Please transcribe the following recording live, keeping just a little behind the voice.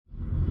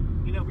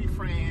we know we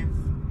friends.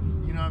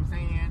 You know what I'm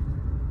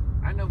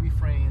saying? I know we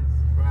friends,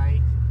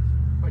 right?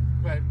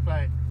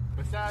 But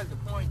besides the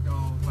point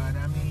though, but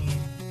I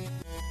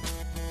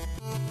mean.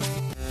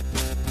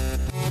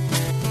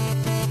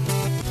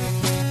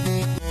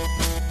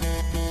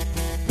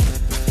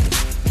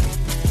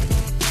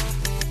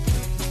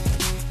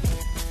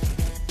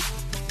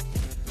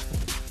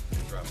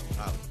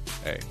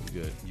 Hey, we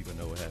good. You gonna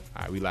know what happened.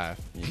 All right, we live.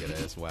 You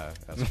gotta ask why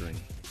I screen.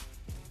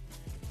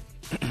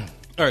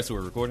 All right, so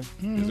we're recording.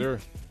 Yes, sir.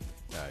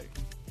 All right,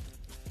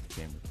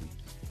 camera,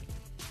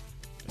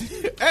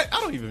 please. I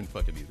don't even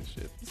fucking need this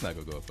shit. It's not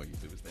gonna go up on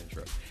YouTube. It's the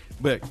intro,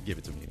 but give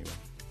it to me anyway.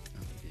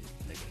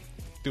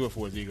 Do it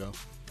for his ego.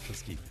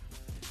 Let's keep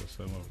it. What's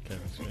up with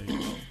Kevin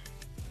Spacey?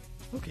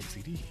 Okay,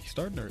 CD,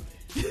 starting early.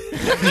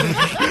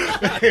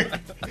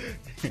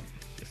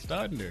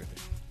 Starting early.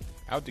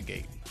 Out the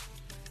gate.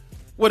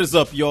 What is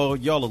up, y'all?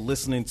 Y'all are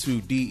listening to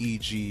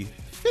DEG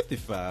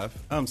 55.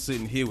 I'm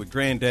sitting here with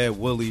Granddad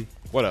Willie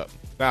What up?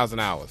 1,000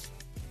 hours.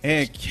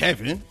 and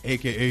Kevin,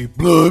 aka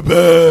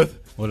Bloodbath.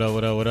 What up,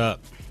 what up, what up?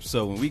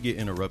 So when we get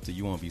interrupted,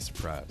 you won't be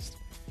surprised.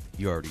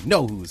 You already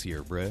know who's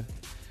here, bruh.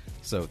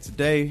 So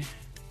today,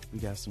 we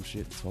got some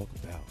shit to talk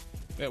about.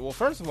 Yeah, well,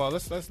 first of all,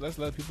 let's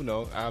let people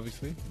know.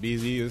 Obviously,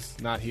 BZ is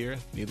not here.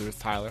 Neither is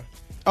Tyler.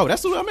 Oh,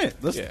 that's what I meant.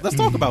 Let's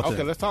talk about that.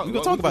 Okay, let's talk. We're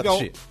gonna talk about the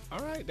shit. All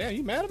right, damn,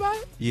 you mad about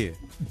it? Yeah,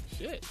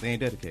 Shit. they ain't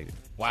dedicated.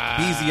 Wow.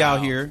 Beezy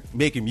out here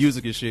making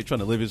music and shit, trying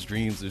to live his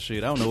dreams and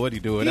shit. I don't know what he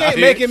doing. He out ain't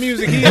here. making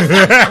music. He is.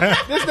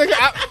 This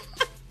nigga.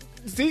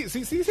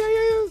 See how he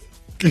is?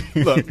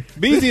 Look,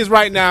 BZ is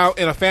right now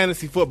in a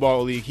fantasy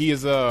football league. He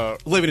is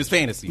living his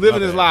fantasy,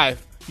 living my his bad.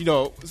 life. You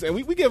know, and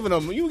we giving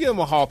him. You give him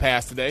a hall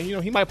pass today. You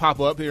know, he might pop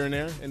up here and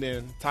there. And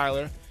then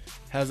Tyler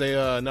has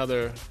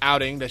another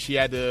outing that she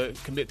had to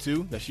commit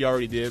to that she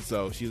already did.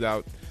 So she's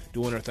out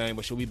doing her thing,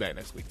 but she'll be back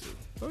next week too.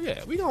 So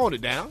yeah, we gonna hold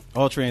it down.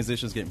 All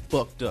transitions getting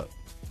fucked up.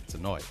 It's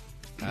annoying.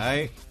 All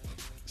right.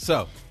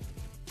 So,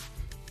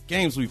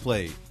 games we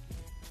played.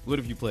 What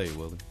have you played,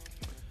 Willie?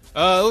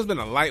 It's been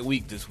a light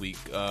week this week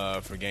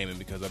for gaming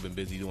because I've been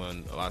busy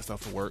doing a lot of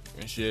stuff for work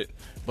and shit.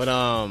 But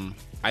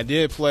I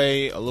did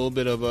play a little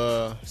bit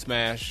of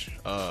Smash.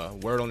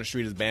 Word on the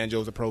street is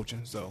Banjo's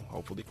approaching, so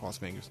hopefully cross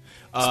fingers.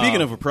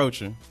 Speaking of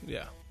approaching,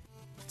 yeah,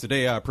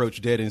 today I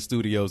approached Dead End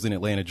Studios in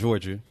Atlanta,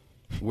 Georgia,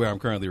 where I'm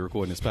currently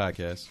recording this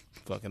podcast.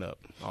 fucking up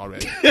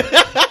already.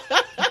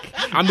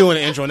 I'm doing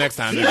the intro next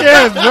time. Nigga.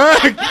 Yes,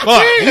 bro.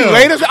 Fuck, you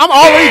latest. I'm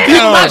already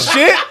deep in my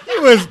shit.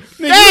 It was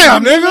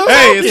Damn, nigga.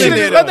 Hey, it's You in should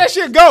there, let though. that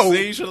shit go.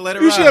 See, you should have let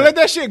it You ride. should have let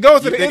that shit go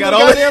to the end of got the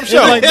all goddamn that-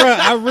 show. like, bro,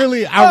 I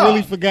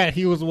really forgot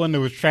he was the one that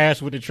was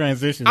trash with the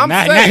transitions. I'm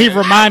Now saying, he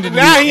reminded me.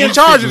 Now he in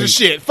charge of the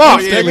instantly. shit.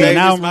 Fuck, Yeah, nigga. baby,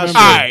 now it's I'm my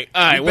remembering. shit.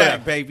 All right, We back,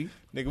 whatever. baby.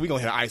 Nigga, we gonna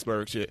hit an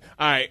iceberg shit.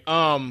 All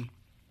right,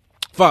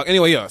 fuck.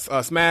 Anyway, yes,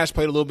 Smash,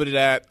 played a little bit of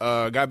that.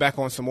 Got back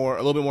on a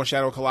little bit more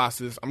Shadow of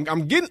Colossus.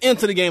 I'm getting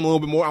into the game a little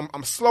bit more.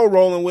 I'm slow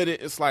rolling with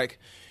it. It's like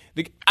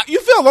you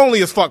feel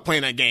lonely as fuck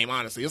playing that game.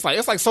 Honestly, it's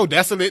like so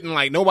desolate and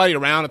like nobody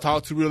around to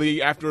talk to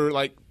really after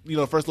like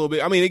the first little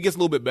bit. I mean, it gets a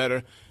little bit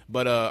better,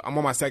 but I'm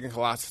on my second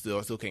Colossus still.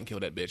 I still can't kill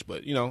that bitch,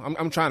 but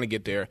I'm trying to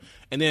get there.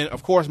 And then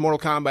of course Mortal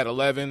Kombat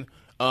 11.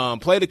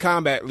 Play the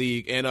Combat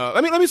League, and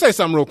let me say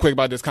something real quick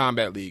about this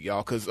Combat League,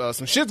 y'all, because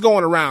some shit's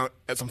going around,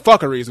 some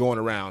fuckery is going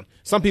around.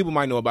 Some people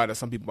might know about it,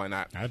 some people might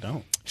not. I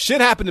don't. Shit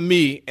happened to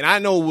me, and I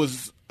know it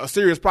was a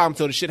serious problem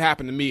until the shit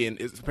happened to me,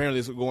 and apparently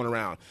it's going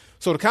around.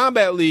 So the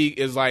Combat League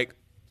is like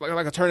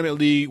a tournament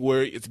league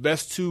where it's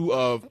best two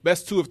of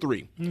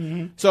three.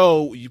 Mm-hmm.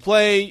 So you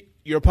play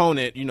your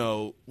opponent.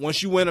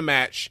 Once you win a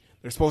match,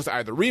 they're supposed to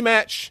either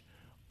rematch,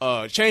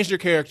 change their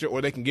character,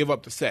 or they can give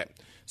up the set.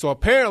 So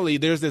apparently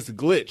there's this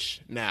glitch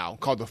now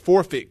called the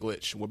forfeit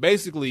glitch, where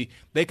basically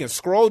they can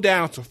scroll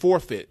down to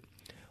forfeit,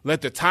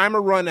 let the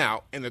timer run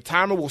out, and the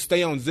timer will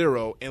stay on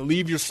 0 and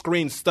leave your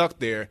screen stuck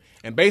there.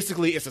 And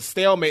basically it's a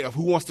stalemate of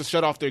who wants to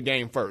shut off their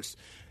game first.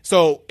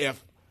 So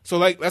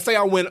let's say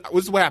I win.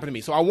 This is what happened to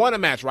me. So I won a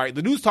match, right?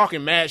 The dude's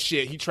talking mad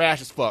shit. He trash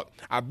as fuck.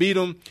 I beat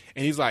him,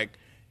 and he's like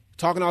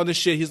talking all this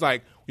shit. He's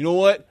like, you know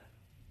what?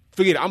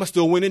 Forget it. I'm gonna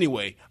still win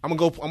anyway. I'm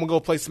gonna go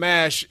play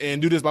Smash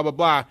and do this, blah blah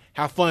blah.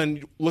 Have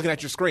fun looking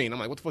at your screen. I'm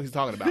like, what the fuck is he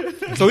talking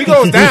about? So he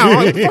goes down. I'm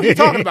like, what the fuck are you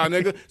talking about,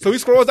 nigga? So he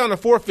scrolls down to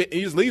forfeit and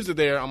he just leaves it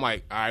there. I'm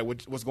like, all right,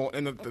 what's going?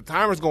 And the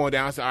timer's going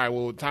down. I said, all right,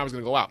 well, the timer's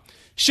gonna go out.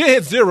 Shit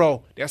hits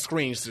 0. That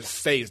screen just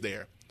stays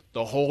there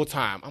the whole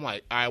time. I'm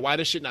like, all right, why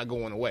this shit not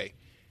going away?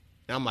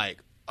 And I'm like,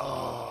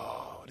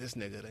 oh, this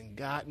nigga done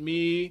got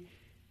me.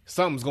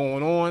 Something's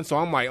going on. So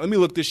I'm like, let me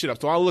look this shit up.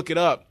 So I look it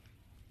up.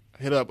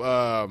 Hit up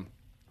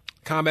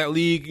Combat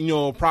League,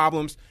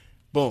 problems.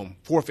 Boom,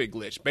 forfeit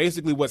glitch.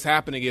 Basically what's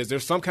happening is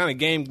there's some kind of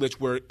game glitch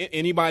where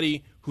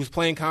anybody who's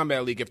playing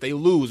Combat League, if they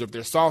lose, if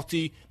they're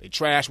salty, they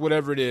trash,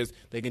 whatever it is,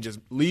 they can just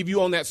leave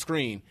you on that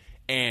screen.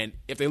 And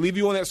if they leave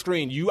you on that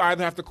screen, you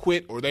either have to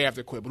quit or they have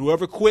to quit. But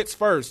whoever quits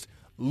first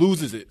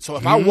loses it. So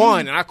if I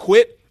won and I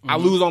quit, I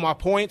lose all my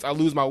points, I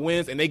lose my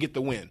wins, and they get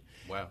the win.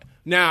 Wow.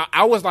 Now,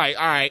 I was like,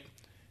 all right,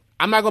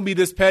 I'm not gonna be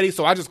this petty,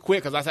 so I just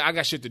quit because I said I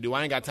got shit to do.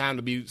 I ain't got time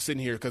to be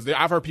sitting here because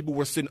I've heard people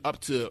were sitting up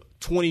to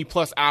 20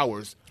 plus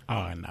hours.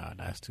 Oh no,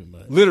 that's too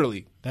much.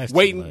 Literally, That's too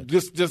waiting, much.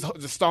 just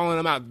stalling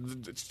them out,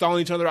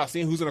 stalling each other out,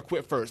 seeing who's gonna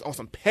quit first on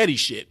some petty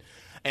shit.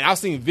 And I've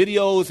seen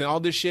videos and all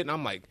this shit, and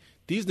I'm like,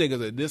 these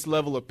niggas are this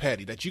level of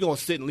petty that you gonna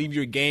sit and leave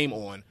your game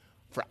on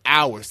for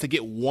hours to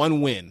get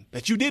one win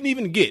that you didn't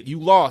even get. You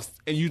lost,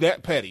 and you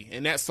that petty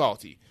and that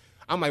salty.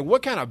 I'm like,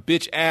 what kind of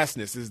bitch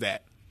assness is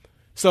that?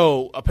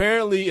 So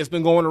apparently, it's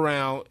been going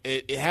around.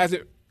 It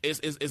hasn't.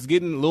 It's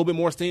getting a little bit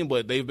more steam,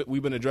 but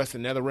we've been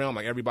addressing NetherRealm.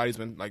 Like everybody's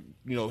been like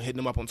hitting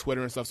them up on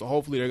Twitter and stuff. So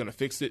hopefully they're gonna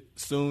fix it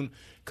soon.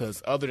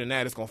 Because other than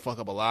that, it's gonna fuck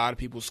up a lot of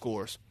people's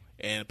scores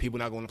and people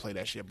not going to play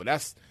that shit. But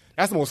that's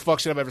the most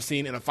fuck shit I've ever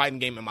seen in a fighting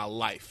game in my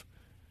life.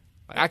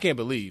 Like, I can't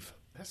believe.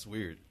 That's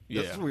weird.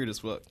 Yeah. That's weird as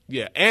fuck.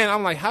 Yeah, and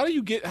I'm like, how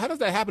does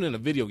that happen in a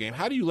video game?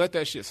 How do you let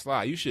that shit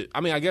slide? You should.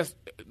 I mean, I guess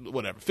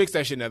whatever. Fix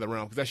that shit in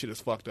NetherRealm because that shit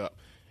is fucked up.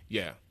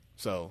 Yeah.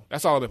 So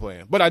that's all I've been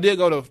playing. But I did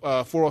go to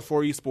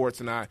 404 Esports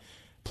and I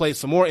played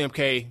some more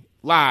MK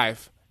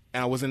live,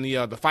 and I was in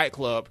the Fight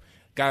Club.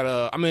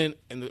 I'm in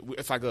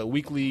it's like a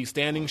weekly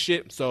standing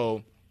shit.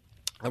 So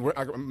I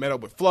met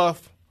up with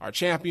Fluff, our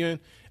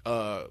champion.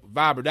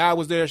 Viber Die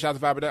was there. Shout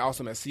out to Viber Die.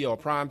 Also met CL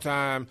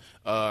Primetime,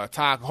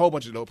 Talk, a whole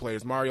bunch of dope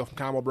players. Mario from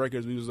Combo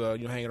Breakers. We was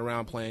hanging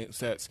around playing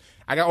sets.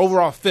 I got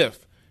overall 5th,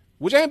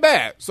 which ain't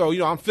bad. So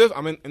I'm 5th.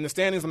 I'm in the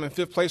standings. I'm in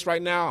 5th place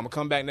right now. I'm gonna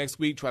come back next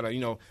week, try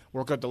to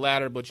work up the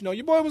ladder. But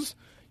your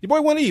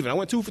boy went even. I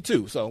went 2 for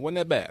 2, so it wasn't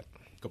that bad.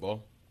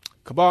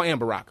 Cabal and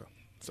Baraka.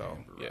 So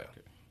yeah,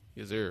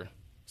 yes sir.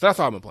 So that's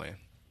all I've been playing.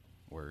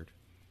 Word.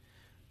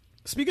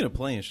 Speaking of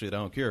playing shit I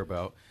don't care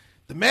about,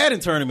 the Madden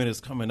tournament is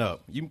coming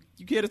up. You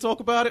care to talk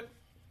about it?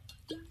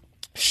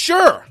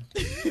 Sure.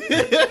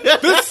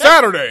 This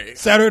Saturday.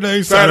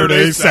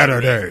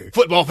 Saturday.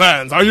 Football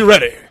fans, are you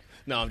ready?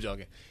 No, I'm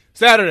joking.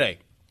 Saturday,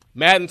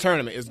 Madden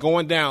tournament is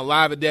going down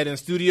live at Dead End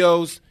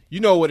Studios. You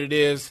know what it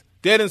is.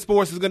 Dead End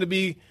Sports is going to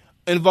be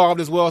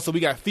involved as well. So we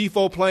got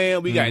FIFO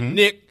playing. We got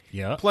Nick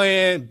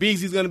playing.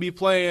 Beezy's going to be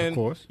playing. Of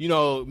course.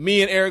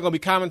 Me and Eric going to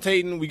be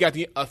commentating. We got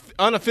the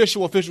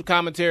unofficial official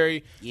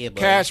commentary. Yeah,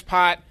 buddy. Cash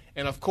Pot.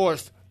 And, of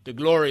course, the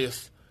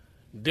glorious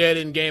Dead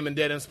End Game and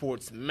Dead End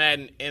Sports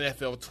Madden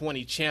NFL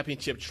 20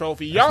 Championship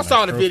Trophy. Y'all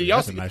saw the video.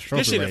 That's a nice trophy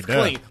This shit right is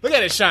there. clean. Look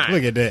at it shine.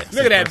 Look at that.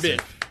 Look at that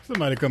bitch.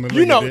 Somebody come and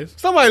look at this.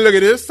 Somebody look at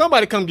this.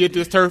 Somebody come get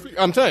this turf.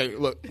 I'm telling you,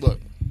 look.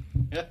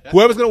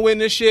 Whoever's gonna win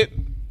this shit,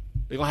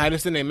 they're gonna have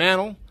this in their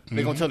mantle.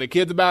 They're gonna tell their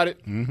kids about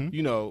it.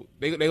 They go,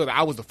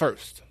 I was the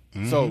first.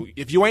 So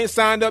if you ain't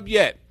signed up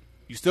yet,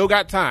 you still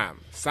got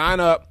time.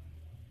 Sign up.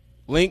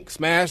 Link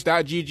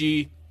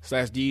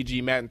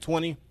smash.gg/DG Madden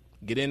 20.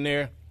 Get in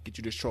there. Get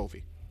you this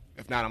trophy.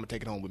 If not, I'm gonna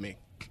take it home with me.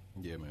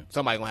 Yeah, man.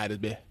 Somebody gonna have this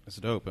bitch. That's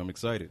dope. I'm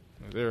excited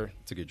There.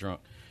 to get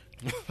drunk.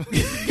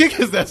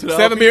 Because that's what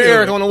 7 beer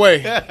Eric on the way.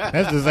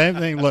 That's the same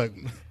thing. Look,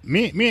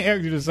 me and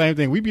Eric do the same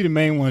thing. We be the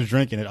main ones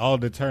drinking at all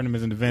the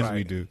tournaments and events we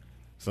Right. do.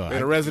 So They're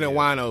the resident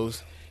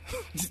winos.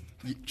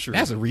 True.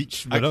 that's a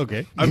reach, but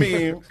okay. I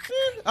mean,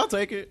 I'll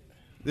take it.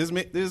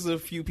 There's a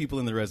few people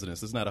in the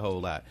residence. It's not a whole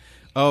lot.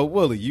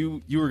 Wooly,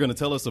 you were going to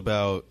tell us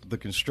about the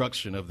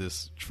construction of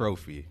this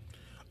trophy.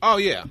 Oh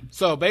yeah.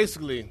 So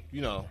basically,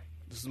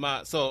 this is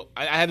so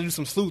I had to do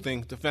some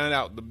sleuthing to find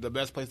out the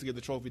best place to get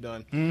the trophy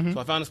done.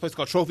 So I found this place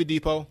called Trophy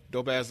Depot,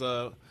 dope ass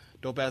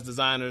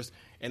designers,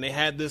 and they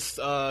had this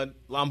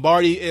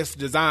Lombardi-esque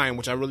design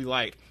which I really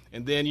like.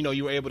 And then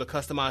you were able to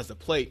customize the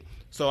plate.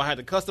 So I had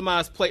the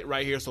customized plate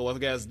right here. So I've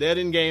got Dead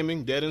End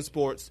Gaming, Dead End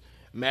Sports,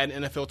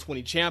 Madden NFL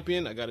 20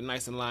 champion. I got it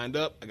nice and lined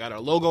up. I got our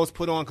logos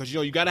put on because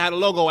you got to have a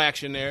logo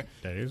action there.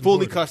 That is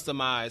fully important.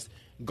 customized,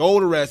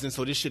 gold resin.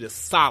 So this shit is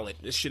solid.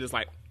 This shit is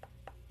like,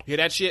 hear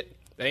that shit?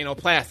 That ain't no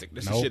plastic.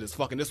 This Nope. shit is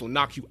fucking. This will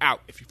knock you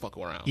out if you fuck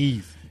around.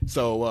 Easy.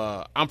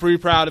 So I'm pretty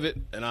proud of it,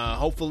 and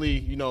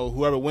hopefully,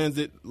 whoever wins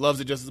it loves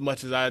it just as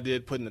much as I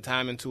did, putting the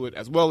time into it,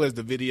 as well as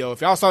the video.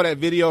 If y'all saw that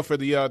video for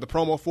the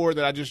promo for it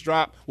that I just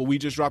dropped, we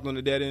just dropped on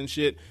the Dead End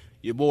shit,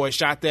 your boy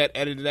shot that,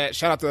 edited that.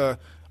 Shout out to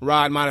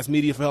Rod Minus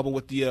Media for helping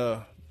with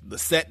the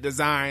set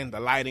design, the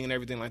lighting, and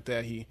everything like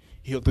that. He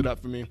hooked it up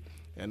for me,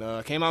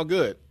 and came out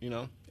good,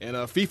 And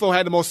FIFO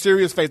had the most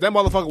serious face. That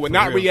motherfucker would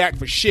not real. react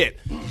for shit.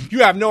 You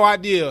have no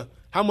idea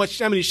how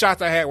many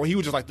shots I had where he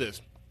was just like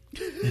this.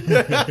 I'm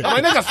like,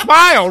 nigga,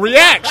 smile,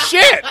 react,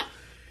 shit.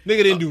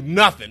 Nigga didn't do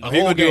nothing. He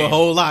gonna do a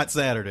whole lot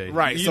Saturday.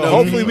 Right. You So know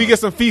hopefully FIFO. we get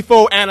some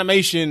FIFO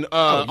animation You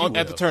at will.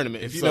 the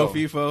tournament. If you So, know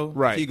FIFO,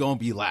 right. he gonna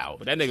be loud.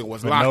 But that nigga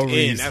was For locked no in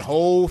reason. that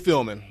whole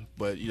filming.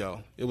 But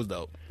it was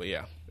dope. But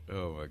yeah.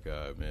 Oh my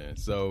god, man!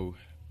 So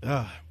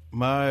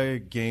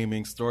my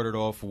gaming started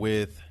off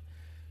with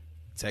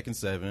Tekken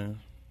 7,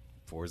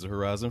 Forza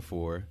Horizon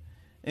 4,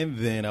 and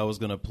then I was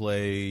gonna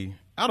play.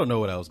 I don't know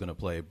what I was gonna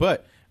play,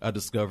 but I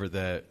discovered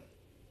that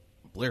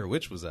Blair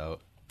Witch was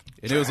out,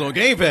 and it was on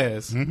Game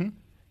Pass.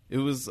 It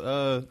was.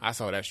 I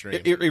saw that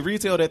stream. It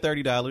retailed at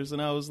 $30,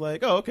 and I was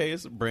like, "Oh, okay,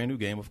 it's a brand new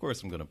game. Of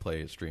course, I'm gonna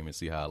play it, stream, and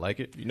see how I like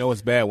it." You know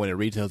it's bad when it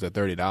retails at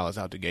 $30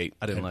 out the gate.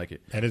 I didn't like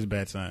it. That is a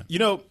bad sign. You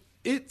know,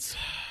 it's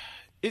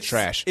It's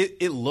trash.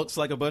 It looks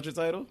like a budget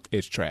title.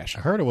 It's trash.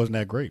 I heard it wasn't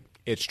that great.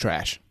 It's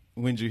trash.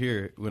 When did you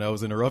hear it? When I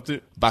was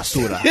interrupted?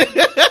 Basura.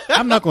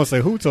 I'm not going to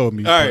say who told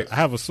me, All right. but I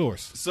have a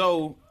source.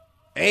 So,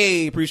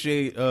 hey,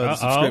 appreciate the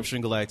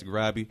subscription, Galactic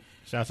Robbie.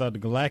 Shouts out to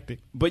Galactic.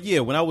 But yeah,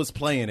 when I was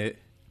playing it,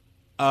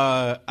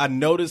 I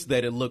noticed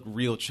that it looked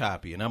real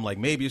choppy, and I'm like,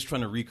 maybe it's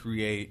trying to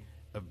recreate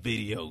a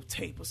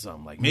videotape or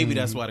something. Like maybe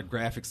that's why the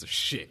graphics are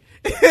shit.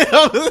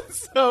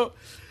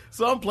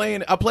 So I'm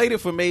playing. I played it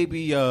for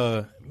maybe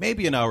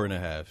an hour and a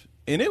half,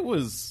 and it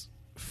was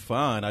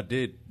fine. I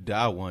did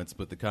die once,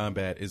 but the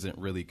combat isn't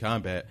really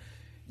combat.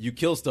 You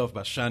kill stuff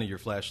by shining your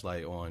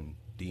flashlight on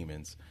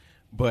demons.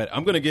 But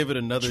I'm gonna give it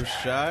another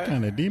shot.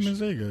 Kind of demons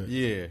they got.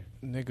 Yeah,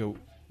 Nigga,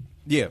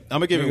 yeah. I'm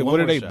gonna give it one what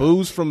more are they, shot.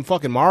 booze from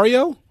fucking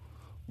Mario?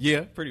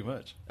 Yeah, pretty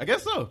much. I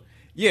guess so.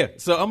 Yeah,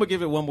 so I'm going to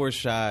give it one more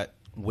shot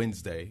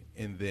Wednesday,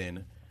 and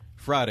then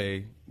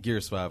Friday,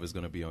 Gears 5 is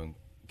going to be on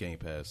Game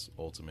Pass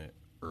Ultimate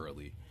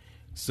early.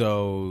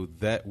 So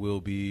that will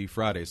be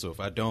Friday. So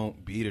if I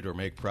don't beat it or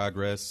make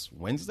progress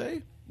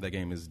Wednesday, that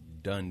game is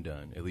done,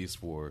 at least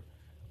for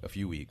a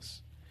few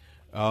weeks.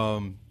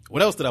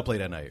 What else did I play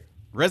that night?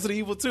 Resident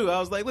Evil 2. I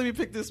was like, let me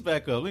pick this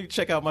back up. Let me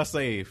check out my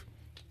save.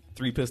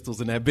 3 pistols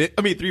in that bit.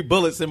 3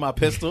 bullets in my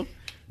pistol.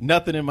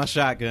 Nothing in my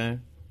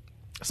shotgun.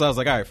 So I was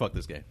like, all right, fuck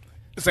this game.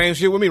 Same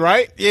shit with me,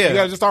 right? Yeah. You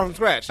got to just start from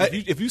scratch.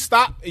 If you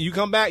stop and you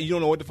come back, you don't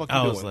know what the fuck you're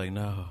I doing. was like,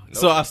 no. Nope.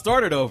 So I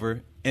started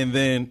over, and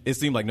then it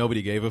seemed like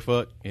nobody gave a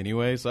fuck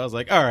anyway. So I was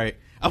like, all right.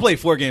 I played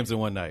 4 games in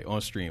one night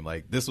on stream.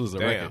 Like, this was a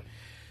record.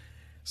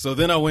 So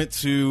then I went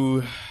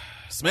to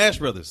Smash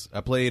Brothers.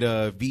 I played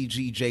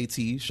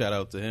VGJT. Shout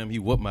out to him. He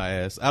whooped my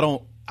ass.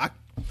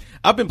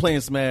 I've been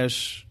playing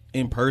Smash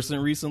in person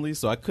recently,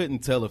 so I couldn't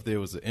tell if there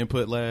was an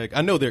input lag.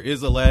 I know there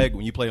is a lag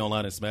when you play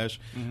online in Smash,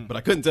 but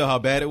I couldn't tell how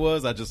bad it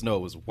was. I just know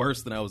it was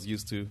worse than I was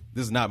used to.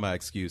 This is not my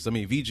excuse.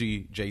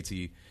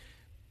 VGJT,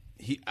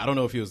 I don't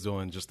know if he was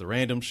doing just the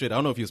random shit. I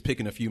don't know if he was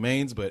picking a few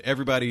mains, but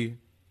everybody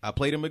I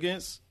played him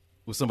against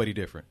was somebody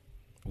different.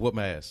 Whoop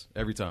my ass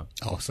every time.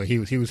 Oh, so he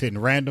was hitting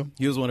random?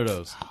 He was one of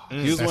those. He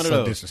was That's one of so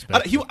those.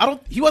 disrespectful.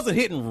 He wasn't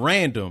hitting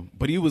random,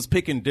 but he was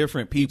picking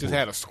different people. Just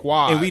had a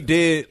squad. And we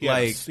did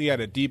he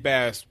had a deep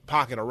ass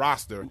pocket of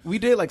roster. We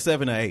did like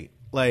 7 or 8.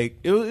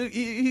 Like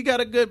he got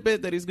a good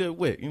bit that he's good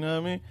with. You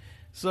know what I mean?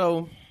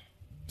 So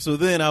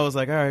then I was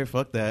like, all right,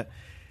 fuck that.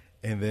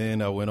 And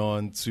then I went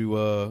on to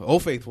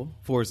Old Faithful,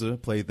 Forza.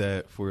 Played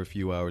that for a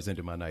few hours.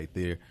 Ended my night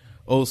there.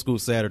 Old School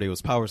Saturday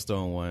was Power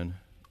Stone 1.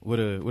 What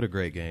a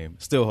great game.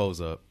 Still holds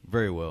up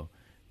very well.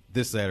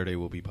 This Saturday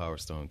will be Power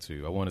Stone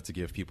 2. I wanted to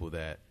give people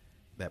that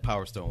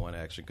Power Stone 1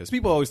 action, because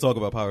people always talk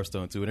about Power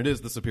Stone 2, and it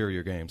is the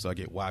superior game, so I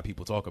get why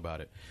people talk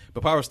about it.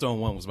 But Power Stone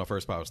 1 was my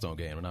first Power Stone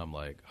game, and I'm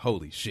like,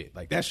 holy shit.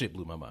 Like, that shit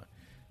blew my mind.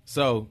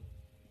 So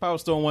Power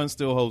Stone 1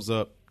 still holds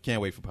up.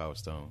 Can't wait for Power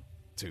Stone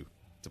 2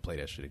 to play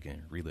that shit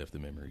again. Relive the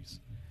memories.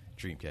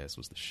 Dreamcast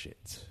was the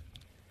shit.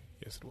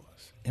 Yes, it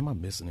was. Am I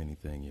missing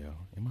anything, yo?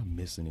 Am I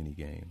missing any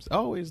games? I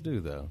always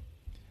do, though.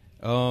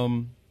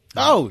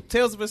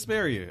 Tales of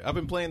Vesperia. I've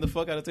been playing the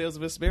fuck out of Tales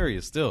of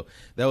Vesperia still.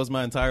 That was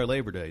my entire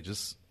Labor Day.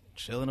 Just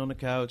chilling on the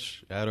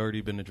couch. I'd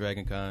already been to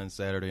Dragon Con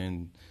Saturday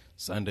and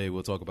Sunday.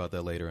 We'll talk about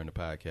that later in the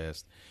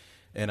podcast.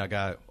 And I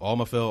got all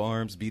my fell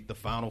arms, beat the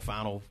final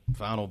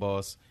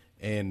boss.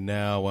 And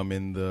now I'm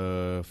in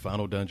the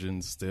final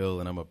dungeon still,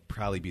 and I'm going to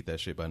probably beat that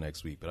shit by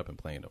next week. But I've been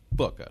playing the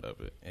fuck out of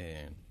it,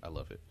 and I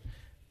love it.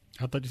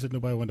 I thought you said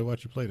nobody wanted to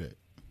watch you play that.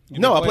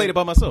 No, I played it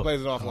by myself.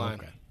 Plays it offline.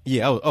 okay.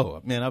 Yeah,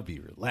 I'll be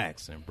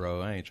relaxing,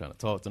 bro. I ain't trying to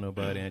talk to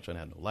nobody. I ain't trying to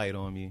have no light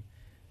on me.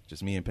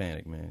 Just me and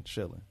Panic, man,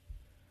 chilling.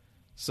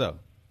 So,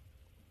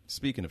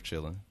 speaking of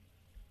chilling.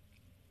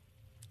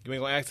 You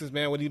ain't gonna ask this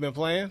man what he's been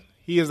playing?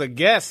 He is a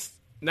guest.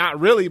 Not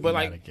really, but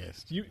Not like a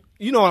guest. you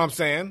know what I'm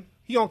saying.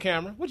 He on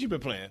camera. What you been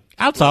playing?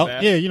 I'll talk.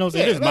 bad. Yeah, you know what I'm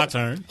saying? Yeah, This is my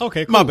turn.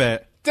 Okay, cool. My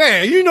bad.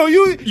 Damn, you know,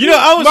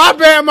 I was my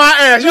bad, my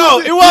ass. No,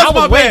 it was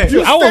my bad.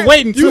 I was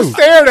waiting, You too.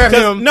 stared at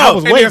him. I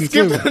was and then waiting,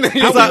 skipped too. to the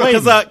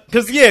next-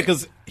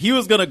 Because he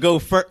was gonna go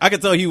first. I could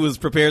tell he was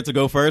prepared to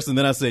go first, and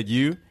then I said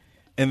you,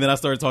 and then I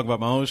started talking about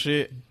my own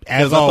shit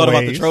As I thought about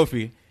the always.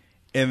 trophy,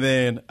 and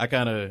then I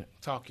kind of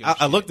Talk your I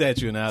shit. looked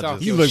at you, and I Talk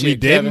just You your looked me shit,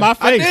 dead in Kevin. my I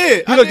face.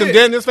 did. He looked him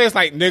dead in his face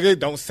like, nigga,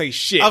 don't say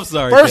shit. I'm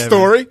sorry. First Kevin.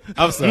 story.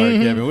 I'm sorry,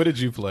 Kevin. What did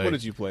you play? What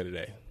did you play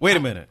today? Wait a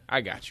minute.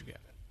 I got you, Kevin.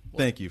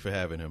 Thank you for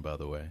having him. By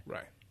the way,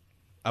 Right.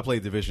 I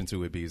played Division 2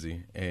 with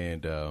BZ,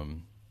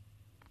 and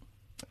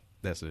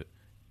that's it.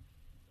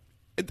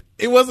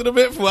 It wasn't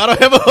eventful. I don't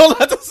have a whole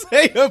lot to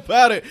say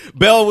about it.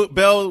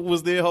 Bell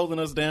was there holding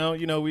us down.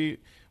 You know, we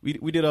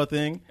did our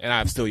thing. And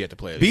I've still yet to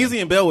play it. BZ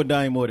and Bell were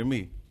dying more than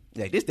me.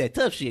 Like, this that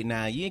tough shit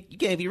now. You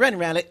can't be running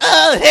around like,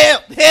 oh,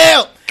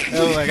 help. I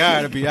was like,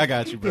 all right, I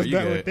got you, bro. You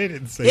That's not good. what they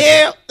didn't say.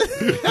 Help.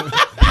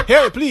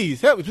 Help me,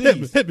 please. Help me,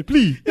 please. Help me,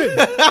 please.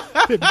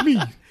 Help me,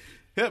 please.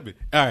 Help me.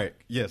 All right.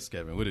 Yes,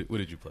 Kevin. What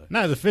did you play?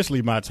 Now it's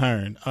officially my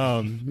turn. I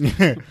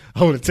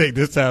want to take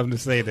this time to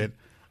say that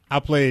I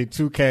played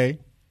 2K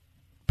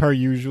per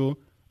usual.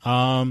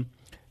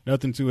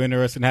 Nothing too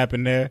interesting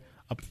happened there.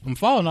 I'm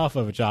falling off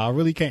of it, y'all. I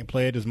really can't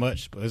play it as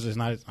much, but it's just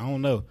not. I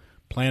don't know.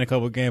 playing a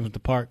couple of games at the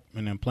park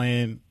and then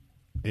playing.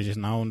 It's just,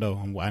 I don't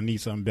know. I need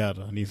something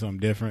better. I need something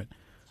different.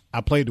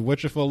 I played The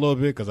Witcher for a little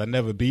bit because I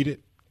never beat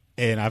it,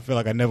 and I feel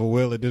like I never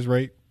will at this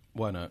rate.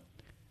 Why not?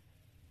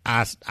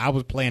 I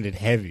was playing it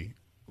heavy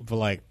for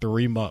like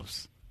 3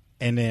 months,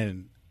 and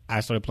then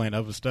I started playing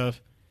other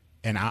stuff,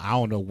 and I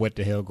don't know what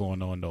the hell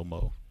going on no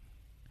more.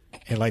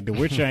 And like The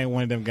Witcher ain't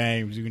one of them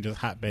games you can just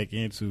hop back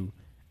into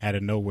out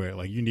of nowhere.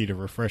 Like you need a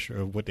refresher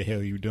of what the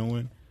hell you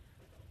doing.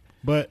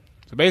 But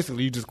So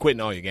basically, you just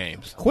quitting all your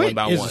games. quit one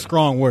by is one. a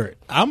strong word.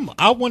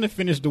 I want to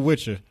finish The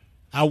Witcher.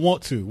 I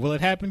want to. Will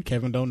it happen?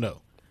 Kevin don't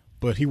know,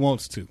 but he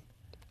wants to.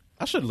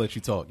 I should have let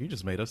you talk. You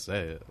just made us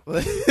sad.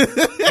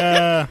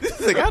 Uh,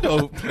 Like, I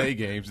don't play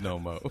games no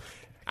more.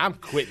 I'm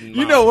quitting. You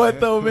mine. know what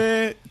though,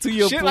 man? To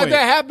your Shit point, like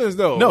that happens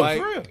though. No, like,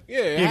 for real. Yeah,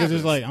 it Yeah, because happens.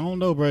 it's like I don't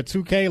know, bro.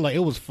 2K, like it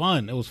was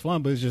fun. It was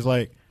fun, but it's just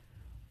like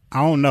I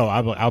don't know.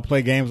 I'll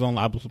play games on.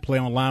 I'll play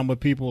online with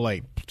people.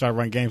 Like try to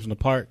run games in the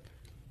park.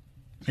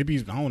 Maybe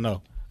I don't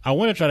know. I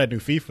want to try that new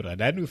FIFA though.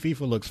 That new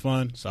FIFA looks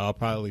fun, so I'll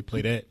probably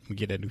play that and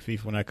get that new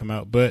FIFA when I come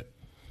out. But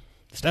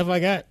stuff I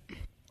got,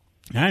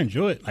 I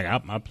enjoy it. Like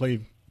I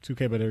play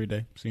 2K about every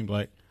day. Seems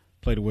like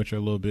play The Witcher a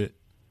little bit.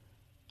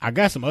 I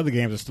got some other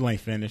games that still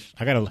ain't finished.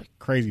 I got a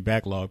crazy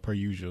backlog per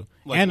usual.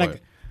 Like and what?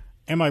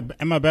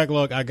 in my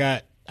backlog, I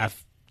got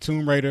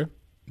Tomb Raider,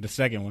 the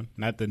second one,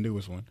 not the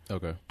newest one.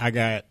 Okay. I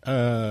got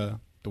The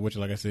Witcher,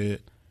 like I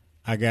said.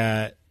 I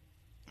got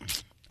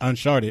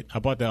Uncharted. I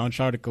bought the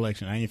Uncharted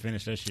collection. I ain't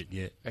finished that shit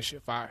yet. that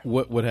shit fire.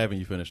 What haven't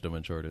you finished of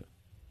Uncharted?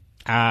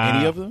 Uh,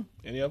 Any of them?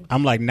 Any of them?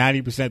 I'm like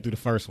 90% through the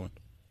first one.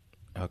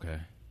 Okay.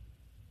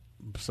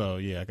 So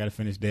yeah, I got to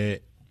finish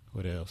that.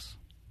 What else?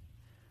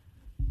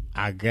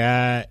 I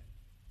got.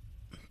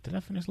 Did I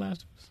finish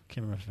Last of Us?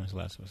 Can't remember if I finished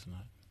Last of Us or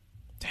not.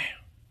 Damn.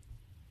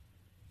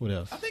 What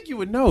else? I think you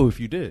would know if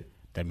you did.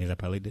 That means I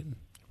probably didn't.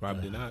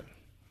 Probably not.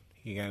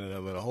 He got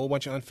a whole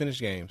bunch of unfinished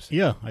games.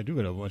 Yeah, I do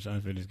got a bunch of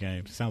unfinished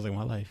games. Sounds like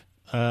my life.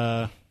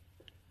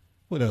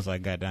 What else I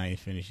got that I ain't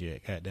finished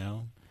yet? Got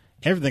down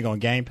everything on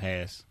Game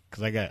Pass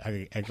because I got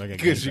Game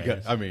Because you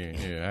Pass. got. I mean,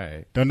 yeah, all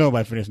right. Don't know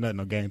about finish nothing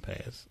on Game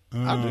Pass.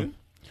 I do.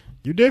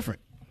 You're different.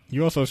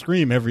 You also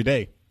stream every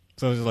day,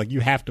 so it's like you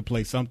have to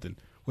play something,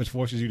 which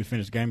forces you to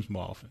finish games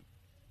more often.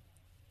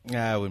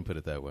 Nah, I wouldn't put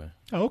it that way.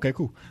 Oh, okay,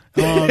 cool.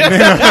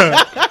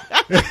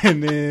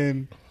 And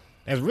then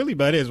that's really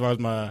about it as far as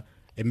my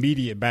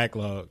immediate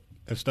backlog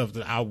of stuff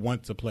that I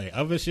want to play.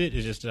 Other shit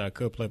is just that I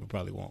could play but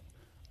probably won't.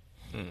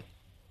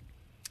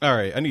 All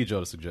right, I need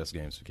y'all to suggest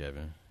games for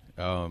Kevin.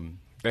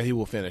 That he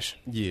will finish.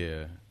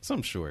 Yeah,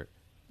 something short,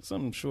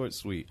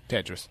 sweet.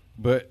 Tetris.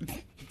 But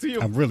to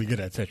your I'm really good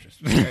at Tetris.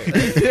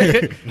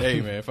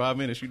 hey man, 5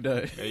 minutes, you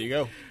done. There you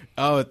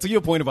go. To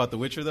your point about The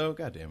Witcher, though,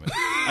 God damn it,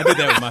 I did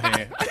that with my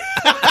hand.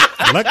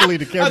 Luckily,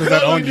 the camera's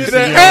not on you. did So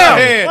that. you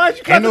Damn! Why'd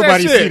you can't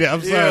nobody see that.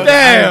 I'm sorry.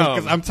 Damn!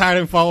 Because I'm tired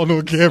of following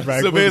no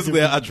camera. So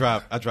basically, I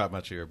dropped my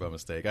chair by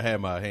mistake. I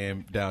had my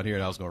hand down here,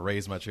 and I was going to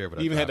raise my chair, but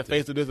You even I had to dropped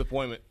face the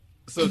disappointment.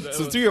 So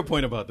to your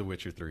point about The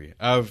Witcher 3,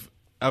 I've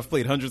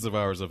played hundreds of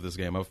hours of this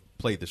game. I've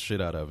played the shit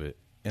out of it,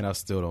 and I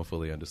still don't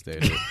fully understand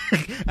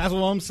it. That's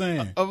what I'm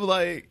saying. I'm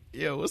like,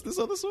 yo, what's this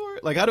other sword?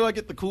 Like, how do I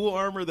get the cool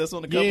armor that's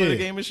on the cover of the Yeah.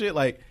 game and shit?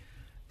 Like,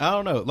 I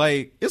don't know.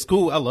 Like, it's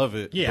cool. I love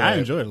it. Yeah, I but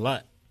enjoy it a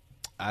lot.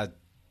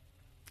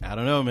 I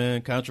don't know,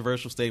 man.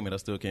 Controversial statement. I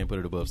still can't put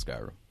it above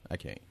Skyrim. I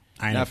can't.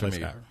 I ain't Not for never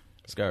me. played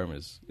Skyrim.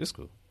 Skyrim it's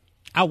cool.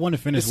 I want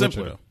to finish It's Witcher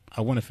simpler. though.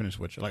 I want to finish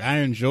Witcher. Like I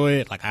enjoy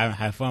it. Like I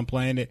have fun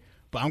playing it.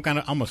 But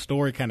I'm a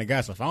story kind of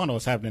guy. So if I don't know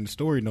what's happening in the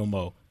story no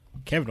more,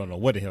 Kevin don't know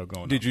what the hell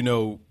going on. Did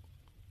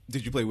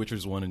you play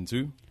Witchers 1 and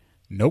 2?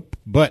 Nope.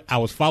 But I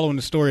was following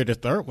the story of the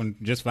third one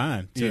just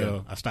fine till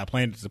Yeah. I stopped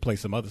playing it to play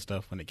some other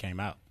stuff when it came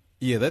out.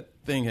 Yeah, that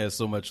thing has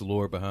so much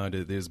lore behind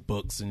it. There's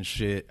books and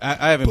shit.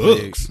 I haven't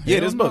Books? played. Yeah,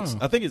 Hell there's no. books.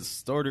 I think it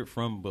started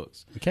from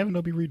books. Kevin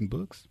don't be reading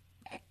books.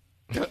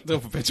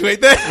 Don't perpetuate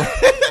that.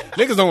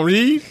 Niggas don't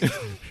read.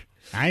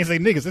 I ain't say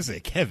niggas. I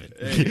said Kevin.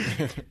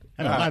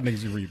 I know a lot of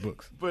niggas who read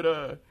books.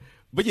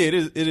 But yeah,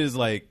 it is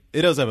like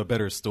it does have a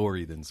better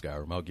story than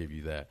Skyrim. I'll give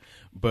you that.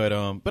 But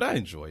I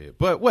enjoy it.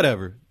 But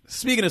whatever.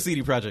 Speaking of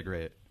CD Projekt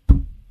Red,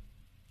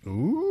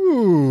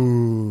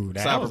 Ooh,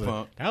 that was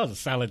Cyberpunk. a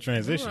solid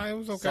transition. It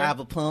was okay.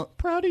 Cyberpunk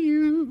Proud of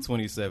you.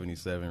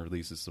 2077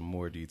 releases some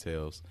more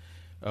details.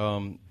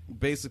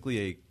 Basically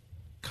a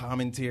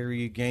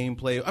commentary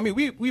gameplay. I mean,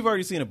 we've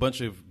already seen a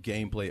bunch of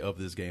gameplay of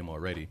this game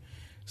already.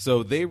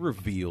 So they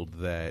revealed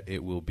that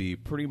it will be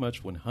pretty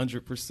much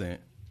 100%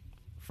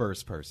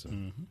 first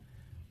person.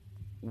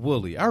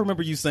 Wooly, I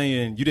remember you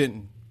saying you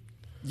didn't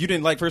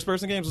like first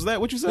person games. Was that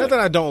what you said? Not that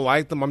I don't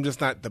like them. I'm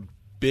just not the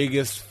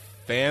biggest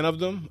fan of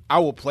them. I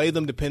will play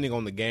them depending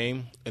on the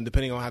game and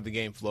depending on how the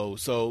game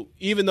flows. So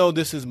even though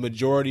this is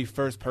majority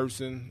first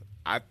person,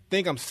 I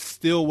think I'm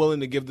still willing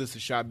to give this a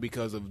shot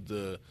because of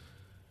the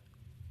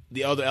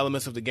other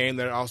elements of the game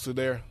that are also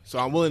there. So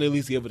I'm willing to at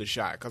least give it a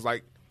shot because,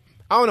 like,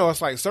 I don't know.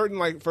 It's like certain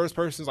like first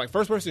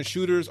person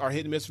shooters are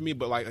hit and miss for me,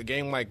 but like a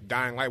game like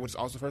Dying Light, which is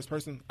also first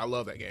person, I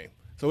love that game.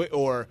 So,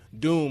 or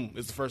Doom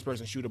is the first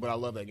person shooter, but I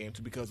love that game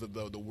too because of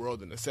the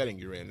world and the setting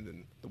you're in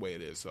and the way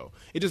it is. So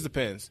it just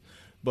depends.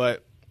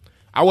 But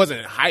I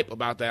wasn't hype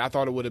about that. I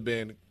thought it would have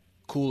been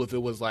cool if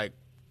it was like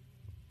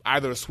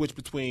either a switch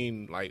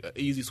between like an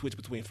easy switch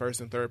between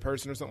first and third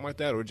person or something like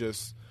that, or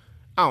just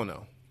I don't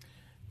know.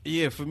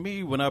 Yeah, for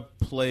me, when I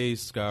play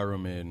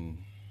Skyrim and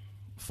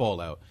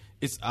Fallout,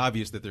 it's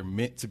obvious that they're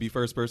meant to be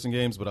first-person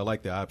games, but I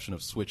like the option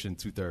of switching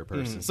to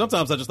third-person.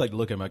 Sometimes I just like to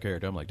look at my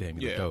character. I'm like, damn,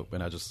 you look dope.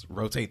 And I just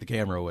rotate the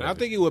camera or whatever. And I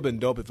think it would have been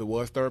dope if it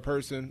was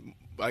third-person,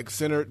 like,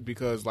 centered,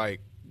 because,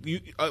 like,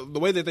 the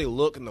way that they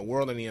look in the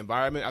world and the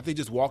environment, I think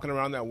just walking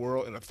around that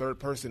world in a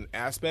third-person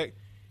aspect,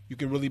 you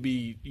can really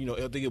be,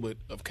 I think it would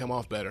have come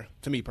off better,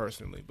 to me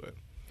personally, but...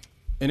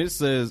 And it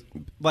says,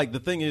 like, the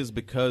thing is,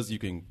 because you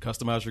can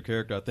customize your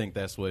character, I think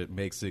that's what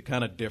makes it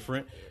kind of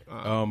different.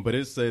 But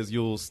it says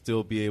you'll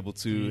still be able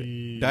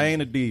to.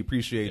 Diana D,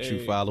 appreciate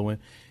you following.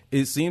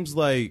 It seems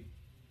like,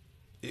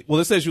 it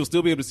says you'll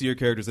still be able to see your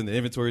characters in the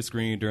inventory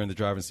screen during the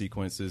driving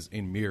sequences,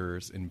 in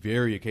mirrors, and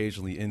very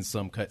occasionally in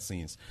some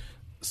cutscenes.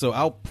 So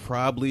I'll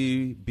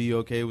probably be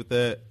okay with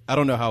that. I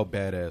don't know how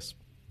badass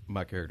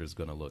my character's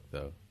going to look,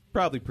 though.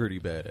 Probably pretty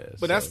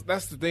badass. But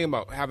that's the thing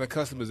about having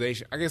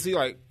customization. I can see,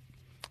 like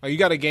you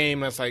got a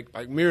game that's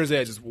like Mirror's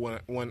Edge is one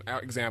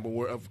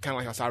example of kind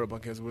of like how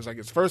Cyberpunk is, where it's like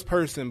it's first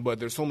person, but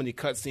there's so many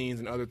cutscenes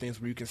and other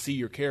things where you can see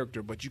your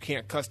character, but you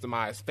can't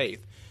customize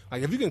Faith.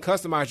 Like if you can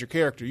customize your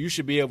character, you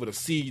should be able to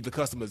see the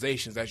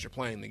customizations as you're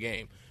playing the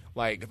game.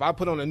 Like if I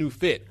put on a new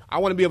fit, I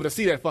want to be able to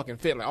see that fucking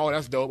fit. Like, oh,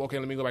 that's dope. Okay,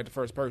 let me go back to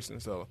first person.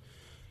 So,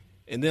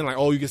 and then like,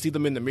 oh, you can see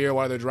them in the mirror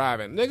while they're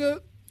driving,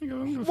 nigga.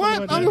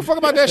 What? I don't give a fuck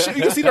about that shit.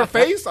 You can see their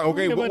face.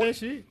 Okay,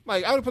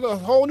 like I would put a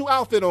whole new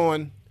outfit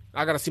on.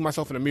 I got to see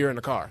myself in the mirror in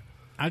the car.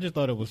 I just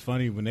thought it was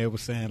funny when they were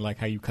saying like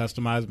how you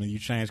customize when you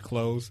change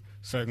clothes.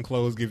 Certain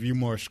clothes give you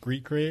more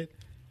street cred.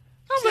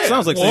 Like,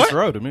 sounds like Saints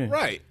Row to me.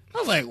 Right. I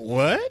was like,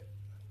 what?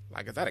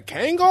 Like, is that a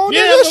Kangol?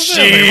 Yeah, nigga?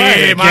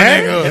 Shit, my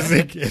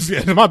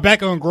nigga. Am I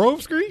back on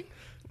Grove Street?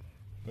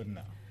 But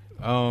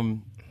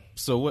no.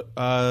 So what?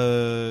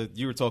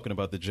 You were talking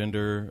about the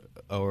gender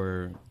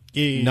or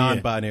Yeah.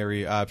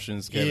 non-binary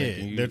options, Kevin. Yeah,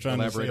 Can you they're trying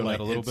to elaborate say on like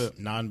that a little it's bit?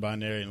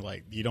 non-binary and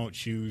like you don't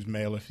choose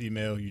male or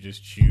female, you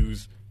just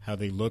choose how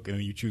they look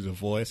and you choose a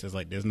voice. It's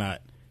like there's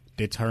not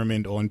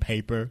determined on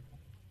paper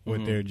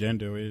what their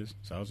gender is.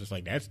 So I was just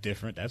like, that's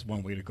different. That's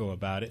one way to go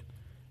about it.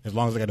 As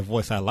long as I got a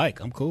voice I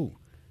like, I'm cool.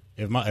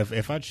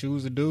 If I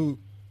choose a dude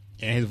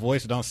and his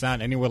voice don't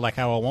sound anywhere like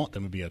how I want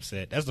them to be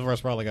upset, that's the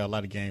first problem I got a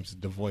lot of games is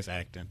the voice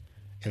acting.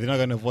 If they're not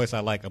got a voice I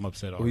like, I'm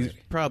upset already. Well,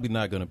 he's probably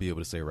not going to be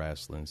able to say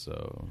wrestling,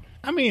 so...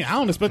 I mean, I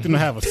don't expect them to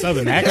have a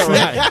southern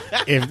accent.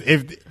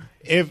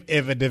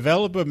 If a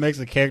developer makes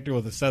a character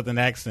with a southern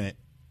accent,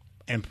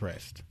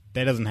 impressed.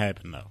 That doesn't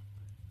happen, though.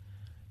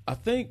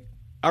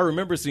 I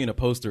remember seeing a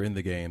poster in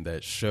the game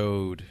that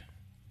showed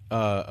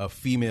a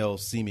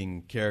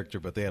female-seeming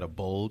character, but they had a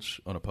bulge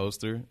on a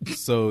poster.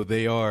 So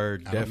they are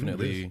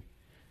definitely...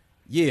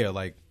 Yeah,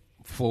 like,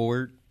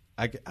 forward.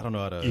 I don't know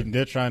how to...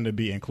 They're trying to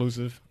be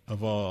inclusive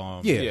of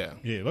all... Yeah,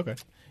 okay.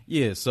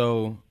 Yeah,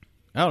 so,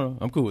 I don't know.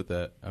 I'm cool with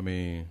that. I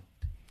mean...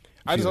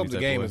 I just hope the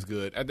game is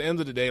good. At the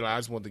end of the day, like, I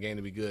just want the game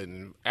to be good.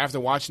 And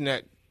after watching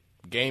that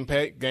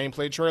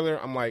gameplay trailer,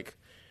 I'm like...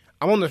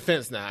 I'm on the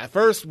fence now. At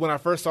first, when I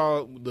first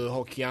saw the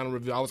whole Keanu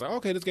review, I was like,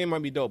 okay, this game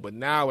might be dope. But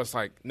now it's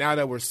like, now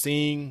that we're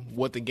seeing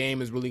what the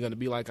game is really going to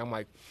be like, I'm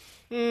like,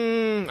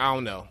 I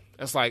don't know.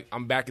 It's like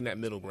I'm back in that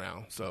middle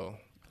ground. So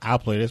I'll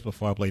play this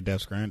before I play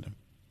Death Stranding.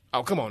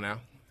 Oh, come on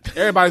now.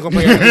 Everybody's going to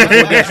play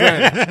Death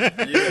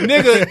Stranding.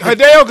 Nigga,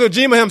 Hideo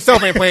Kojima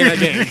himself ain't playing that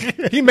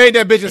game. He made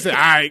that bitch and said,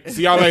 all right,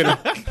 see y'all later.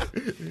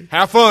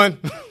 Have fun.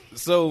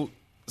 So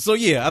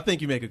yeah, I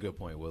think you make a good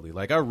point, Willie.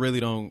 Like, I really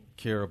don't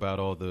care about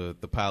all the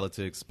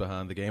politics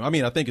behind the game. I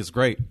mean, I think it's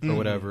great or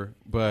whatever,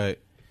 but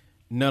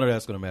none of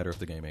that's going to matter if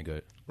the game ain't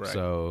good. Right.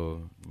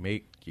 So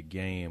make your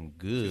game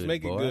good. Just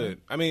make it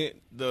good. I mean,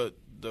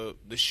 the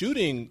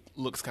shooting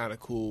looks kind of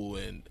cool,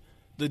 and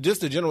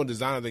just the general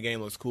design of the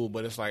game looks cool.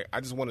 But it's like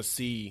I just want to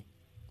see.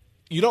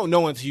 You don't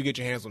know until you get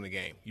your hands on the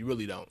game. You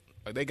really don't.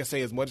 Like they can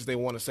say as much as they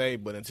want to say,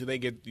 but until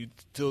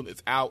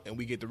it's out and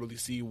we get to really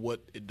see what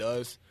it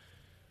does,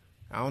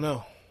 I don't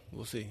know.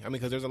 We'll see. I mean,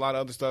 because there's a lot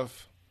of other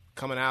stuff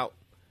coming out,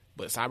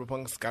 but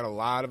Cyberpunk's got a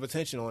lot of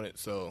attention on it,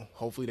 so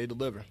hopefully they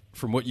deliver.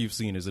 From what you've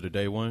seen, is it a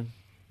day one?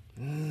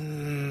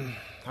 I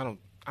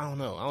don't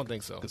know. I don't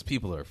think so. Because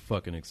people are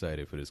fucking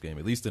excited for this game.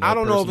 At least in I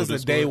don't know if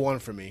it's a day one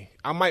for me.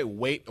 I might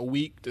wait a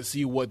week to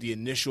see what the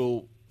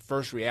initial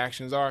first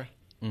reactions are,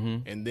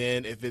 and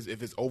then if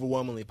it's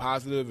overwhelmingly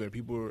positive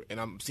and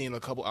I'm seeing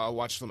I'll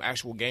watch some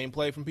actual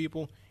gameplay from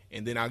people.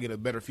 And then I'll get a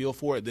better feel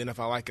for it. Then if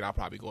I like it, I'll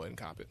probably go ahead and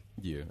cop it.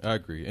 Yeah, I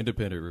agree.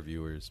 Independent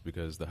reviewers,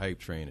 because the hype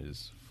train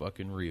is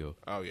fucking real.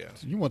 Oh, yeah.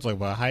 You want to talk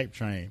about hype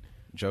train?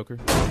 Joker?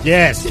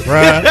 Yes,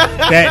 bruh.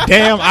 That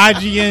damn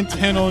IGN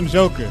 10 on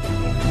Joker.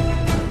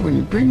 When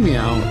you bring me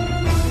out,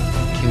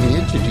 can you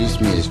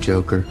introduce me as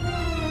Joker?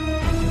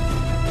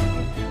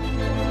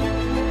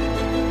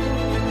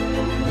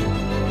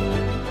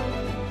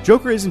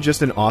 Joker isn't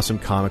just an awesome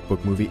comic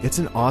book movie, it's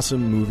an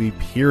awesome movie,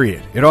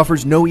 period. It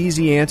offers no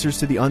easy answers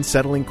to the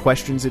unsettling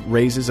questions it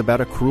raises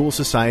about a cruel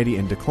society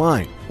in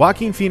decline.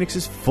 Joaquin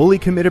Phoenix's fully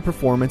committed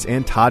performance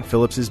and Todd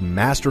Phillips'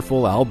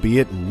 masterful,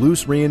 albeit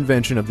loose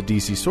reinvention of the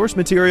DC source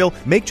material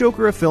make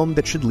Joker a film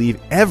that should leave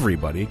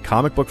everybody,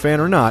 comic book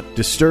fan or not,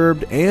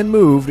 disturbed and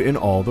moved in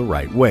all the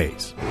right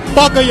ways.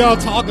 Fuck are y'all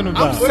talking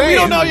about? I'm saying, We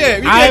don't know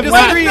yet. We I can't have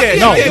not- disagree yet.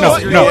 No, You can't no,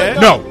 disagree no, yet.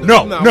 no,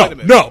 no, No, no, wait a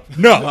minute. no,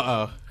 no,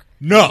 Uh-uh.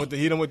 no.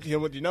 Hit him with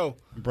you know.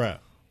 Bruh,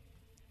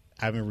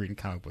 I've been reading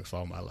comic books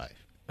all my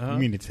life. You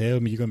mean to tell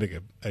me you're going to make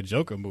a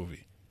Joker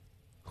movie?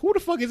 Who the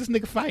fuck is this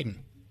nigga fighting?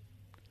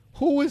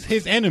 Who is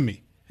his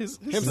enemy?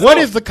 What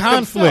is the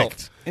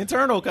conflict?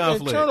 Internal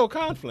conflict. Internal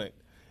conflict.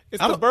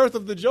 It's I'm the a- birth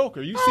of the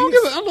Joker. You I see don't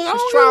give a- I don't- I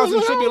his don't trials give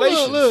and a-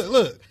 tribulations.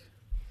 Look.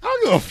 I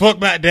don't give a fuck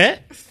about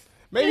that.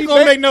 Maybe Ain't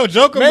gonna make no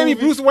Joker Maybe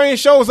movie. Bruce Wayne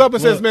shows up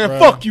and says, Look, "Man, bruh.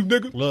 fuck you,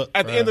 nigga." Look,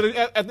 at the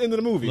bruh. end of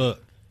the movie.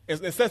 Look.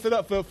 It sets it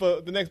up for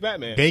the next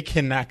Batman. They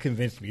cannot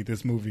convince me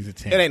this movie's a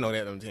 10. It ain't no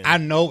that 10. I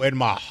know in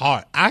my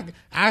heart.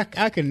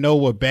 I can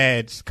know a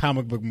bad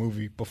comic book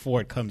movie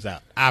before it comes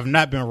out. I've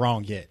not been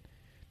wrong yet.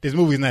 This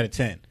movie's not a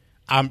 10.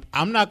 I'm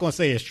not going to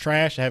say it's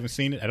trash. I haven't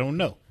seen it. I don't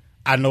know.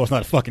 I know it's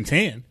not a fucking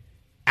 10.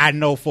 I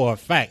know for a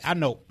fact. I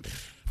know.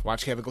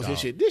 Watch Kevin go say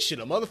shit. This shit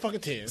a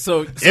motherfucking 10.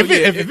 So If yeah,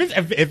 it's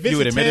you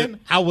would a admit 10, it?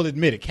 I will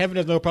admit it. Kevin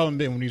has no problem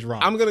admitting when he's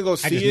wrong. I'm gonna go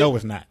see I just it know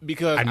it's not.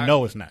 because I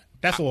know it's not.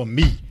 That's on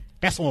me.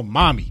 That's on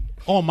mommy.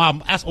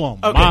 That's on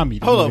Okay, mommy.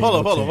 hold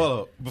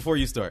up. Before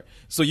you start,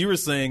 so you were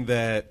saying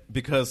that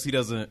because he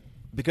doesn't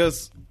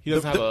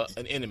have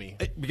an enemy.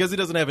 because he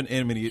doesn't have an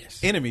enemy.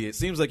 It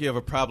seems like you have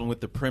a problem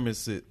with the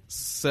premise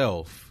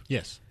itself.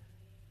 Yes.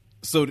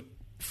 So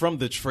from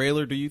the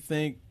trailer, do you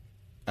think?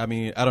 I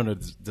mean, I don't know.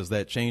 Does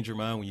that change your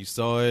mind when you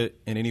saw it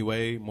in any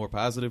way more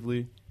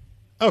positively?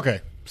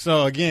 Okay.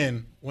 So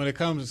again, when it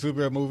comes to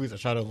superhero movies, I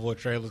try to avoid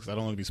trailers because I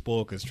don't want to be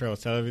spoiled because trailers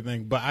tell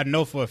everything. But I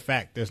know for a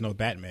fact there's no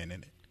Batman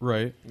in it.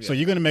 Right. So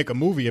you're going to make a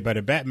movie about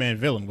a Batman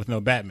villain with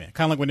no Batman.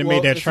 Kind of like when they Well,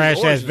 made that it's his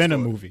trash-ass origin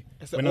Venom story. movie.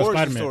 It's the with no origin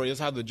Spider-Man. story. It's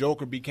how the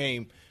Joker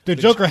became. The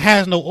Joker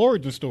has no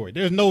origin story.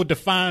 There's no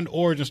defined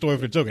origin story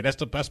for the Joker.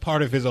 That's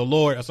part of his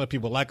allure. That's why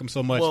people like him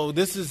so much. Well,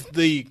 this is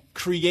the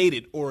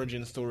created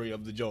origin story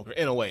of the Joker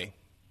in a way,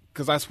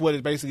 because that's what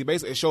it basically.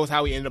 It shows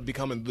how he ended up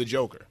becoming the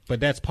Joker. But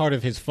that's part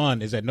of his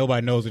fun is that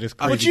nobody knows that it's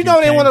crazy. But you know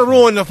they want to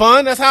ruin the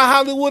fun. That's how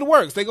Hollywood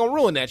works. They gonna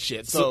ruin that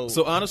shit. So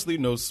honestly,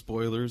 no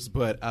spoilers,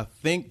 but I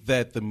think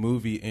that the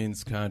movie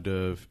ends kind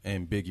of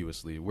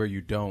ambiguously, where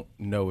you don't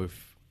know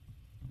if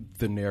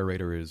the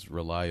narrator is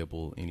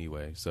reliable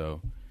anyway.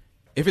 So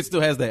if it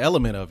still has that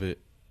element of it,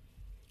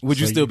 would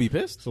you still be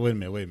pissed? So wait a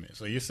minute.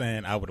 So you're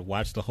saying I would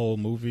watch the whole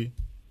movie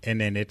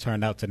and then it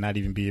turned out to not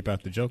even be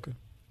about the Joker?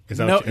 Is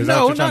that what you're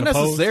not trying to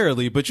pose?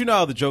 necessarily. But you know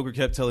how the Joker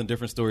kept telling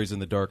different stories in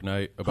The Dark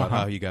Knight about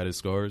how he got his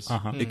scars?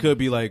 It could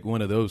be like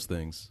one of those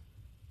things.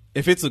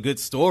 If it's a good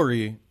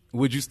story,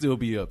 would you still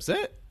be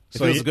upset?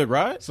 If it was a good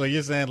ride? So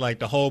you're saying like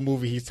the whole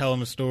movie he's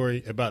telling a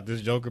story about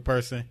this Joker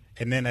person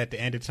and then at the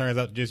end it turns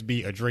out to just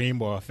be a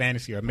dream or a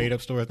fantasy or a made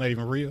up story that's not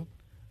even real?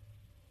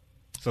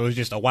 So it's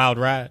just a wild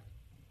ride?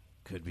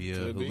 Could be a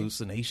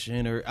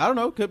hallucination, or I don't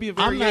know. Could be a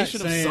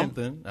variation of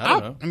something. I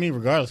don't know. I mean,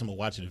 regardless, I'm gonna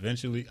watch it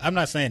eventually. I'm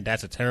not saying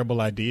that's a terrible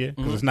idea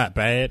because it's not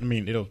bad. I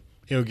mean, it'll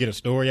get a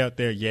story out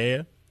there,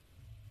 yeah.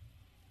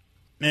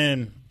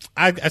 And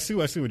I see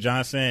what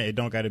John's saying. It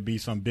don't got to be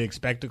some big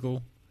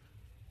spectacle,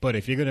 but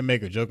if you're gonna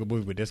make a Joker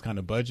movie with this kind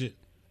of budget,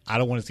 I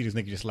don't want to see this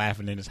nigga just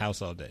laughing in his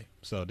house all day.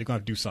 So they're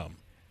gonna do something.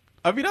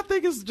 I mean, I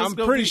think it's just.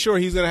 I'm pretty sure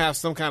he's gonna have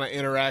some kind of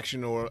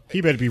interaction, or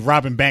He better be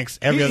robbing banks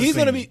every other he's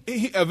scene. gonna be.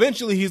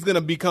 Eventually, he's gonna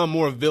become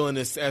more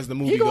villainous as the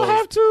movie He gonna goes.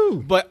 have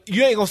to. But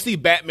you ain't gonna see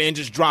Batman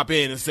just drop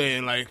in and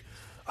saying like,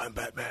 "I'm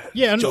Batman."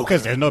 Yeah, Joker.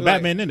 because there's no Like,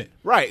 Batman in it.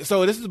 Right.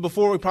 So this is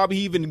before he probably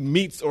even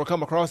meets or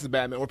come across as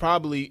Batman. Or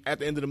probably at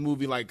the end of the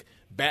movie, like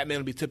Batman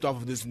will be tipped off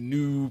of this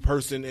new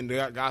person in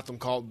Gotham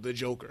called the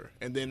Joker,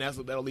 and then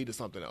that'll lead to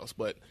something else.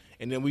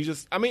 And then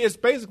it's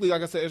basically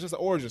like I said, it's just an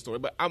origin story.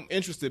 But I'm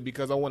interested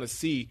because I want to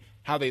see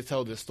how they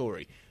tell this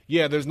story.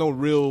 Yeah, there's no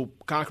real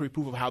concrete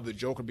proof of how the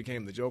Joker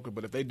became the Joker,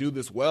 but if they do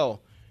this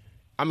well,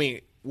 I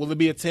mean, will it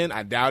be a 10?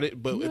 I doubt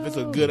it. But if it's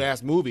a good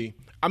ass movie,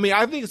 I mean,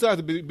 I think it still has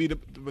to be the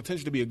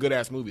potential to be a good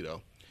ass movie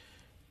though.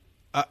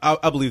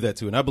 I believe that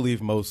too, and I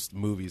believe most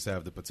movies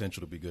have the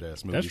potential to be good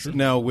ass movies. That's true.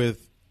 Now,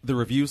 with the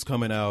reviews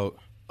coming out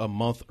a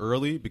month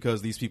early,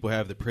 because these people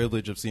have the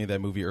privilege of seeing that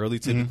movie early,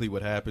 typically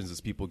what happens is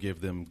people give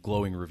them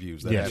glowing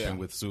reviews. That happened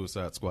with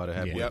Suicide Squad. It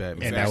happened with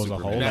Batman. And that was a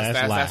whole Superman.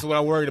 ass lie. That's what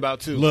I'm worried about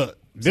too. Look,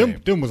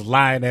 them was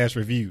lying ass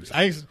reviews.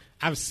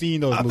 I've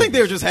seen those. I movies. think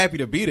they were just happy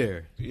to be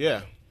there.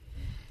 Yeah.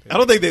 I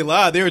don't think they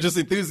lied. They were just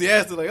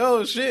enthusiastic, like,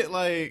 oh shit,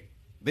 like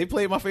they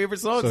played my favorite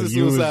songs in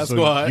Suicide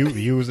Squad.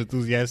 You was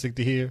enthusiastic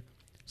to hear.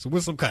 So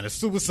what's some kind of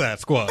Suicide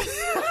Squad?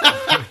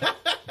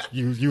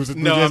 you was enthusiastic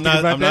No, I'm not.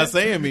 about I'm that? not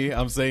saying me.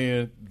 I'm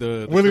saying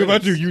the. What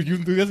about critics. you? You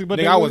enthusiastic about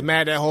Nigga, that? I was movie?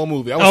 mad that whole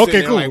movie. I was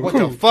sitting there like, what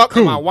the fuck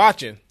am I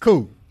watching?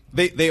 Cool.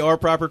 They are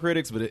proper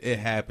critics, but it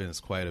happens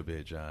quite a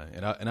bit, John.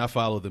 And I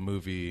follow the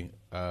movie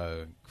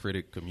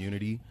critic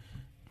community.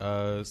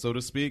 so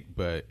to speak,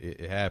 but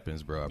it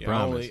happens, bro. I Yeah,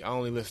 promise. I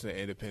only listen to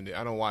independent.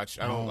 I don't watch.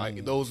 I don't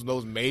like those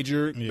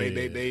major.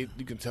 They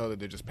you can tell that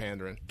they're just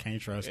pandering.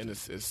 Can't trust And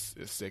it. it's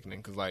sickening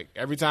because like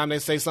every time they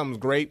say something's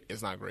great,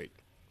 it's not great.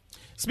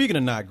 Speaking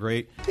of not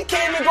great, He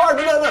came in guard,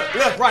 look,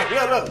 left, right,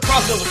 look,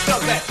 crossover, step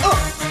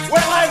back,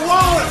 went like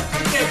water.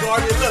 He can't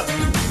guard it, look.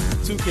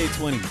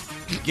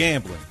 2K20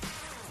 gambling.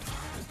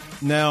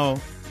 Now,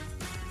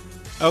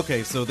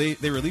 okay, so they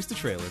released a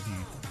trailer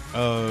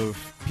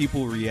of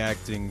people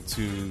reacting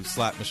to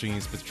slot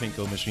machines,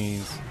 pachinko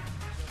machines,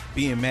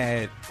 being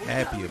mad,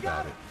 happy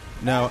about it.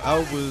 Now, I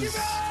was,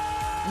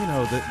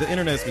 the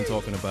internet's been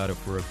talking about it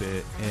for a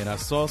bit, and I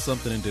saw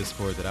something in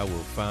Discord that I will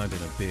find in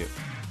a bit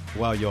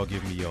while y'all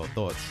give me your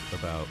thoughts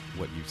about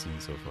what you've seen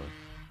so far.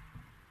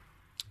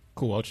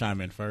 Cool, I'll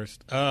chime in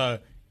first.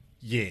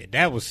 Yeah,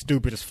 that was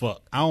stupid as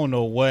fuck. I don't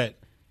know what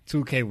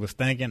 2K was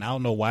thinking. I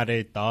don't know why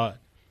they thought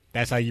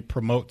that's how you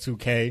promote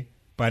 2K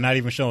by not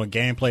even showing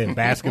gameplay of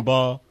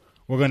basketball.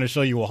 We're going to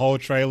show you a whole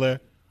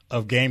trailer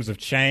of games of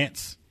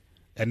chance.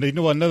 And you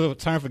know what another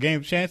term for game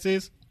of chance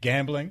is?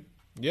 Gambling.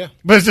 Yeah,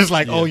 But it's just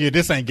like, oh yeah,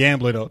 this ain't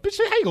gambling though. Bitch,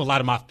 how you gonna lie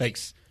to my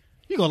face?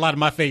 You gonna lie to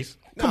my face?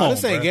 Come on,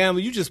 this ain't bruh.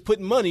 gambling. You just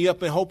putting money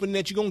up and hoping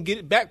that you're gonna get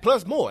it back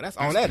plus more. That's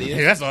all that is.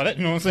 Yeah, that's all that.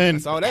 You know what I'm saying?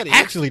 That's all that is.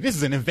 Actually, this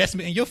is an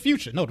investment in your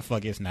future. No, the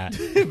fuck it's not.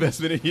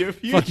 Investment in your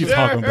future. Fuck you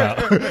talking about?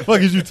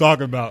 Fuck is you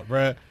talking about,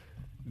 bruh?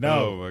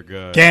 No. Oh, my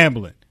God.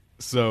 Gambling.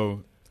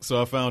 So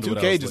I found what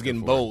I 2K was just looking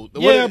getting for. bold.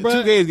 Yeah,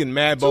 bruh. 2K is getting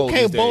mad bold. 2K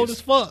these bold days.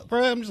 as fuck,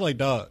 bruh. I'm just like,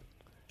 dog.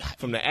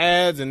 From the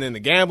ads and then the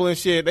gambling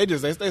shit. They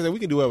say we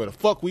can do whatever the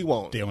fuck we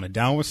want. They're on a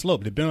downward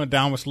slope. They've been on a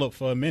downward slope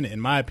for a minute, in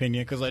my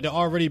opinion, because like, they've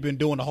already been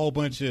doing a whole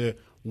bunch of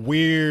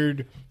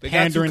weird They got too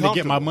pandering to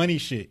get my comfortable. money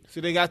shit. See,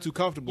 they got too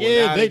comfortable. Yeah, and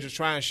now they- they just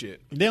trying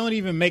shit. They don't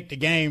even make the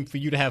game for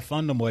you to have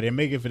fun no more. They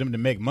make it for them to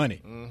make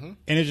money. Mm-hmm.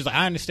 And it's just like,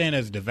 I understand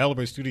as a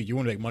developer studio, you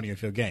want to make money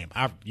off your game.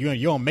 You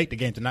don't make the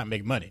game to not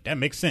make money. That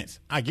makes sense.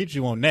 I get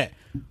you on that.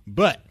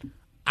 But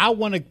I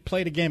want to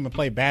play the game and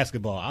play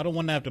basketball. I don't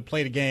want to have to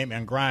play the game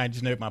and grind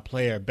just to make my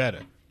player better.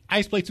 I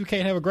used to play 2K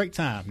and have a great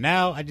time.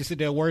 Now I just sit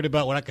there worried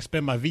about what I can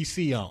spend my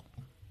VC on.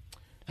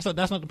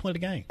 That's not the point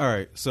of the game. All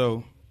right,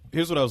 so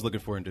here's what I was looking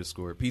for in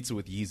Discord. Pizza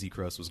with Yeezy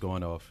Crust was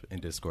going off in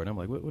Discord. I'm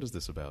like, what is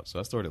this about? So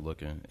I started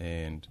looking,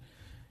 and,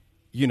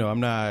 I'm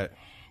not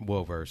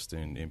well-versed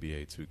in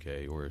NBA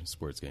 2K or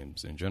sports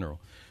games in general.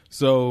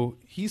 So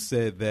he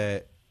said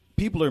that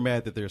people are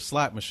mad that there's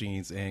slot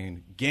machines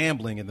and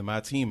gambling in the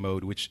My Team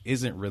mode, which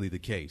isn't really the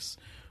case.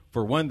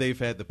 For one, they've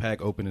had the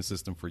pack opening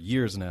system for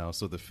years now,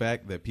 so the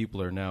fact that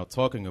people are now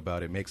talking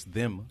about it makes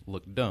them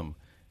look dumb.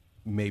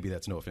 Maybe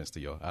that's no offense to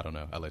y'all. I don't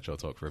know. I'll let y'all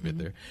talk for a bit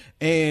there.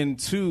 And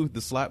two,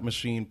 the slot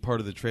machine part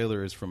of the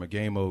trailer is from a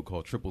game mode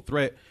called Triple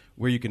Threat,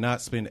 where you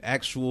cannot spend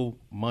actual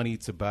money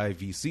to buy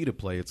VC to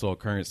play. It's all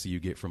currency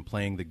you get from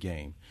playing the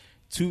game.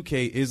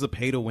 2K is a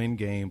pay-to-win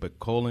game,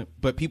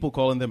 but people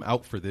calling them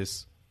out for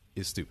this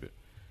is stupid.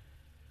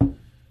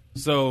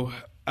 So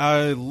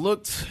I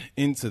looked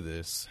into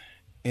this,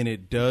 and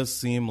it does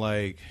seem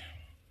like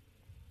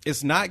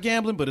it's not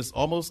gambling, but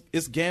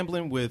it's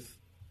gambling with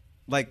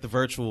like the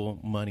virtual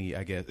money,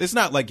 I guess. It's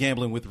not like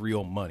gambling with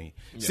real money.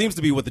 Seems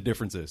to be what the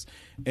difference is.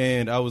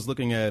 And I was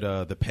looking at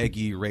the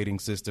PEGI rating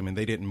system, and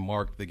they didn't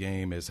mark the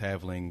game as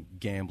having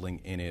gambling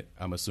in it,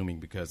 I'm assuming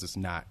because it's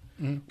not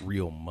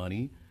real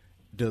money.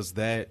 Does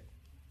that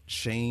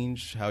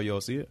change how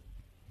y'all see it?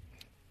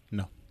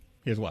 No.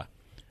 Here's why.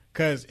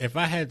 Because if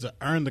I had to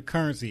earn the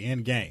currency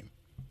in game,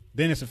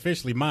 then it's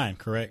officially mine,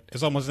 correct?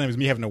 It's almost the same as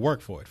me having to work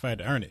for it if I had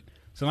to earn it.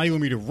 So now you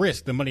want me to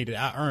risk the money that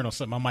I earn on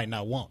something I might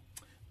not want.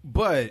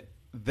 But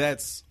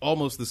that's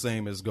almost the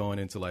same as going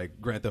into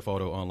like Grand Theft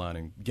Auto Online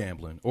and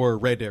gambling, or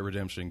Red Dead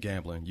Redemption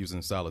gambling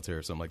using solitaire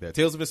or something like that.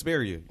 Tales of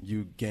Vesperia,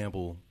 you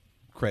gamble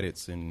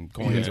credits and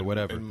coins or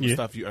whatever. And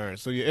stuff you earn.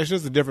 So yeah, it's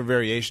just a different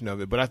variation of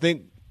it. But I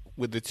think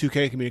with the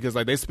 2K community, because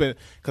like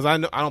because I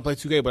don't play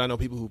 2K, but I know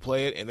people who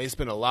play it, and they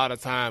spend a lot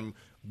of time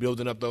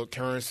building up the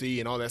currency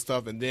and all that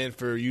stuff, and then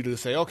for you to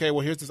say, okay, well,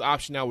 here's this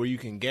option now where you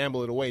can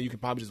gamble it away, you can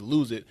probably just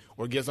lose it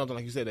or get something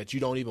like you said that you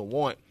don't even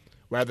want,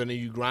 rather than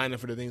you grinding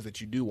for the things that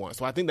you do want.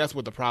 So I think that's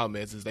what the problem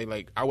is they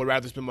like, I would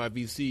rather spend my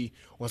VC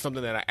on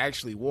something that I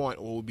actually want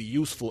or will be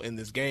useful in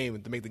this game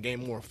and to make the game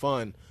more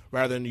fun,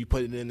 rather than you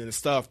put it in the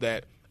stuff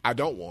that I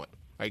don't want.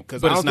 Like,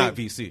 But it's not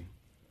VC.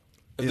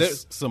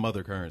 It's some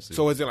other currency.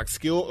 So is it like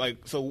skill? Like,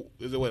 so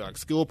is it what, like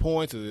skill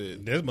points? Is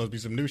it, There must be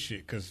some new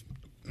shit because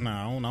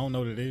I don't know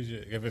what it is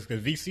yet. If it's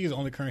because VC is the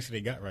only currency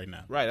they got right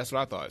now. right, that's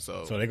what I thought.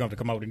 So So they're going to have to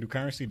come out with a new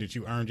currency that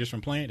you earn just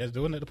from playing. That's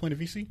doing that the point of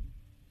VC?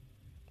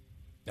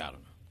 I don't know.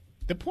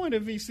 The point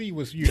of VC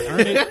was for you to earn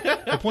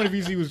it. The point of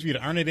VC was for you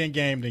to earn it in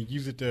game, then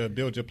use it to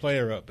build your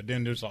player up. But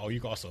then there's you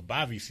can also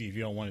buy VC if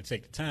you don't want to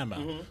take the time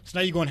out. So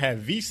now you're going to have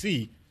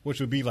VC, which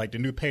would be like the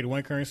new pay to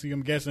win currency,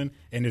 I'm guessing,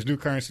 and this new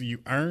currency you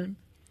earn.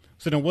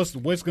 So then what's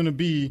going to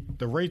be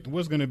the rate?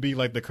 What's going to be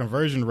like the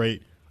conversion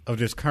rate of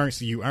this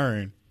currency you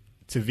earn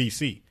to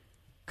VC?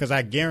 Because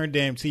I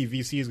guarantee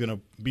VC is going to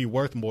be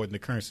worth more than the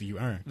currency you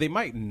earn. They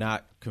might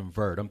not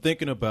convert. I'm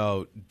thinking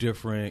about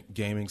different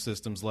gaming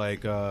systems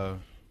like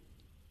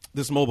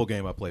this mobile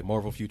game I play,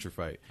 Marvel Future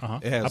Fight.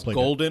 It has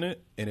gold in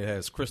it and it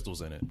has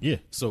crystals in it. Yeah.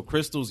 So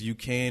crystals you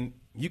can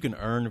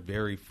earn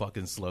very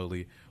fucking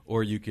slowly,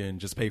 or you can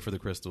just pay for the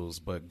crystals.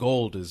 But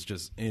gold is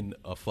just in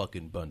a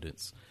fucking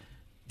abundance.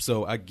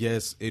 So I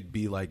guess it'd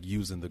be like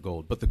using the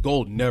gold, but the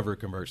gold never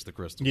converts the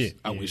crystals. Yeah,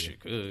 I yeah, wish yeah. it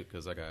could,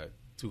 because I got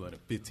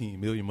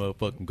 215 million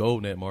motherfucking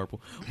gold in that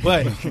marble.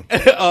 But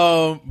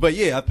but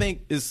yeah, I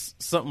think it's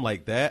something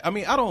like that. I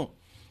mean, I don't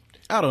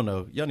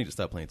know. Y'all need to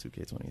stop playing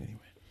 2K20 anyway.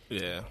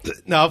 Yeah.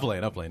 No,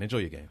 I'm playing. Enjoy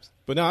your games.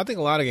 But no, I think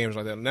a lot of games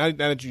like that. Now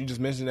that you just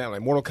mentioned that,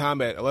 like Mortal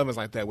Kombat 11 is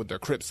like that with their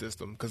crypt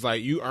system. Because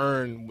like you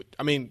earn,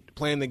 I mean,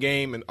 playing the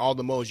game and all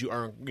the modes, you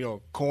earn,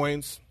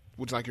 coins,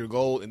 which is like your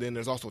gold. And then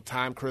there's also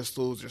time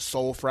crystals, there's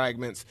soul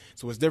fragments.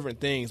 So it's different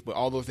things, but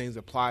all those things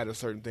apply to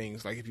certain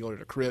things. Like if you go to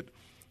the crypt,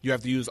 you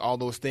have to use all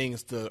those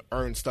things to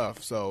earn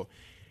stuff. So,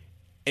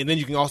 and then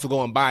you can also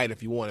go and buy it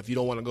if you want. If you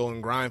don't want to go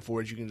and grind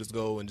for it, you can just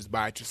go and just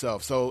buy it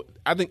yourself. So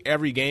I think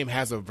every game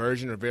has a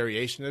version or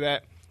variation of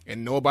that.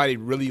 And nobody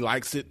really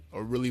likes it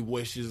or really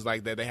wishes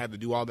like that they had to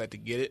do all that to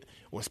get it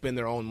or spend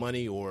their own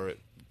money or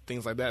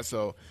things like that.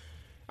 So,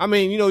 I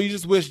mean, you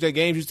just wish that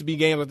games used to be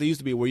games like they used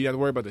to be where you have to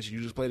worry about this.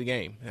 You just play the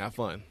game and have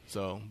fun.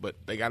 So, but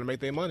they got to make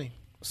their money.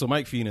 So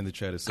Mike Fiend in the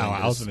chat is saying,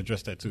 I was going to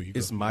address that too.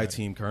 It's my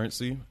team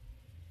currency.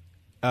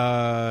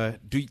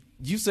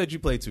 You said you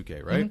play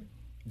 2K, right? Mm-hmm.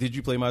 Did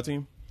you play my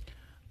team?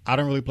 I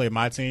don't really play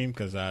my team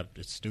because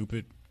it's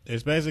stupid.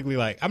 It's basically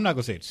like, I'm not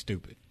going to say it's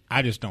stupid.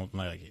 I just don't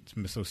like it.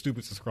 So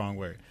stupid's a strong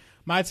word.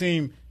 My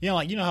team,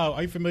 are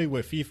you familiar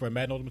with FIFA or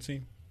Madden Ultimate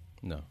Team?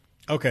 No.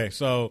 Okay,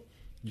 so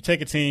you take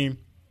a team,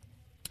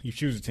 you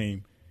choose a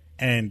team,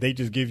 and they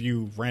just give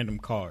you random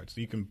cards.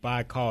 You can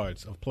buy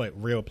cards of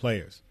real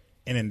players,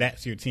 and then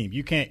that's your team.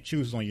 You can't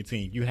choose on your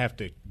team. You have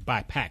to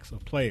buy packs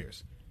of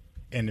players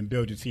and then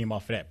build your team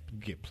off of that. You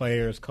get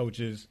players,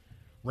 coaches,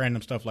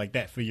 random stuff like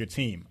that for your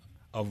team,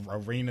 of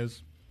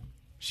arenas,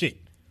 shit.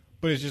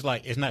 But it's just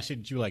like, it's not shit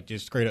that you like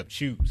just straight up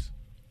choose.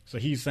 So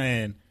he's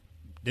saying,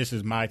 this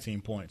is my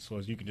team points. So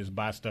you can just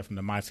buy stuff from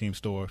the My Team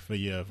store for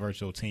your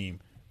virtual team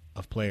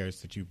of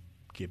players that you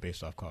get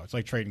based off cards,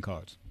 like trading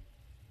cards.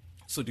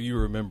 So do you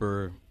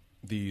remember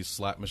these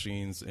slot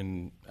machines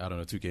in, I don't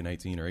know,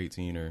 2K19 or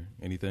 18 or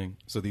anything?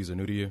 So these are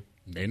new to you?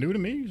 They new to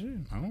me. Shit.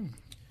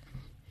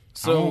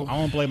 I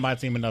don't play my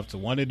team enough to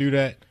want to do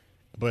that.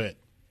 But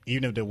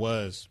even if there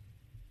was,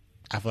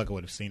 I feel like I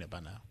would have seen it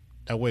by now.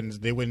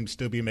 They wouldn't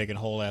still be making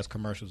whole ass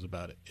commercials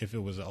about it if it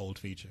was an old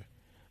feature.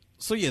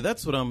 So yeah,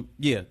 that's a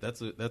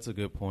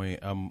good point.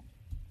 I'm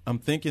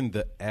thinking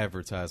the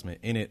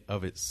advertisement in it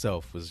of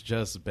itself was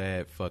just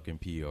bad fucking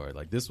PR.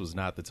 Like, this was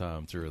not the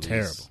time to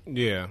release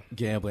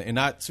gambling, and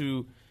not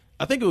to.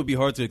 I think it would be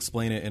hard to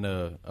explain it in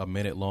a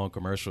minute long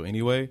commercial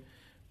anyway.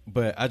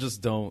 But I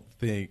just don't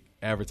think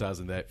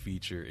advertising that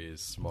feature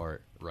is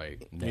smart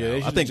right now. Yeah,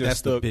 I think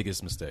that's the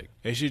biggest mistake.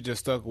 They should just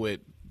stuck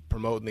with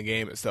promoting the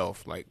game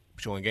itself, like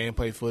showing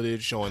gameplay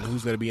footage, showing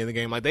who's going to be in the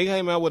game. Like they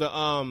came out with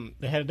a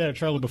they had that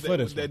trailer before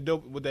this. That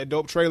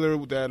dope trailer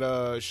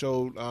that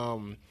showed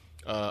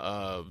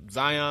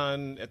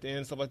Zion at the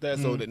end, stuff like that.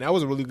 So that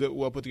was a really good,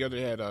 well put together.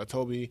 They had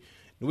Toby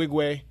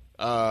Nwigwe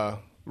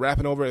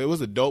rapping over it. It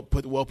was a dope,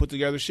 well put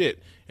together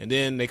shit. And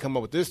then they come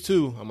up with this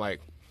too. I'm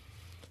like,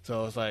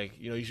 so it's like,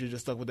 you should have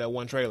just stuck with that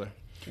one trailer.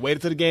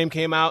 Waited till the game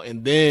came out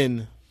and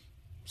then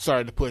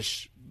started to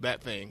push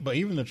that thing. But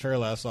even the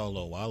trailer I saw a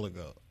little while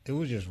ago, it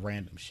was just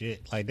random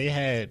shit. Like they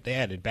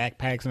added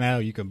backpacks now.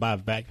 You can buy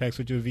backpacks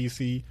with your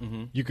VC.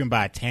 Mm-hmm. You can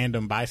buy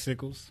tandem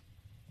bicycles.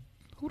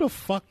 Who the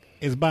fuck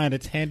is buying a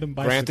tandem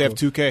bicycle? Grand Theft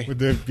 2K with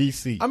their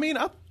VC. I mean,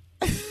 I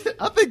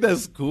think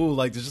that's cool.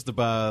 Like just to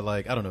buy,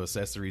 like, I don't know,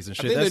 accessories and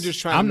shit. I think they're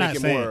just trying to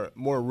make it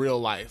more real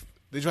life.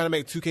 They're trying to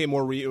make 2K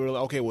more real.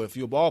 Okay, well, if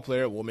you're a ball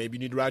player, well, maybe you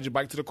need to ride your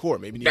bike to the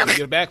court. Maybe you need to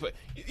get a backpack.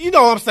 You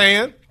know what I'm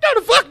saying? No,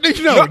 the fuck did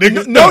you know?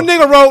 No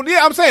nigga wrote. Yeah,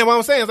 I'm saying. What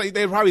I'm saying is like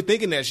they're probably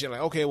thinking that shit.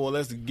 Like, okay, well,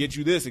 let's get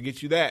you this and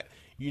get you that.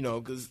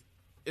 Because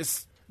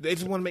they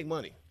just want to make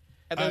money.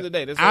 At the end of the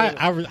day, that's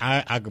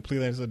I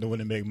completely understand they want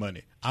to make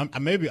money.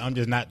 Maybe I'm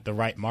just not the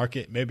right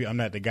market. Maybe I'm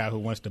not the guy who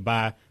wants to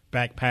buy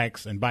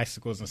backpacks and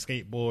bicycles and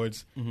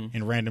skateboards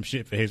and random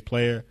shit for his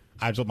player.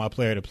 I just want my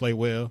player to play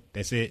well.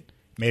 That's it.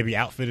 Maybe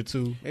outfitted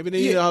too. Maybe they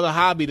need another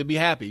hobby to be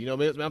happy.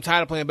 I'm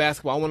tired of playing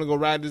basketball. I want to go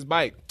ride this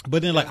bike.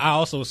 But then, I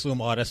also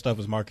assume all that stuff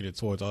is marketed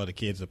towards all the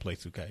kids that play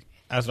 2K.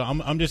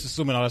 I'm just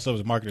assuming all that stuff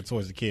is marketed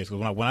towards the kids.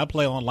 Because when I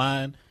play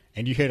online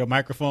and you hear the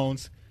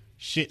microphones,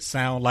 shit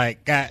sound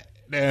like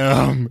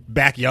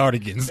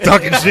backyardigans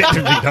talking shit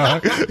to me,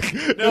 dog.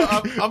 No,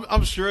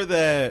 I'm sure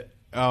that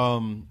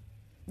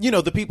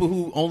the people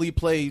who only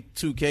play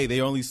 2K,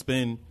 they only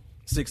spend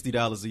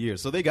 $60 a year,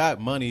 so they got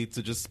money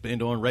to just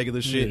spend on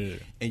regular shit,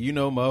 and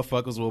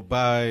motherfuckers will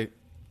buy.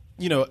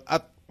 I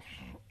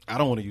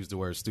don't want to use the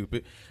word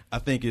stupid. I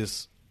think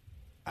it's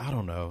I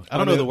don't know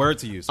the word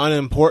to use.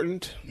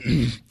 Unimportant.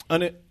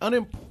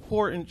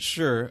 Unimportant,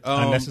 sure.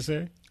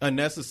 Unnecessary.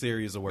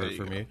 Unnecessary is a word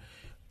for me.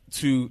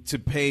 to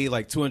pay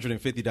like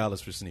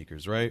 $250 for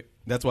sneakers, right?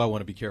 That's why I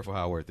want to be careful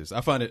how I word this.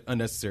 I find it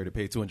unnecessary to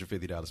pay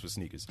 $250 for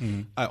sneakers.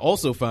 I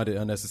also find it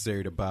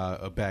unnecessary to buy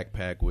a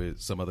backpack with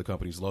some other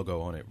company's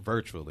logo on it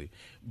virtually.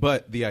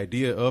 But the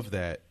idea of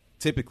that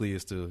typically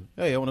is to,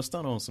 hey, I want to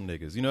stun on some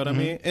niggas. You know what I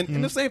mean?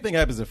 And the same thing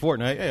happens in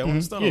Fortnite. Hey, I want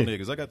to stun on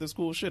niggas. I got this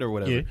cool shit or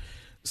whatever. Yeah.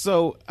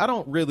 So I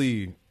don't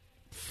really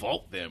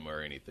fault them or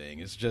anything.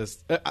 It's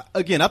just,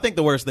 again, I think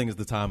the worst thing is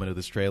the timing of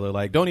this trailer.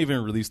 Like, don't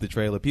even release the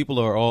trailer. People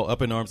are all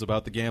up in arms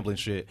about the gambling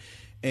shit.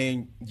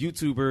 And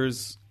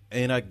YouTubers,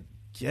 and I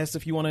guess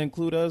if you want to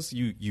include us,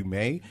 you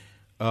may,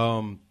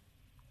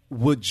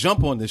 would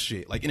jump on this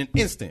shit like in an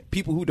instant.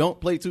 People who don't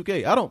play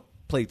 2K. I don't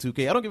play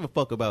 2K. I don't give a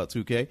fuck about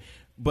 2K.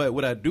 But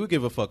what I do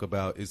give a fuck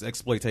about is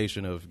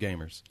exploitation of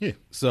gamers. Yeah.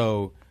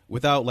 So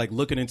without like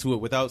looking into it,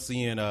 without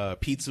seeing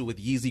Pizza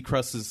with Yeezy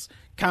Crust's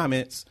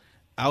comments,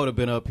 I would have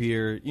been up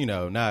here,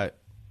 not,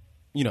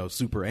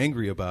 super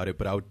angry about it,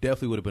 but I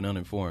definitely would have been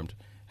uninformed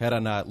had I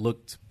not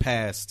looked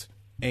past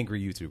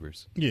angry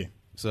YouTubers. Yeah.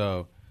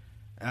 So,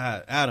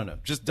 I don't know.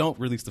 Just don't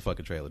release the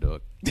fucking trailer,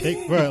 dog.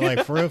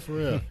 Bro, for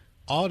real.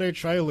 All their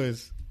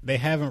trailers, they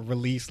haven't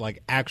released,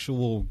 like,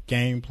 actual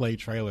gameplay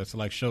trailers to,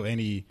 like, show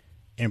any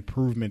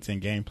improvements in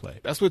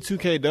gameplay. That's what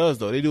 2K does,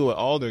 though. They do it with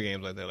all their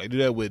games like that. They do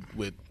that with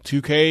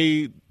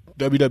 2K,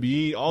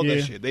 WWE, all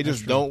that shit. They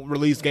just don't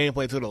release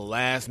gameplay till the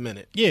last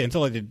minute. Yeah,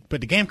 until but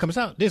the game comes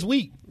out this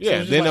week.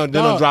 Yeah, so then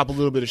they'll drop a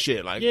little bit of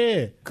shit, like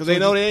because they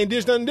know they ain't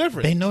did nothing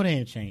different. They know they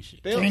ain't changed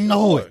shit. They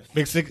know it.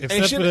 Except for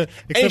the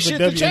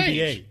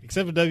WNBA.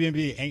 Except for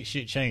WNBA, ain't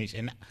shit changed.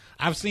 And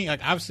I've seen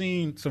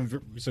some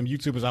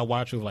YouTubers I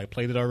watch who've like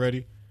played it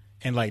already,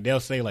 and like they'll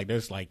say like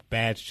there's like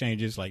badge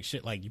changes, like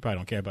shit like you probably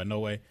don't care about no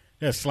way.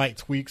 There's slight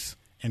tweaks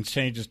and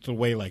changes to the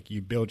way like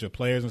you build your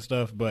players and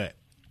stuff, but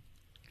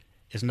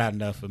it's not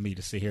enough for me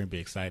to sit here and be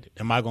excited.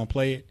 Am I going to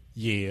play it?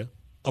 Yeah,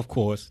 of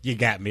course. You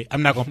got me.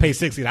 I'm not going to pay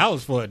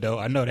 $60 for it, though.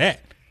 I know that.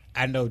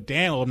 I know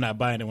damn well I'm not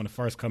buying it when it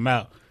first come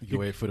out. You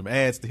wait for them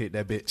ads to hit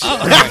that bitch.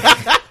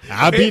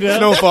 I'll be there.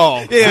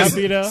 Snowfall. Yeah, I'll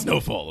be there.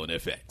 Snowfall on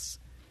FX.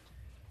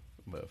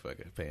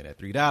 Motherfucker paying that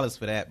 $3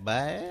 for that,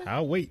 bye.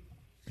 I'll wait.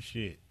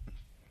 Shit.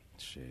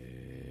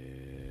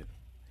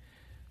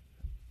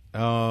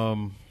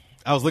 I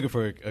was looking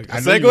for a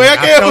segue.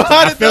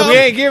 I feel we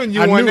ain't giving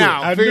you one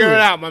now. Figure it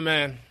out, my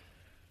man.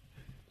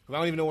 I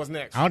don't even know what's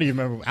next. I don't even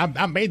remember.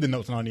 I made the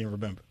notes and I don't even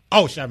remember.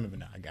 Oh, shit, I remember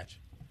now. I got you.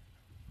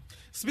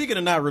 Speaking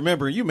of not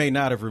remembering, you may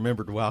not have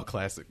remembered WoW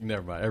Classic.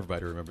 Never mind.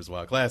 Everybody remembers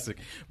WoW Classic.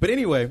 But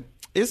anyway,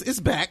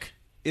 it's back.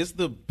 It's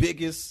the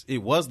biggest. It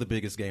was the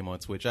biggest game on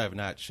Twitch. I have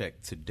not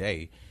checked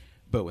today.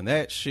 But when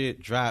that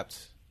shit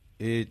dropped,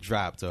 it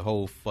dropped a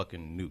whole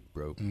fucking nuke,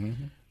 bro.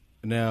 Mm-hmm.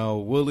 Now,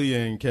 Willie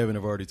and Kevin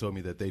have already told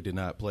me that they did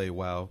not play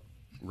WoW,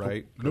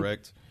 right? Nope.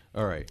 Correct?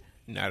 All right.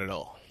 Not at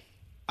all.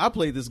 I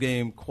played this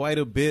game quite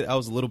a bit. I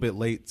was a little bit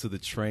late to the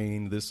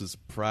train. This is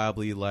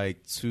probably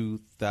like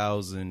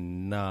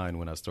 2009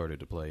 when I started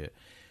to play it.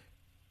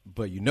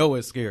 But you know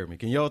what scared me?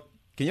 Can y'all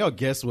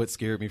guess what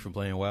scared me from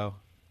playing WoW?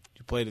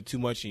 You played it too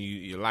much and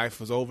your life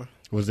was over?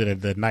 Was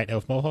it the Night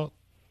Elf Mohawk?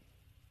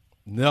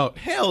 No.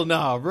 Hell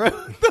no, bro.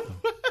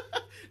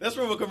 That's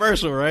from a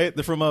commercial, right?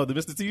 They're from the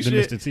Mr. T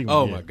shit? The Mr. T one,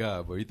 oh, yeah. My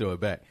God, bro. You throw it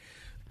back.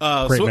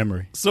 Great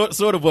memory.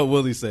 Sort of what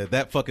Willie said.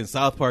 That fucking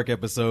South Park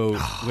episode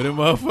with them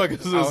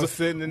motherfuckers was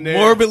sitting in there.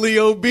 Morbidly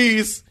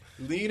obese,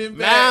 leaning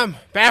back. Ma'am,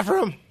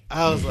 bathroom.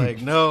 I was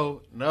like,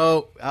 no.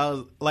 I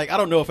was like, I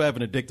don't know if I have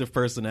an addictive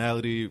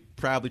personality.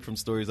 Probably from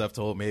stories I've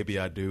told. Maybe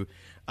I do.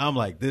 I'm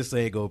like, this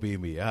ain't gonna be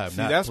me.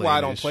 That's why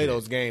I don't play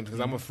those games, because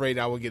I'm afraid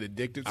I would get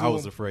addicted to them. I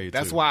was afraid.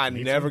 That's why I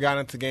never got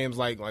into games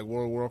like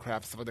World of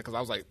Warcraft and stuff like that, because I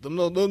was like,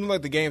 those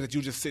like the games that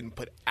you just sit and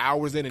put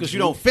hours in. Because you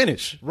don't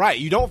finish. Right,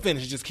 you don't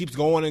finish. It just keeps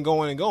going and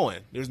going and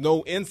going. There's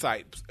no end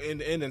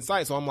in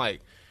sight. So I'm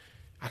like,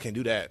 I can't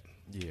do that.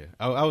 Yeah,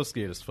 I was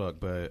scared as fuck,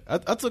 but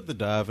I took the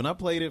dive and I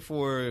played it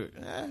for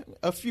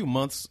a few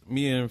months.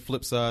 Me and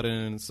Flipside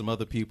and some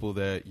other people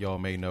that y'all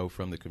may know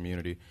from the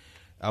community.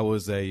 I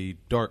was a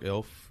dark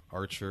elf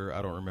archer.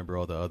 I don't remember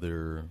all the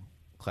other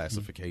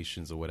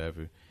classifications or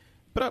whatever,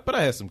 but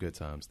I had some good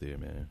times there,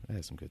 man. I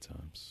had some good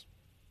times.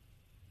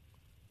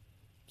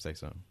 Say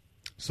something.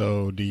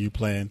 So, do you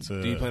plan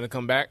to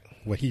come back?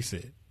 What he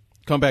said.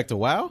 Come back to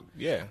WoW?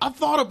 Yeah. I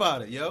thought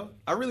about it, yo.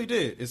 I really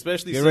did.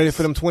 Especially Get ready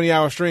for them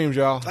 20-hour streams,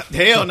 y'all.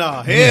 Hell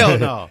no. Hell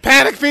no.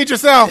 Panic, feed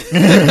yourself.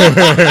 I'm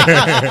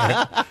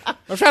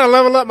trying to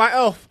level up my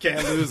elf.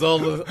 Can't lose all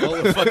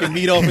the fucking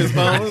meat off his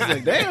bones.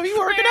 Like, damn, he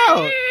working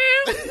out.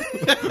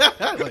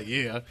 Like,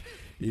 yeah,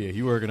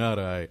 he working out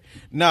all right.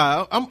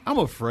 Nah, I'm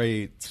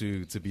afraid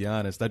to be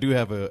honest. I do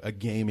have a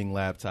gaming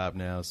laptop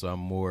now, so I'm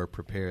more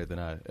prepared than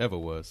I ever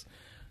was.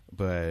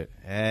 But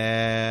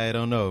I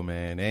don't know,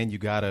 man. And you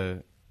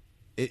gotta...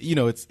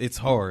 it's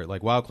hard.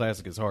 Like, WoW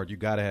Classic is hard. You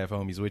got to have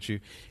homies with you.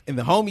 And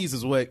the homies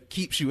is what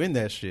keeps you in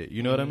that shit.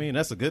 You know what I mean?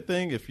 That's a good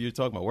thing if you're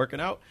talking about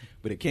working out,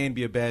 but it can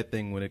be a bad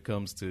thing when it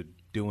comes to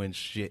doing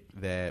shit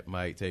that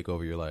might take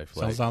over your life.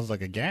 Sounds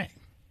like a gang.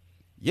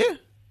 Yeah.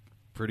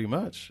 Pretty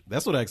much.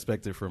 That's what I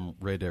expected from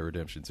Red Dead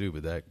Redemption 2,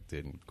 but that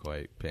didn't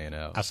quite pan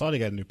out. I saw they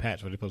got a new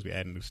patch where they're supposed to be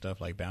adding new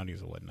stuff like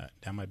bounties or whatnot.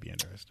 That might be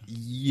interesting.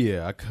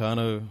 Yeah, I kind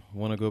of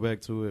want to go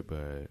back to it,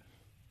 but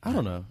I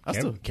don't know.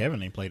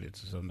 Kevin ain't played it,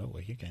 so no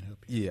way he can't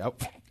help you. Yeah,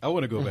 I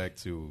want to go back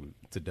to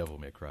Devil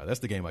May Cry. That's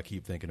the game I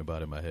keep thinking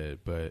about in my head,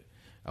 but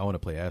I want to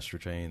play Astro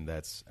Chain.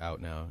 That's out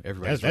now.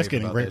 Everybody's That's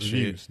getting about great that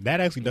reviews. shit. That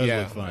actually does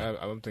Yeah, look fun.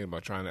 I'm thinking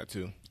about trying that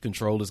too.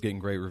 Control is getting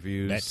great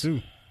reviews. That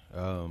too.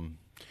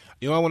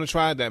 You know, I want to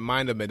try that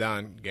Mind of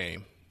Medan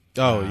game.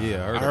 Oh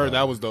yeah, I heard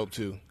that was dope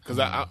too because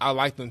I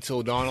liked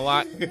Until Dawn a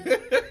lot.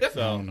 I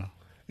don't know.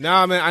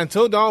 Nah, man,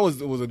 Until Dawn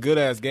was a good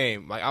ass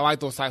game. Like I like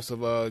those types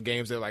of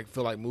games that like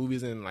feel like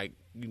movies and like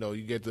you know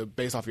you get to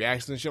base off your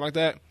actions and shit like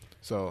that.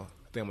 So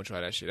I think I'm gonna try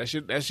that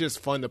shit. That's just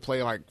fun to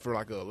play like for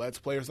like a let's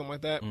play or something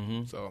like that.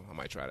 So I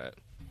might try that.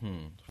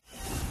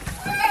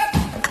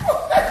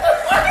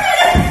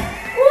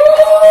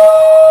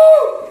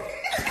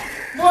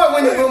 Boy,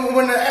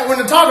 when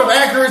the talk of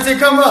accuracy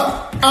come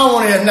up, I don't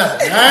want to hear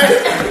nothing. All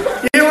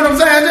right, you know what I'm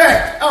saying,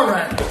 Jack? All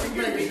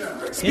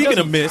right. Speaking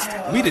of missed,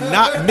 we did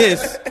not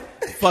miss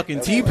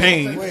fucking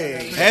T-Pain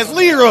as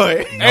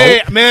Leroy.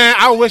 Hey man,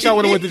 I wish I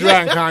would have went to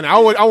Dragon Con. I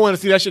want to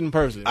see that shit in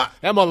person. That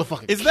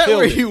motherfucker. Is that killed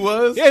where it. he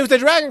was? Yeah, he was at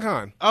Dragon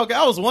Con. Okay,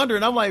 I was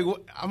wondering. I'm like, You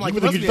he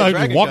think must you be thought at he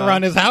Dragon walk Con.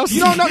 around his house?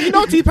 You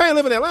know T-Pain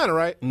live in Atlanta,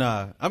 right?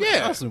 Nah, I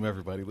Yeah. assume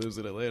everybody lives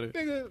in Atlanta.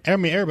 Nigga. I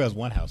mean, everybody has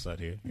one house out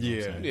here. You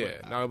know what I'm saying?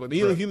 Yeah, no, but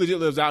he legit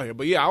lives out here.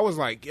 But yeah, I was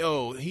like,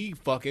 yo, he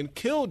fucking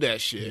killed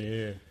that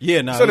shit. Yeah.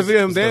 Yeah, nah. You saw the it was-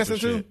 video it of was him dope dancing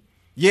as too? shit.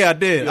 Yeah, I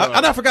did. Yeah.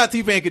 I forgot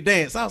T-Pain could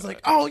dance. I was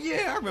like, oh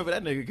yeah, I remember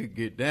that nigga could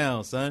get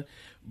down, son.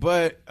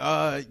 But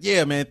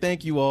yeah, man,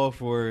 thank you all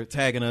for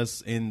tagging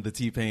us in the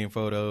T-Pain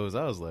photos.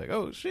 I was like,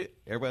 oh shit.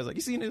 Everybody's like,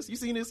 you seen this? You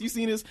seen this? You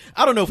seen this?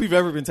 I don't know if we've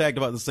ever been tagged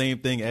about the same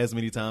thing as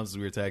many times as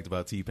we were tagged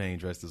about T-Pain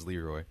dressed as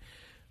Leroy.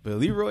 But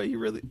Leroy,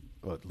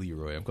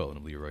 Leroy, I'm calling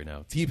him Leroy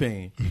now.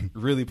 T-Pain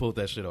really pulled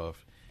that shit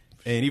off.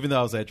 And even though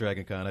I was at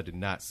Dragon Con, I did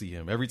not see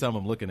him. Every time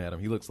I'm looking at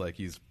him, he looks like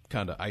he's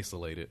kind of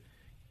isolated.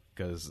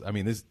 Because, I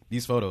mean,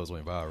 these photos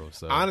went viral.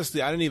 So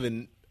Honestly, I didn't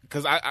even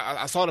because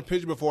I saw the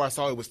picture before I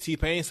saw it was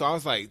T-Pain, so I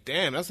was like,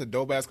 damn, that's a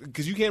dope ass.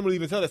 Because you can't really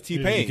even tell that's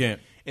T-Pain you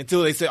can't.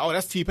 until they say, oh,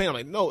 that's T-Pain. I'm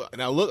like, no.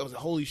 And I look, I was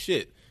like, holy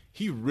shit,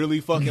 he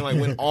really fucking like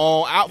went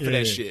all out for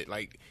that shit.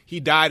 Like he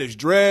dyed his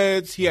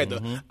dreads. He had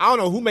the I don't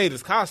know who made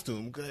his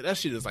costume. That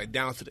shit is like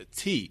down to the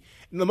T.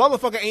 And the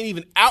motherfucker ain't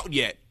even out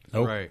yet.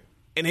 Nope. Right.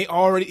 And they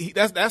already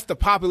that's the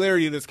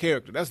popularity of this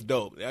character. That's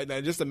dope. Now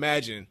just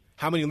imagine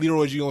how many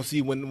Leroys you gonna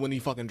see when he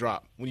fucking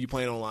drop when you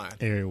playing online.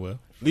 Very well.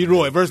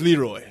 Leroy versus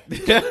Leroy.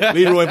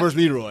 Leroy versus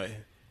Leroy.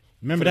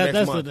 Remember For the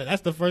next month.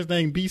 that's the first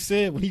thing B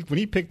said when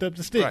he picked up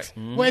the sticks.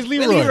 Right. Where's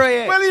Leroy?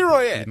 Where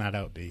Leroy at? He's not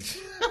out, B.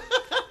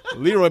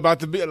 Leroy about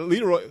to be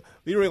Leroy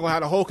gonna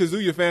have the whole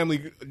Kazuya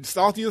family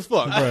salty as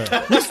fuck.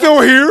 Bruh. We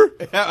still here.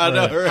 I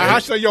know, right? I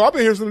say, yo, I've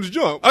been here since the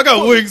jump. I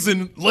got wings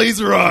and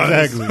laser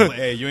eyes. Exactly. Like,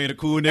 hey, you ain't a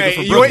cool nigga Hey,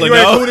 from you Brooklyn,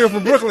 ain't no? cool nigga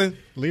from Brooklyn.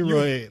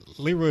 Leroy.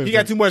 He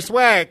got too much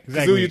swag.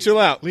 Exactly. Kazuya, chill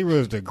out. Leroy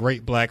is the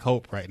great black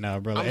hope right now,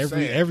 brother. I'm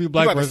saying, Every he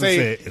black about to person say-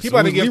 said, as he soon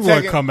about to as give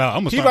Leroy Tekken- come out,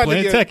 I'm he gonna start about to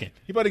playing give- Tekken.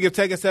 He about to give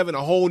Tekken 7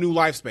 a whole new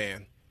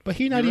lifespan. But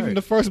he's not You're even right.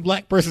 the first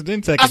black person in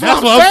Tekken. That's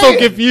That's what why I'm I'm so saying.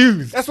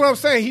 confused. That's what I'm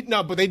saying.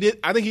 But they did.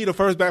 I think he the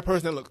first black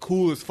person that looked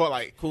cool as fuck.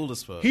 Like Cool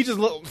as fuck. he just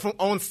looked from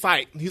on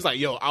sight. He's like,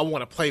 yo, I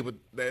want to play with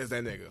that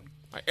nigga.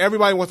 Like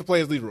everybody wants to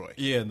play as Leroy.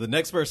 Yeah, the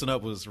next person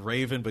up was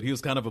Raven, but he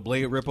was kind of a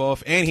Blade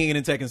ripoff, and he ain't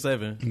in Tekken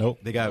 7. Nope.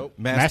 They got Nope.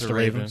 Master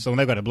Raven. So when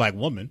they got a black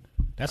woman,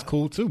 that's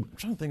cool too. I'm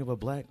trying to think of a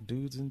black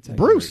dudes in Tekken.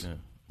 Bruce. right now.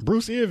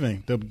 Bruce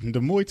Irving, the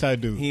Muay Thai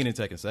dude. He ain't in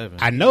Tekken 7.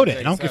 I know that,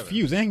 and I'm Tekken 7.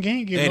 confused. Ain't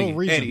give no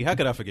reason. Eddie, how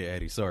could I forget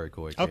Eddie? Sorry,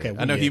 Coy. Okay, I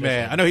well, know yeah, he that's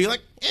mad. fine. I know he like,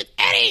 it's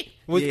Eddie!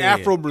 With Yeah.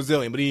 Afro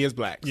Brazilian, but he is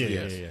black. Yeah, So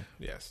yeah, yes. yeah.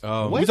 Yes.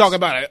 What? We talking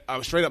about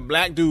a straight up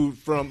black dude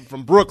from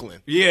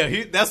Brooklyn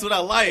Yeah, that's what I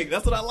like.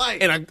 That's what I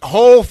like. and a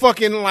whole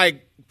fucking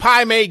like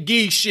pie made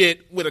geese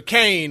shit with a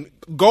cane,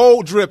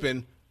 gold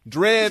dripping,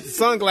 dreads,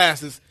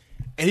 sunglasses,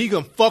 and he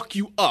gonna fuck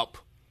you up.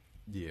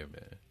 yeah,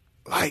 man.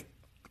 Like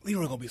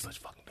Leroy gonna be such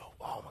fucking dope.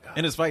 Oh my god.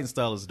 And his fighting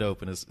style is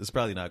dope, and it's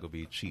probably not gonna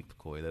be cheap,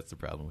 Coy. That's the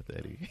problem with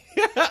Eddie.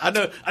 I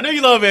know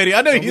you love Eddie.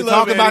 I know you we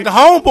love talking Eddie.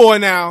 about the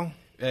homeboy now.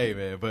 Hey,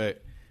 man,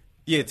 but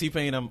yeah,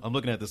 T-Pain. I'm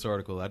looking at this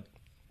article.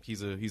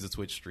 He's a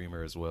Twitch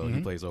streamer as well.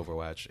 He plays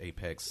Overwatch,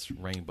 Apex,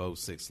 Rainbow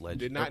Six Legend.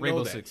 Did not Rainbow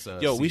know that. Six.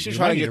 Yo, we Siege. should We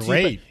try to might get need to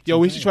raid T-Pain. Yo,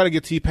 we should try to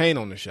get T-Pain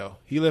on the show.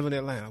 He live in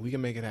Atlanta. We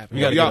can make it happen.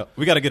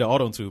 We gotta get an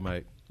auto tune,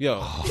 Mike. Yo,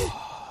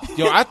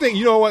 I think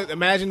you know what?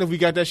 Imagine if we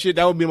got that shit.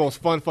 That would be the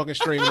most fun fucking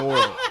stream in the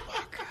world.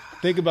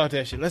 Think about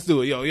that shit. Let's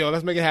do it. Yo,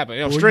 let's make it happen.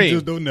 Yo, Well, you stream.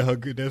 just don't know how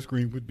good that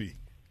screen would be.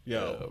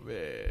 Yo, Oh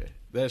man,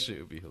 that shit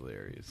would be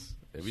hilarious.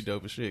 It'd be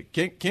dope as shit.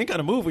 Ken kind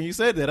of moved when you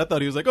said that. I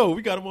thought he was like, "Oh,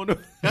 we got him on the."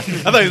 I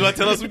thought he was about to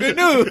tell us some good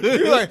news.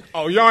 he like,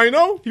 oh, y'all ain't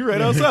know? He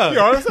right outside. He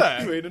right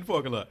outside. He waiting in the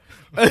parking lot.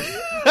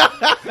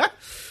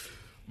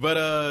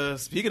 But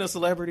speaking of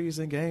celebrities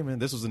in gaming,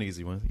 this was an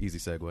easy one. Easy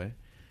segue.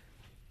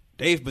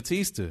 Dave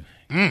Bautista,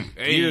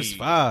 Gears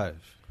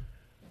 5.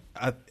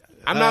 I'm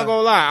not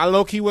gonna lie. I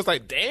low key was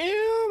like,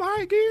 damn, all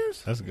right,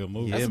 Gears. That's a good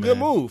move. That's a man. good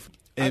move.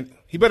 And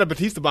He better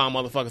Batista bomb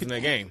motherfuckers in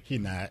that game. He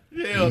not.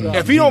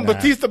 If he don't not.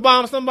 Batista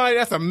bomb somebody,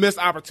 that's a missed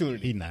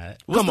opportunity. He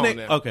not. Come on name?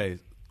 now. Okay.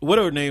 What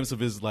are names of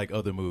his like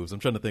other moves? I'm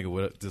trying to think of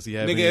what does he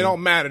have? Nigga, any? it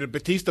don't matter. The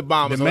Batista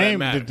bomb The is all that main,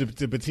 matters.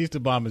 the Batista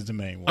bomb is the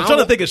main one. I'm trying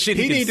to think of shit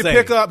he can need to say.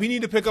 pick up. He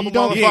need to pick up He a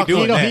don't, motherfucker. he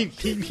don't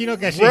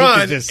got shit he Run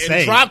can just and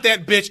say. drop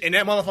that bitch, and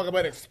that motherfucker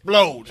better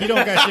explode. He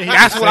don't got shit. He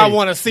That's can what I say.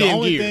 want to see The in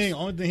only Gears.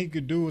 only thing he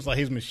could do is like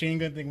his machine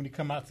gun thing when he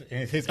come out.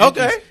 And his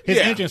Okay. entrance, his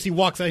Yeah. entrance, he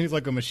walks out. He's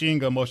like a machine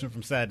gun motion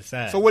from side to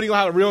side. So what, he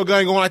gonna have a real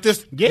gun going like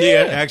this?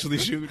 Yeah. Actually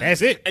shoot.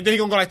 That's it. And then he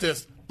gonna go like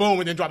this, boom,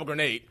 and then drop a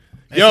grenade.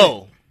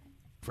 Yo,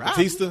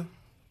 Batista,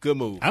 good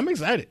move. I'm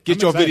excited. Get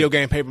I'm your excited. video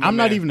game paper, my I'm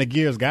not man. even a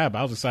Gears guy, but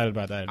I was excited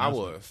about that. I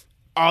announcement. was.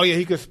 Oh yeah,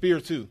 he could spear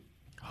too.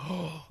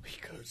 Oh, he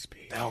could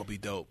speak. That would be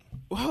dope.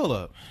 Well, hold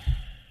up.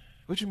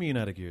 What you mean you're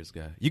not a Gears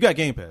guy? You got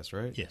Game Pass,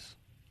 right? Yes,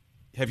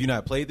 Have you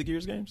not played the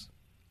Gears games?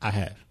 I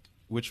have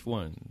Which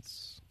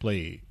ones?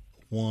 played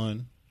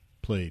 1,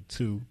 played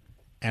 2,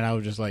 and I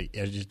was just like,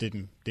 it just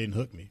didn't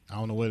hook me. I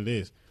don't know what it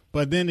is.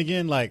 But then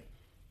again, like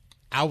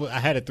I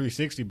had a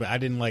 360, but I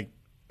didn't like.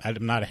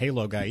 I'm not a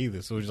Halo guy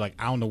either, so it's just like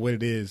I don't know what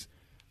it is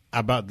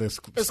about this.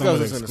 It's Some of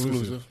the because it's an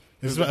exclusive.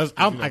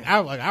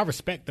 I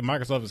respect the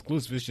Microsoft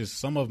exclusive. It's just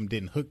some of them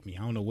didn't hook me.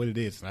 I don't know what it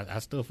is. I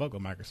still fuck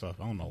with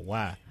Microsoft. I don't know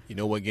why. You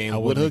know what games I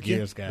would wasn't a hook you?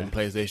 Gears guy. Them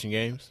PlayStation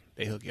games.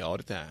 They hook you all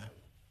the time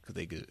because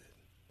they good.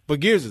 But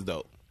Gears is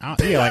dope.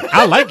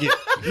 I like it.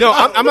 No,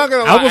 I'm not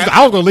gonna lie.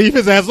 I was gonna leave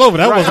his ass over.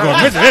 That wasn't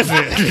gonna mention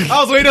that shit.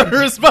 I was waiting on her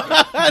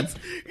response.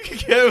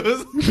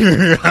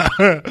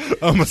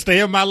 I'm gonna stay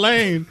in my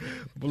lane.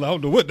 Well, I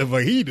don't know what the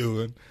fuck he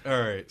doing. All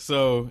right,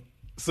 so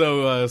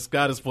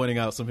Scott is pointing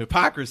out some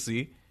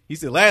hypocrisy. He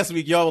said last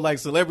week y'all were like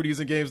celebrities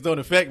in games don't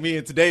affect me,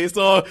 and today it's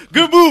all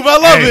good move. I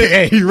love it.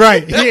 Hey, he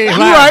right. He ain't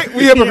lying. right.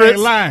 We He hypocrites. ain't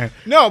lying.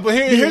 No, but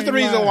here's ain't the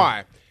reason lying.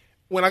 why.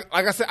 When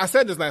I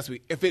said this last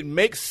week. If it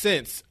makes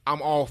sense,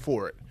 I'm all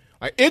for it.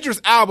 Like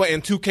Idris Elba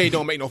and 2K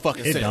don't make no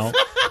fucking It sense. don't.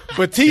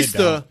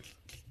 Batista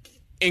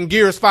in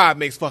Gears 5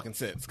 makes fucking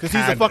sense because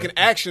he's a Kinda. fucking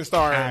action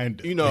star.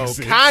 Kinda You know, makes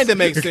sense. kind of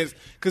makes sense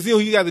because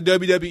he got the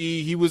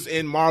WWE. He was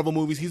in Marvel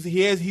movies.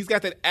 He's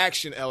got that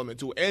action element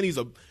to it, and he's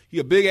a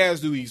big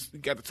ass dude. He's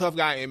got the tough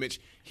guy image.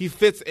 He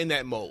fits in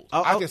that mold.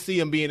 I can see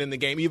him being in the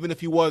game, even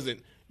if he wasn't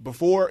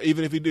before.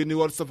 Even if he didn't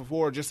do other stuff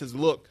before, just his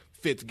look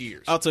fits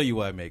Gears. I'll tell you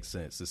why it makes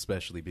sense,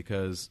 especially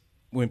because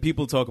when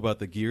people talk about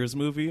the Gears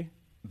movie,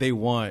 they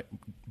want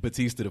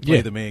Batista to play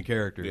Yeah. the main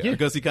character Yeah.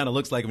 because he kind of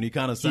looks like him and he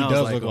kind of sounds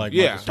does like look him. like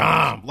Yeah. Microsoft.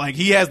 Dom. Like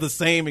he has the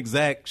same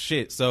exact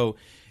shit. So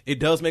it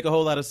does make a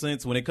whole lot of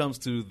sense when it comes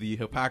to the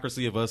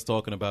hypocrisy of us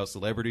talking about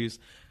celebrities.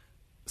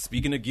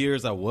 Speaking of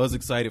Gears, I was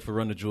excited for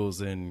Run the Jewels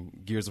in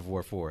Gears of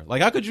War 4.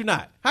 Like, how could you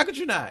not? How could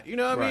you not? You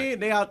know what I Right. mean?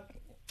 They out,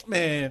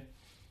 man.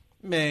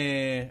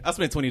 I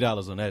spent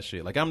 $20 on that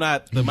shit. Like, I'm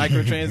not the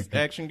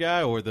microtransaction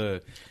guy or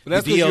the But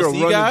that's the because you're a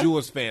DLC Run guy. the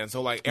Jewels fan.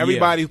 So like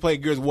everybody who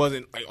played Gears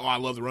wasn't like, oh, I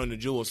love the Run the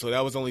Jewels. So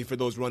that was only for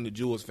those Run the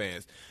Jewels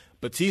fans.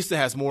 Batista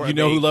has more. You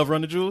know who love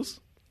Run the Jewels?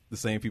 The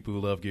same people who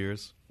love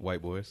Gears,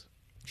 white boys.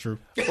 True.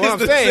 Well, I'm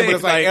the saying, same, but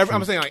it's like like-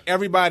 I'm saying like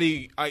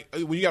everybody. Like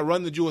when you got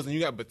Run the Jewels and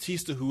you got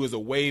Batista, who is a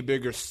way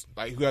bigger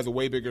who has a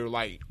way bigger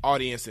like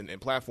audience and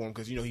platform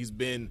because you know he's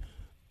been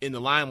in the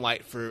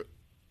limelight for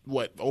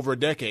what over a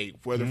decade,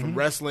 whether from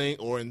wrestling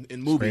or in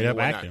movies Straight or up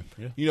whatnot. acting,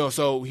 yeah. You know,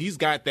 so he's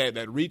got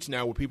that reach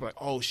now where people are like,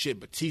 oh shit,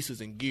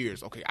 Batista's in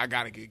Gears. Okay, I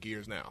gotta get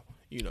Gears now.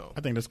 You know,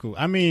 I think that's cool.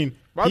 I mean,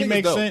 But I he think it's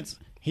makes dope. sense.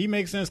 He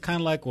makes sense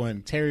kind of like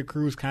when Terry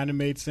Crews kind of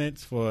made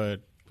sense for,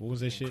 what was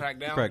that shit?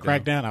 Crackdown.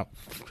 Crackdown.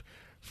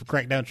 For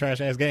Crackdown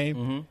trash ass game.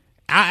 Mm-hmm.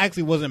 I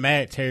actually wasn't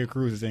mad Terry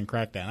Crews is in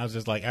Crackdown. I was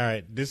just like, all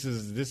right, this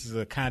is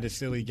a kind of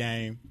silly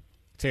game.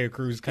 Terry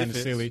Crews is kind of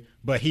fits. silly,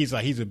 but he's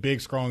a big,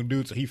 strong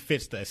dude, so he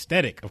fits the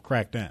aesthetic of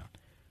Crackdown.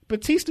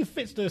 Batista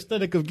fits the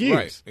aesthetic of Gears.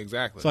 Right,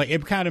 exactly. So like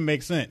it kind of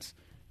makes sense.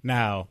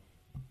 Now,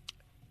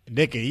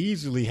 they could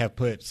easily have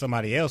put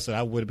somebody else that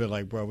I would have been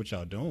like, bro, what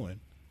y'all doing?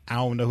 I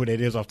don't know who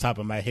that is off the top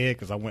of my head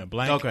because I went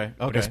blank. Okay.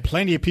 But there's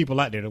plenty of people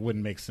out there that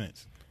wouldn't make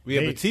sense.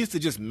 Yeah, They- Batista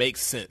just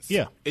makes sense.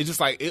 Yeah. It's just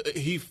like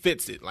he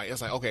fits it. Like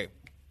it's like okay,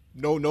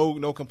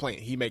 no complaint.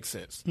 He makes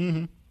sense.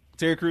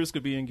 Terry Crews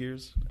could be in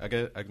Gears. I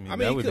mean, I that mean, would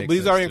he could, make but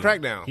he's sense, already in too.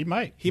 Crackdown. He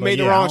might. He But made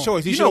the yeah, I wrong don't-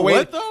 choice. He You should know have what,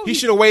 waited. though? He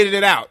should have waited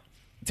it out.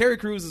 Terry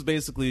Crews is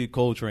basically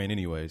Coltrane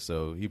anyway,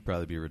 so he'd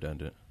probably be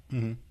redundant.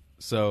 Mm-hmm.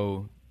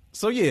 So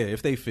yeah,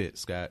 if they fit,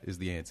 Scott is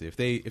the answer. If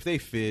they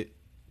fit,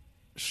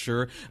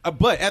 sure.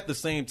 But at the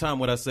same time,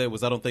 what I said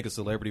was I don't think a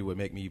celebrity would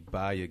make me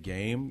buy a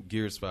game.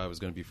 Gears 5 is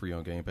going to be free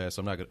on Game Pass, so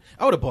I'm not gonna.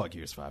 I would have bought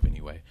Gears 5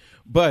 anyway.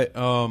 But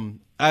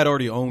I'd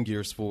already owned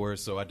Gears 4,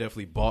 so I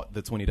definitely bought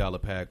the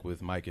 $20 pack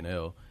with Mike and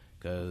L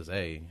because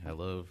hey, I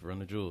love Run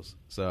the Jewels.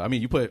 So I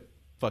mean, you put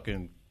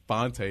fucking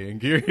Fonte in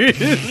Gears,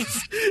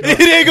 it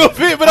ain't gonna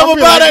fit, but I'm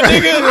gonna buy that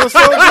nigga.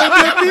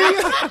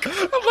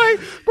 I'm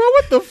like, bro,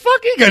 what the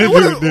fuck he gotta do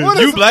with this?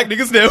 You black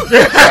niggas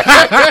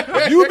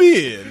know. You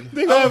be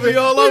in. I'll be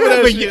all over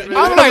that shit, man.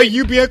 I'm like a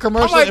UBN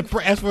commercial I'm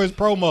like- as for his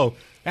promo.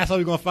 That's how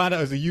we're gonna find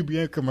out it's a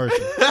UBN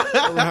commercial.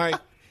 Right.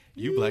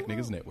 You Black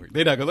Niggas Network.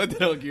 They're not gonna let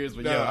that on Gears,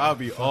 but yo, I'll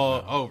be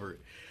all over it.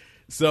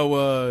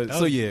 So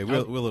That was- yeah, we're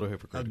a little That was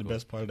hypocritical. the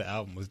best part of the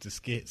album was the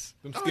skits.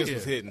 Them skits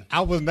was hitting.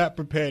 I was not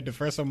prepared the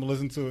first time I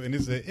listened to it, and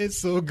it said, "It's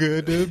so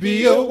good to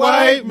be a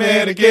white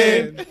man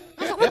again."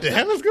 What the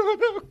hell is going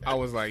on? I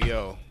was like,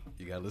 yo.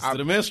 You gotta listen to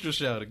the minstrel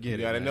show to get You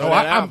it. gotta man. know Oh,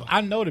 that album.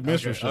 I know the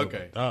minstrel show.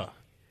 okay. Oh.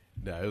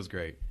 Nah, it was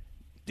great.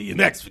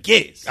 DMX for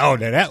kids. Oh,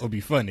 now that would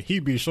be funny.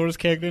 He'd be the shortest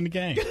character in the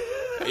game.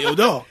 Yo,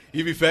 dog.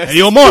 You be fast. Hey,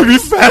 yo, Mark, you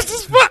fast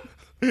as fuck.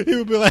 He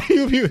would be like,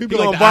 he'd be like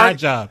gonna the bark? odd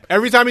job.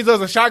 Every time he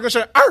does a shotgun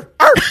shot,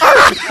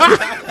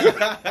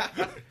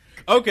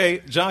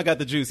 Okay, John got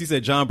the juice. He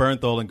said John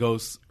Bernthal and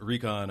Ghost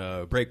Recon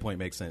Breakpoint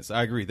makes sense.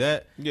 I agree.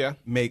 That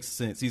makes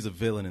sense. He's a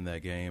villain in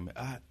that game.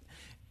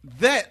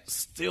 That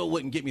still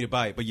wouldn't get me to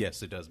buy it, but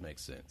yes, it does make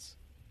sense.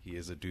 He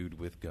is a dude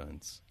with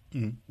guns.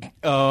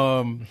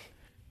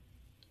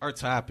 Our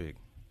topic.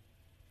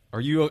 Are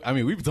you? I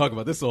mean, we've been talking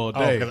about this all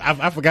day. Oh, 'cause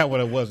I forgot what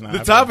it was now. The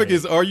topic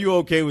is: are you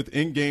okay with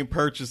in-game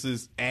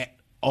purchases at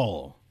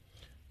all?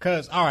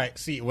 Because, all right,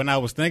 see, when I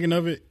was thinking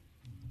of it,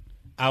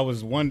 I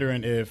was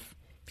wondering if,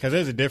 because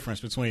there's a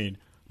difference between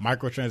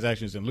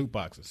microtransactions and loot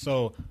boxes.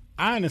 So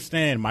I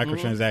understand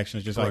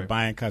microtransactions, just like Right.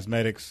 buying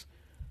cosmetics,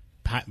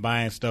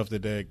 buying stuff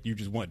that you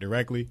just want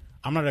directly.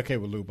 I'm not okay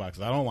with loot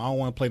boxes. I don't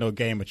want to play no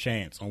game of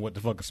chance on what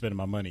the fuck I'm spending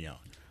my money on.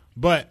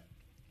 But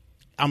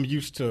I'm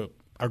used to,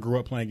 I grew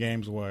up playing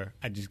games where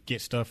I just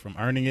get stuff from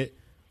earning it.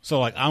 So,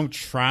 like, I'm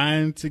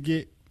trying to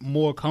get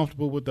more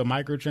comfortable with the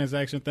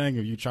microtransaction thing.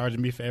 If you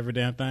charging me for every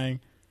damn thing,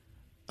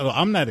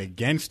 I'm not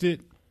against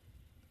it.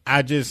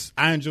 I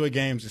enjoy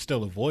games that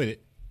still avoid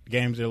it.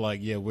 Games that are like,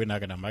 yeah, we're not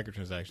gonna have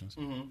microtransactions.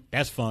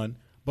 That's fun.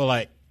 But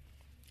like,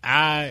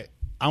 I'm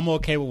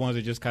okay with ones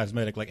that are just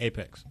cosmetic, like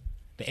Apex.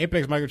 The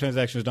Apex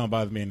microtransactions don't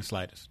bother me in the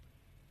slightest.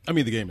 I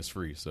mean, the game is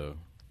free, so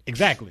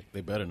Exactly.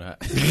 they better not.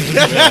 Yeah,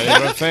 that's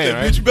what I'm saying,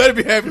 right? Bitch, you better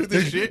be happy with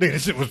this shit. Nigga,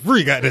 this shit was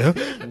free, goddamn.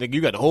 Nigga,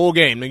 you got the whole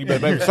game. Nigga, you better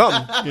pay for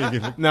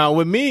something. Now,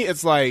 with me,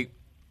 it's like,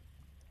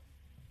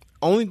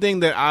 only thing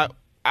that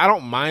I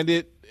don't mind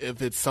it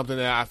if it's something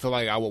that I feel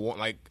like I would want.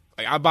 Like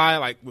I buy,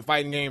 like with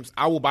fighting games,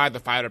 I will buy the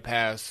fighter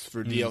pass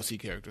for DLC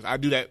characters. I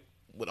do that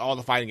with all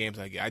the fighting games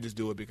I get. I just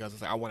do it because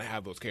it's like I want to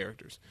have those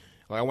characters.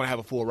 Like I want to have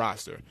a full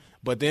roster.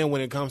 But then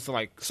when it comes to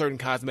like certain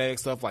cosmetic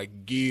stuff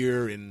like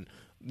gear and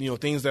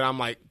things that I'm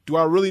like, do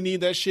I really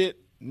need that shit?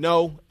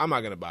 No, I'm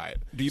not gonna buy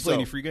it. Do you play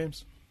any free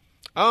games?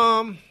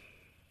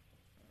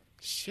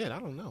 Shit, I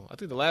don't know. I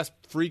think the last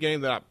free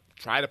game that I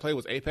tried to play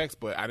was Apex,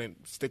 but I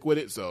didn't stick with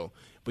it. So,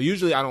 but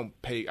usually I don't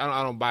pay.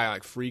 I don't buy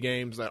like free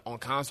games that on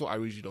console. I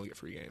usually don't get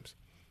free games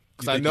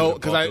because I know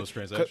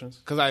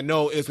because I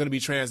know it's going to be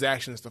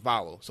transactions to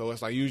follow. So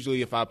it's like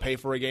usually if I pay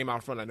for a game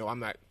out front, I know I'm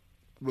not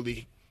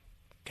really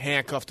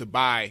handcuffed to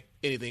buy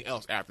anything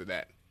else after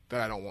that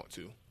I don't want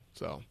to.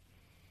 So.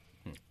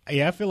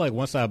 Yeah, I feel like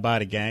once I buy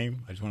the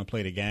game, I just want to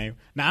play the game.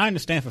 Now I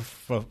understand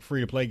for free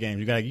to play games,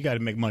 you got to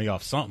make money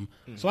off something.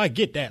 So I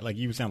get that. Like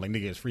you were saying, like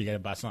nigga, it's free, you got to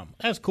buy something.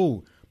 That's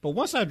cool. But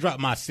once I drop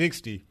my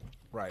 60,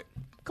 right?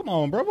 Come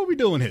on, bro, what we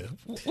doing here?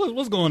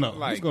 What's going on?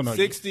 Like what's going on?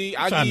 60,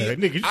 I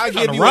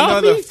give you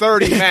another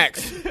 30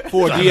 max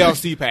for a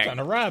DLC pack. Trying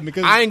to rob me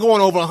because I ain't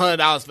going over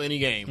 $100 for any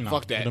game. No,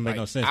 Fuck that. It don't make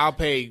no sense. I'll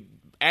pay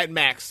at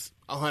max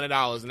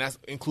 $100, and that's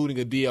including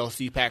a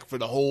DLC pack for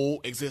the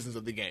whole existence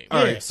of the game.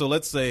 All right, so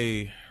let's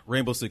say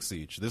Rainbow Six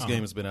Siege. This game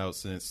has been out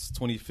since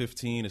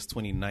 2015. It's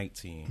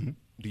 2019.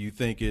 Do you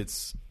think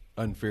it's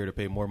unfair to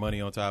pay more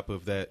money on top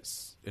of that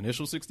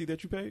initial 60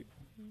 that you paid?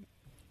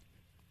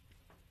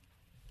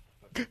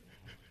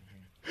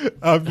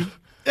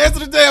 Answer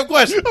the damn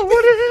question. But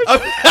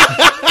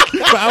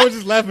I was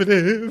just laughing at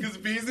him. Because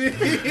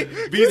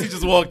Beezy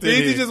just walked in.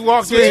 Beezy here. just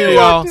walked in here,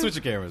 y'all. Switch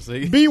your camera,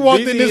 see? B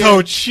walked in Beezy this is-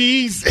 whole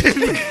cheese.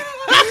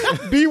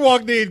 B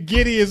walked in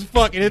giddy as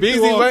fuck. And Beezy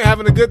went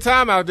having a good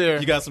time out there.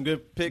 You got some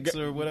good picks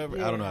or whatever?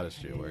 I don't know how this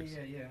shit works.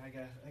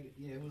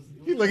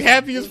 he look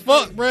happy as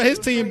fuck, bro. His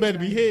team better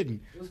be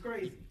hitting. It was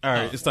crazy. All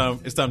right, it's time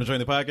to join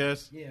the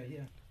podcast. Yeah.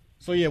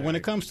 So yeah, when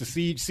it comes to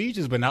Siege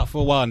has been out for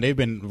a while, and they've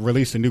been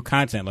releasing new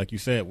content, like you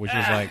said, which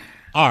is like,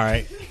 all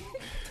right,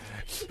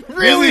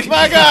 Really,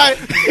 my guy?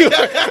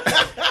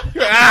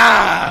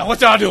 What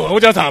y'all doing?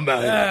 What y'all talking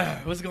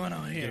about? What's going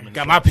on here?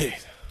 Got my pick.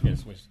 Get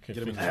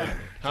him in the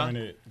shot.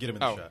 Get him in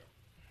the shot.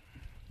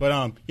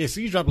 But yeah,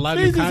 Siege dropped a lot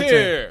of new Beezy's content.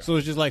 here. So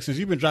it's just like, since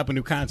you've been dropping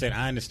new content,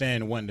 I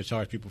understand wanting to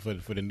charge people for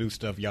the new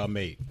stuff y'all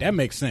made. That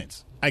makes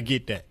sense. I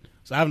get that.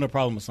 So I have no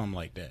problem with something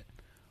like that.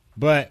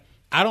 But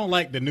I don't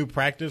like the new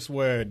practice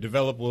where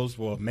developers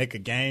will make a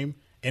game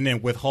and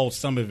then withhold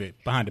some of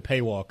it behind the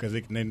paywall because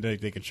then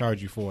they can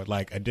charge you for it,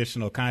 like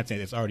additional content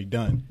that's already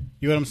done.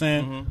 You know what I'm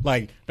saying?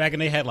 Like back when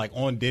they had like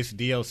on disc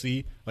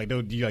DLC, like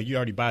you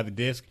already buy the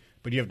disc,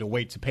 but you have to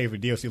wait to pay for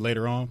DLC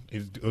later on.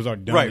 It was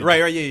already done.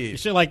 Right, yeah.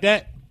 Shit like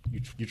that.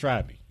 You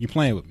tried me. You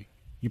playing with me.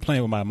 You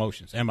playing with my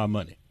emotions and my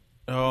money.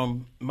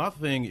 My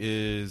thing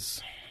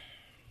is,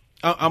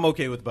 I'm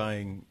okay with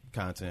buying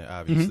content,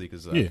 obviously,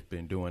 because I've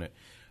been doing it.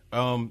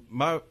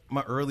 My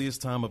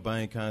earliest time of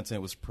buying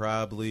content was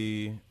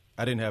probably,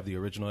 I didn't have the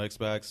original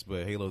Xbox,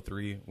 but Halo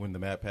 3 when the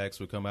map packs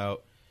would come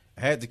out,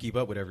 I had to keep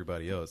up with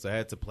everybody else. I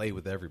had to play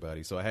with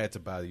everybody, so I had to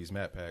buy these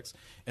map packs.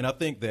 And I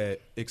think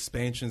that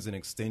expansions and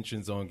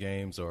extensions on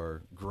games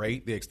are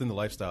great. They extend the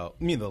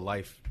the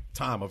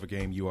lifetime of a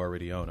game you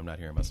already own. I'm not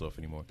hearing myself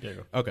anymore. There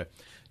you go. Okay.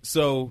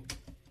 So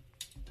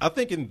I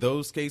think in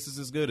those cases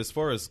it's good. As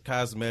far as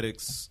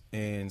cosmetics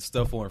and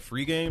stuff on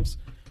free games,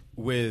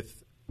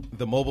 with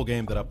the mobile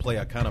game that I play,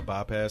 I kind of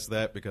bypass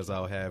that because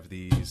I'll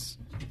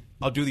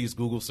do these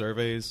Google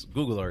surveys.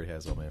 Google already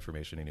has all my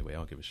information anyway. I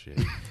don't give a shit.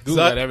 Google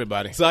got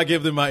everybody. So I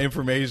give them my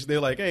information. They're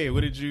like, hey,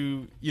 what did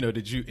you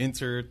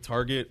enter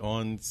Target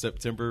on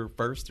September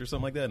 1st or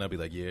something like that? And I'll be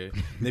like, yeah.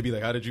 And they'd be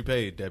like, how did you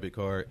pay? Debit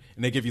card.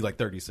 And they give you like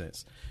 30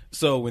 cents.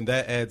 So when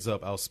that adds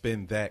up, I'll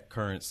spend that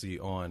currency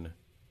on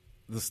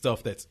the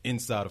stuff that's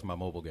inside of my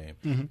mobile game.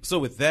 Mm-hmm. So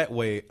with that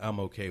way, I'm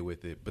okay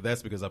with it. But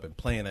that's because I've been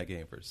playing that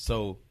game for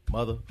so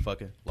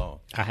motherfucking long.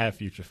 I have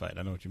Future Fight.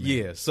 I know what you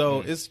mean. Yeah,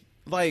 so it's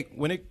like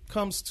when it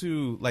comes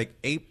to like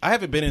I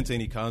haven't been into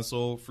any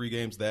console free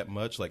games that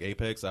much. Like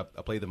Apex, I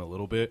played them a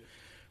little bit,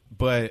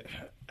 but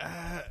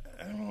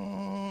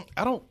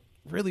I don't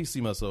really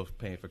see myself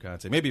paying for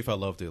content. Maybe if I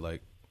loved it,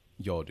 like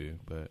y'all do,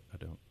 but I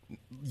don't.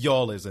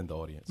 Y'all is in the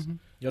audience. Mm-hmm.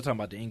 Y'all talking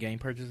about the in-game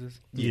purchases?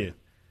 Yeah.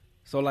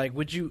 So like,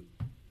 would you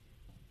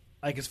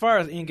like as far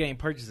as in-game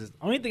purchases?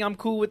 Only thing I'm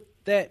cool with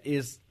that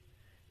is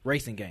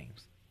racing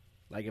games.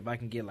 Like if I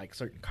can get like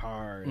certain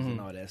cars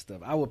and all that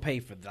stuff, I would pay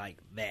for like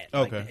that.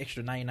 Okay. Like the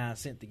extra 99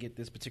 cents to get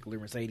this particular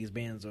Mercedes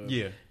Benz or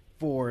Yeah.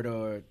 Ford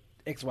or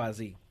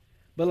XYZ.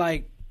 But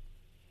like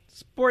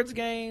sports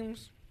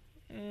games,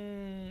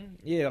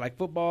 yeah, like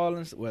football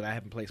and well, I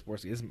haven't played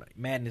sports. It's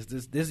Madness.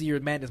 This year,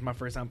 Madness is my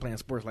first time playing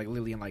sports like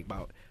literally in like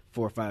about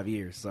 4 or 5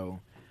 years.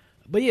 So,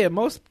 but yeah,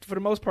 for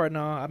the most part,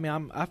 no. I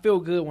mean, I feel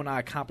good when I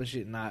accomplish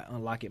it and I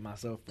unlock it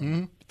myself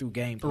through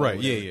gameplay. Right?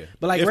 Yeah.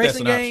 But like If that's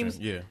racing an option,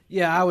 games,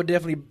 yeah. I would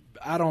definitely.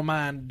 I don't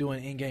mind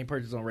doing in-game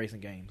purchases on racing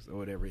games or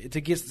whatever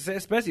to get,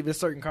 especially if there's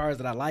certain cars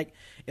that I like.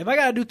 If I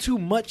gotta do too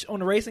much on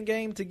the racing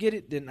game to get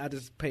it, then I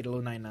just pay the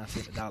little 99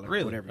 cents a dollar,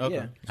 Really? or whatever. Okay.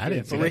 Yeah, I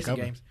didn't for see that racing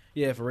coming. games.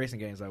 Yeah, for racing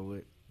games, I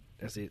would.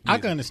 That's it. I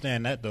can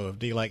understand that though.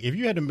 If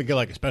you had to get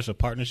like a special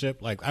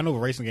partnership, like I know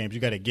with racing games,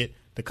 you got to get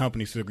the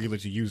companies to agree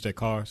that you use their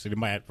car, so they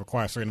might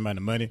require a certain amount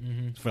of money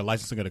for the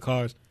licensing of the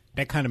cars.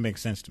 That kind of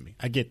makes sense to me.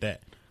 I get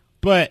that,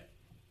 but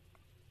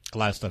a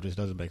lot of stuff just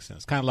doesn't make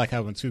sense. Kind of like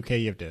how in 2K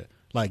you have to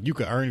you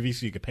could earn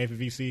VC, you could pay for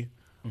VC,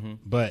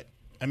 but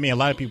I mean a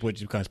lot of people it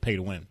just becomes pay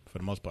to win for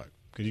the most part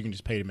because you can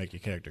just pay to make your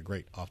character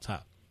great off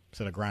top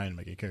instead of grinding to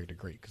make your character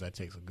great because that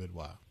takes a good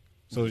while.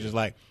 So it's just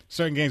like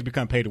certain games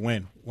become pay to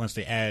win once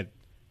they add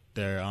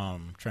their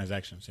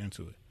transactions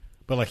into it.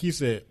 But like he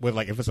said, with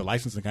like if it's a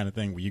licensing kind of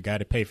thing where you got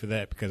to pay for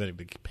that because they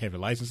pay for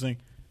licensing,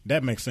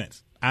 that makes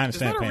sense. I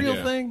Is understand. that a paying real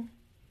for thing?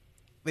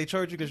 They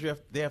charge you because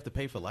they have to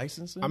pay for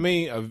licensing? I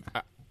mean,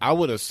 I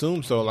would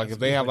assume so. Like if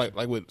they have like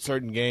with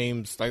certain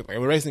games, like with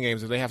racing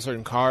games, if they have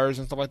certain cars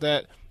and stuff like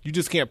that, you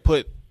just can't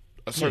put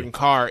a certain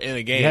car in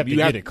a game. You have to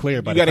get it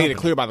cleared by the You got to get it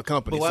company. cleared by the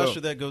company. But why so,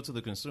 should that go to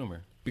the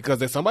consumer? because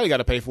then somebody got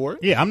to pay for it.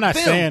 Yeah, I'm not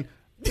saying.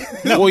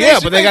 Well, yeah,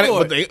 should but they pay got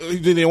for it.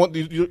 But they want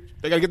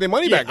they got to get their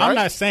money back. I'm Right?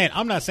 not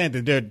saying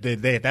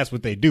that that's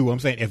what they do. I'm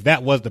saying if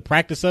that was the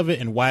practice of it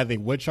and why they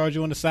would charge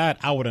you on the side,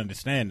 I would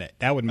understand that.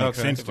 That would make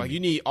Okay. sense It's to like me. you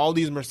need all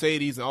these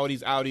Mercedes and all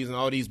these Audis and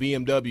all these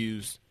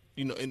BMWs,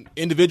 in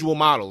individual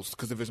models.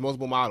 Because if it's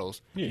multiple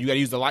models, you got to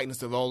use the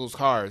likeness of all those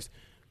cars.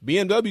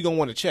 BMW gonna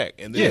want to check,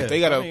 and then Yeah, if they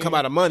got to I mean- come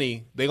out of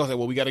money, they gonna say,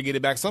 "Well, we got to get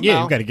it back somehow."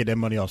 Yeah, you got to get that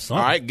money off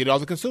something. All right, get it off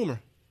the consumer.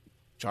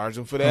 Charge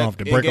them for that. have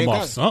to break in-game them off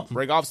content. something.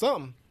 Break off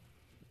something.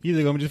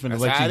 Either I'm just going to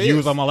That's how let it you is.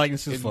 use all my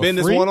likenesses It's for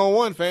business free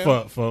 101,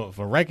 fam.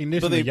 for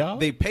recognition But of y'all.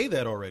 they pay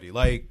that already.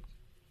 Like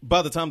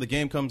by the time the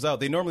game comes out,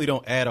 they normally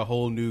don't add a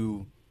whole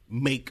new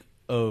make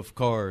of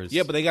cars.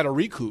 Yeah, but they got to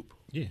recoup.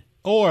 yeah.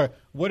 Or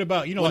what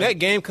about When like, that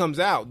game comes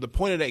out, the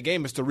point of that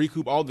game is to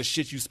recoup all the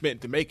shit you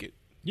spent to make it.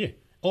 yeah.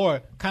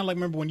 Or kind of like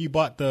remember when you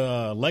bought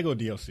the Lego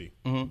DLC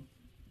and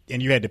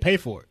you had to pay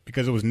for it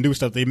because it was new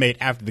stuff they made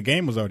after the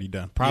game was already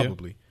done,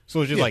 probably.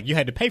 So it's just like you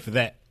had to pay for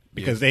that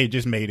because they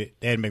just made it.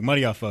 They had to make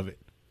money off of it.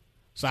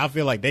 So I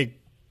feel like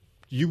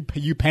you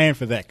paying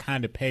for that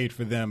kind of paid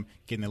for them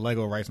getting the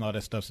Lego rights and all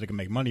that stuff so they can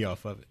make money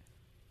off of it.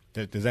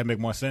 Does that make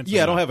more sense?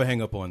 Yeah, or I don't not? have a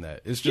hang up on that.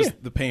 It's just Yeah.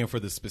 the paying for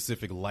the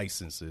specific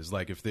licenses.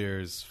 Like if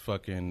there's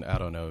fucking, I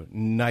don't know,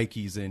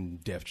 Nike's in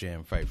Def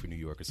Jam Fight for New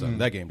York or something.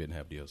 That game didn't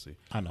have DLC.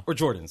 I know. Or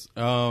Jordans.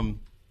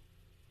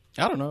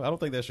 I don't know. I don't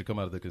think that should come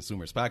out of the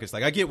consumer's pockets.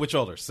 Like I get what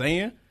y'all are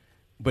saying,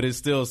 but it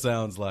still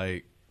sounds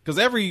like, because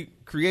every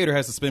creator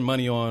has to spend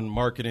money on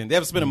marketing. They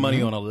have to spend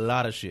money on a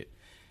lot of shit.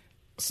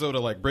 So to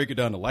like break it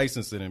down to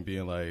licensing and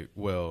being like,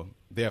 well,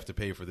 they have to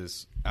pay for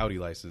this Audi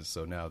license,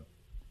 so now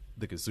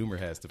the consumer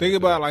has to pay Think for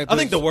about that. it like I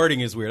think this. the wording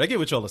is weird. I get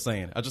what y'all are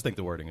saying. I just think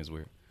the wording is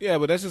weird. Yeah,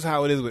 but that's just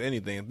how it is with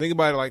anything. Think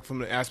about it like from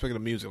the aspect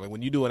of music. Like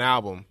when you do an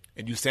album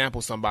and you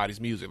sample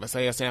somebody's music. Let's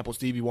say I sample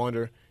Stevie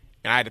Wonder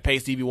and I had to pay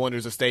Stevie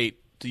Wonder's estate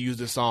to use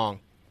this song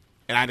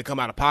and I had to come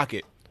out of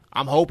pocket.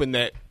 I'm hoping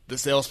that the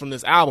sales from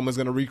this album is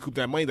going to recoup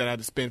that money that I had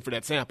to spend for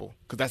that sample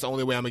because that's the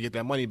only way I'm going to get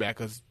that money back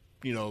because,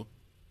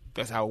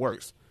 that's how it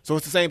works. So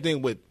it's the same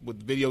thing with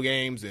video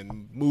games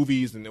and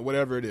movies and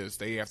whatever it is.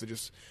 They have to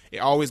it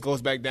always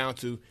goes back down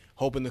to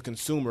hoping the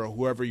consumer or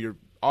whoever your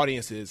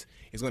audience is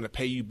going to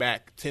pay you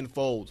back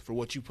tenfold for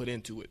what you put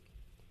into it.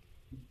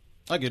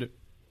 I get it.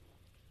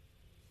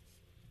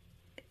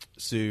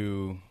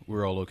 So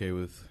we're all okay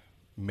with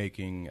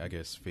making, I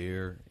guess,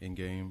 fair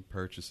in-game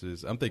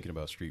purchases. I'm thinking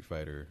about Street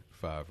Fighter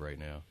V right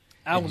now.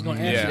 I was going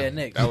to ask you that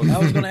next. That was- I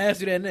was going to ask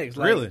you that next.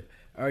 Like, Really?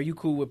 Are you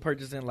cool with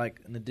purchasing like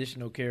an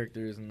additional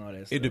characters and all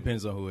that stuff? It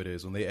depends on who it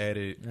is. When they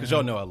added, because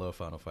y'all know I love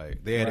Final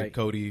Fight. They added Right.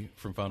 Cody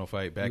from Final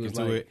Fight back He was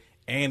into like- it,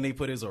 and they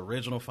put his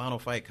original Final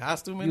Fight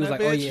costume in You was that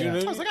like, oh, bitch. yeah.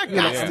 I was like, I You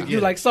got like, to you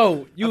get like it.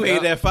 so you I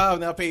paid that $5,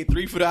 now I paid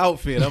 $3 for the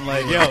outfit. I'm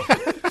like, yo,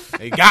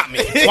 They got me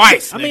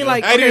twice. I mean, nigga.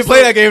 like, I didn't okay, even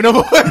play that game no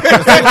more. So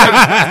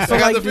I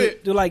got like, the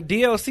fit. do like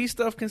DLC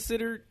stuff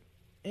considered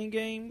in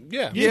game?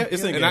 Yeah, Yeah,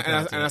 it's in-game and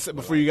content. I said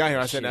before you got here,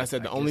 I said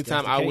Shit, the I only guess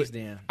that's time the I case would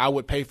then. I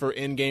would pay for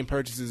in-game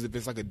purchases if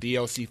it's like a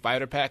DLC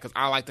fighter pack because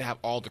I like to have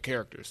all the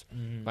characters.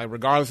 Like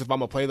regardless if I'm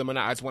gonna play them or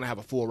not, I just want to have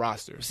a full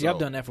roster. See, I've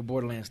done that for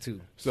Borderlands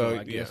too. So,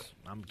 I guess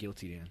yeah. I'm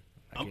guilty then.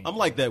 I'm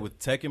like that with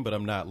Tekken, but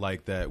I'm not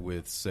like that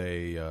with,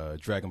 say,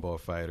 Dragon Ball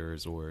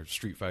Fighters or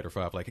Street Fighter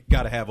 5. Like,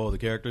 gotta have all the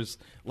characters.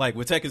 Like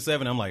with Tekken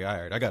 7, I'm like, all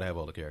right, I gotta have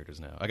all the characters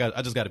now. I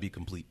just gotta be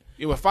complete.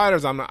 Yeah, with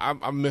fighters,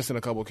 I'm missing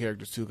a couple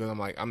characters too because I'm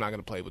not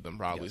gonna play with them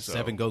probably. So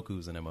 7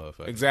 Gokus in that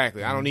motherfucker.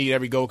 exactly. I don't need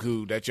every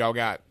Goku that y'all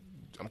got.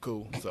 I'm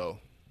cool. So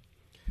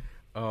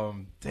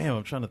Damn,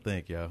 I'm trying to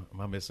think, yo.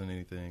 Am I missing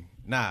anything?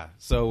 Nah.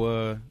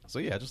 So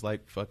yeah, I just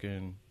like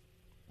fucking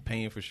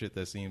paying for shit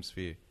that seems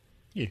fair.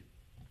 Yeah.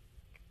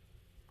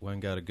 One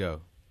gotta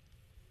go.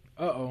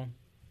 Uh-oh.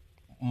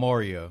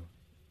 Mario,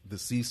 the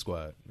C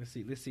Squad. Let's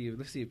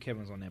see if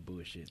Kevin's on that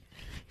bullshit.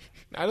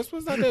 nah, this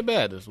was not that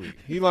bad this week.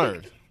 He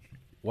learned.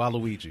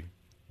 Waluigi,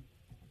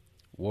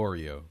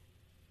 Wario,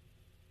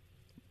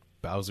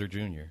 Bowser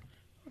Jr.,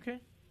 Okay.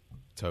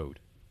 Toad.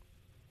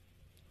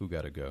 Who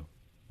gotta go?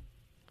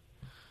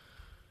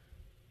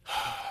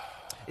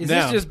 Is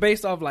Now- this just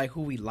based off like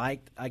who we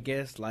liked? I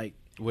guess like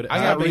What, I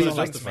got how do you reasons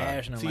like justify?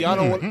 Smash. And I'm See, like, y'all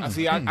don't want.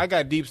 See, I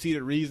got deep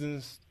seated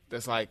reasons.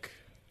 That's like,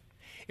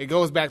 it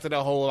goes back to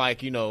that whole like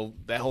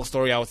that whole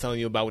story I was telling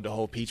you about with the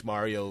whole Peach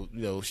Mario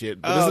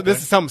shit. But Oh, this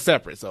okay. is something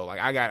separate. So like,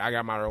 I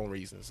got my own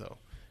reasons. So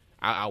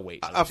I'll wait.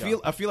 I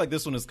feel like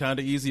this one is kind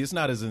of easy. It's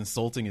not as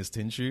insulting as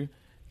Tenchu,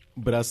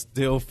 but I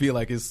still feel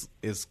like it's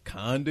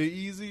kind of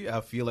easy.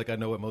 I feel like I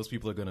know what most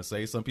people are going to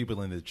say. Some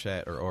people in the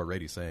chat are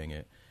already saying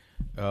it.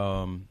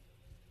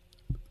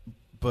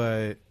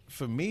 But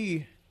for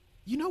me,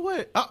 you know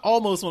what? I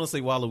almost want to say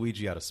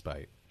Waluigi out of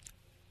spite.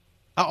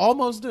 I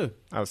almost do.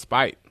 out of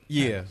spite.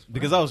 Yeah,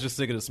 because I was just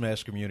sick of the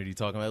Smash community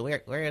talking about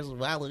where's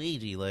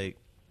Waluigi? Like,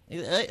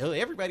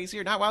 everybody's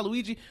here, not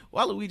Waluigi.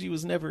 Waluigi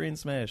was never in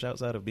Smash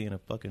outside of being a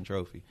fucking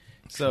trophy.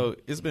 So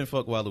it's been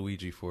fuck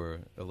Waluigi for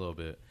a little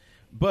bit.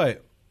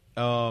 But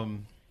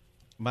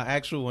my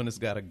actual one has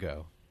got to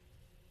go.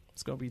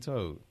 It's gonna be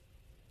Toad.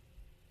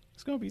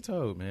 It's gonna be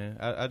Toad, man.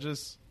 I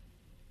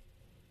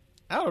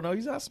don't know.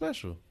 He's not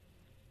special.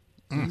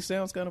 He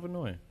sounds kind of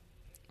annoying.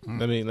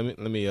 Let me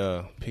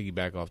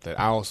piggyback off that.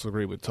 I also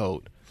agree with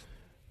Toad.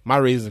 My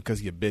reason is because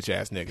he's a bitch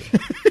ass nigga.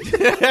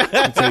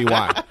 Let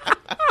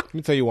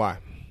me tell you why.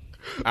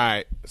 All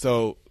right,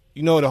 so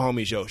you know the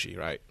homie Yoshi,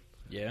 right?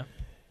 yeah.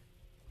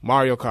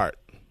 Mario Kart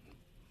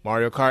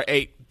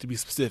 8 to be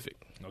specific.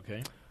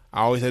 Okay.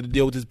 I always had to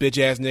deal with this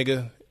bitch ass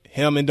nigga,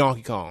 him and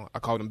Donkey Kong. I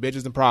called them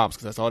bitches and problems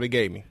because that's all they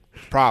gave me.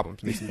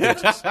 Problems, me some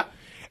bitches.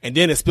 And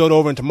then it spilled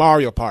over into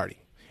Mario Party.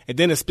 And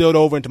then it spilled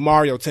over into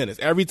Mario Tennis.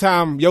 Every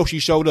time Yoshi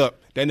showed up,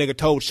 that nigga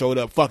Toad showed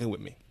up fucking with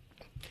me.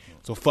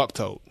 So fuck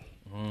Toad.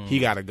 He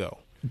gotta go.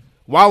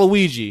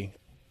 Waluigi,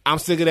 I'm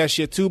sick of that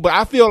shit too, but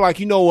I feel like,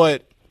 you know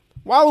what?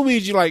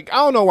 Waluigi, like, I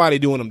don't know why they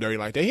doing him dirty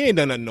like that. He ain't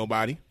done nothing to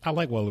nobody. I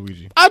like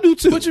Waluigi. I do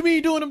too. What you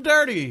mean doing him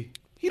dirty?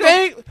 They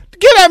ain't,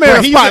 give that man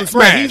a he's spot in- in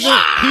Smash. he's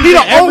He in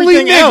the only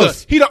everything nigga.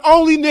 else. He the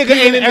only nigga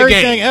ain't in the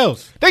Everything game.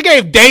 else. They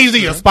gave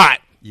Daisy a spot.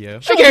 Yeah.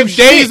 They gave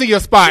Daisy a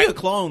spot. He a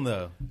clone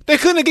though. They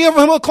couldn't have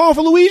given him a clone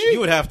for Luigi. You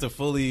would have to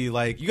fully you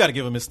got to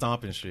give him his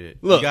stomping shit.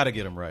 Look. You got to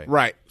get him right.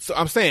 Right. So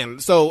I'm saying.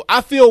 So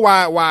I feel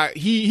why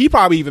he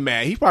probably even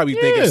mad. He probably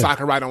thinking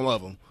Sakurai don't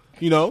love him.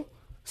 You know.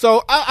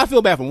 So I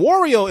feel bad for him.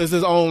 Wario is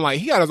his own. Like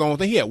he got his own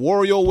thing. He had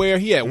WarioWare.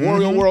 He had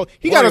Wario World.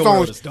 He got his Wario own.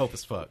 World is dope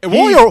as fuck. And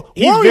Wario.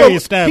 He's very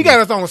established. He got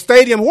his own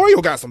stadium.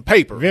 Wario got some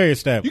paper. Very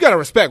established. You got to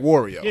respect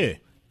Wario. Yeah.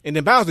 And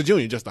then Bowser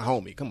Jr. just a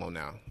homie. Come on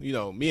now. You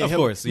know, me and Of him,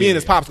 course, me yeah. and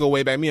his pops go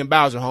way back. Me and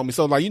Bowser homie.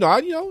 So like, he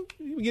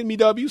getting me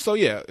W. So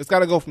yeah, it's got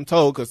to go from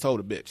Toad because Toad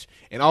a bitch.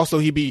 And also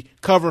he be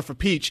covering for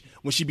Peach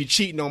when she be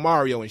cheating on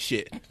Mario and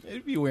shit.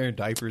 They'd be wearing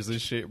diapers and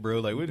shit,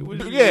 bro. Like, what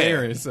you Yeah.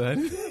 wearing,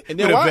 son? And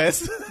then With a why?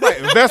 vest? Right,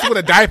 a vest with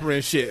a diaper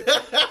and shit.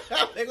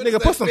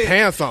 Nigga, put some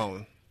pants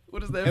on.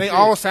 What is that? And they fit?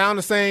 all sound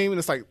the same, and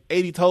it's like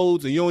 80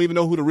 Toads, and you don't even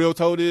know who the real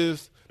Toad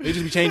is. They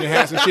just be changing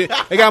hats and shit.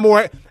 They got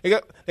more. They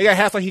got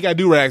hats like he got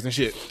do rags and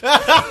shit.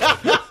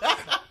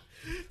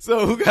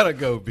 So who gotta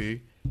go,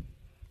 B?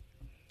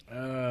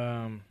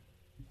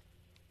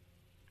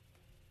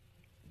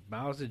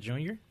 Bowser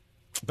Jr.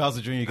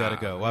 Bowser Jr. gotta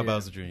go. Why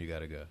Bowser Jr.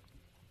 gotta go?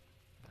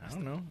 I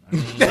don't know.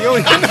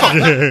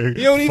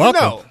 You don't even Fuck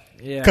 'em. know.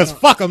 Yeah, Because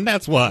fuck them,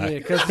 that's why. Yeah,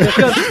 because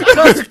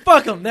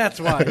fuck them. That's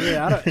why.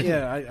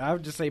 Yeah, I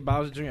would just say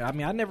Bowser Jr. I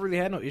mean, I never really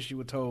had no issue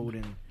with Toad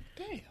and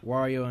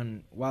Wario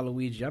and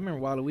Waluigi. I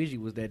remember Waluigi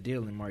was that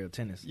deal in Mario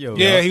Tennis.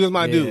 Yeah, he was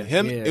my Yeah, dude.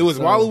 yeah, It was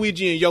so-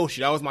 Waluigi and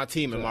Yoshi. That was my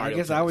team in So Mario. I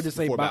guess Tennis I would just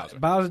say before Bowser.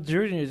 Bowser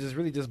Jr. is just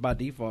really just by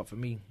default for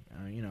me.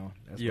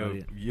 That's about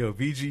it.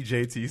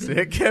 VGJT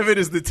said Kevin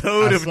is the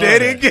Toad I of saw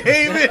dead that. and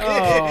gaming.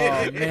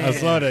 Oh man, I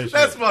saw that shit.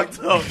 That's fucked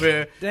up,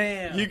 man.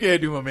 Damn. You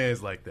can't do my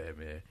man's like that,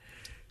 man.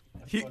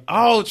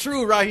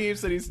 True. Raheem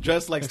said he's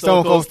dressed like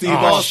Stone Cold Steve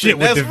Austin. Austin. Shit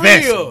with That's the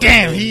vest. real.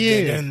 Damn, he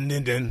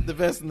is. The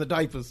vest and the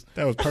diapers.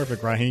 That was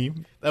perfect,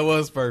 Raheem. That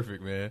was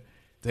perfect, man.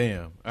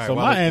 Damn. All right, So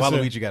my answer-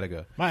 Waluigi gotta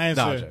go. my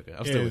answer Nah, I'm joking.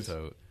 I'm still with is-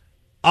 Toad.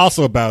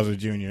 Also Bowser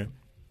Jr.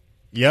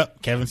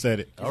 Yep, Kevin said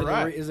it. All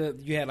right. Is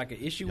it you had like an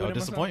issue Y'all with him?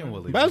 disappointing, or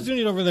something? Willie. Bowser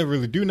Jr. don't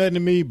really do nothing to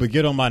me, but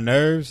get on my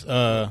nerves.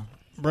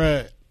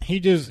 Bruh, he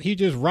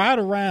just ride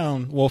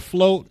around,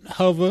 float,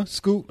 hover,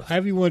 scoot,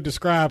 however you want to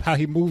describe how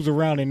he moves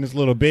around in this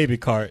little baby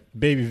cart,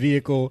 baby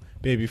vehicle,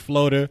 baby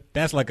floater.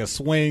 That's like a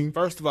swing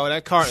First of all,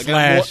 that cart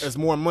Slash- is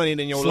more money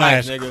than your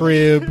slash life, nigga.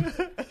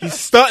 crib. He's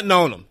stunting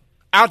on him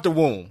out the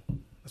womb.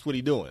 That's what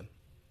he doing.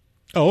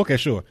 Oh, okay,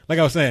 sure. Like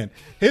I was saying,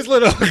 his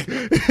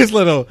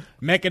little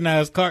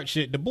mechanized cart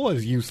shit, the boy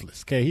is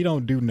useless. Okay, he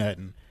don't do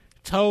nothing.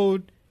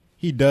 Toad,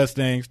 he does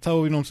things.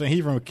 Toad, you know what I'm saying?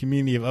 He from a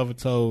community of other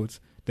Toads.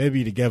 They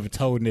be together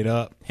toading it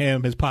up.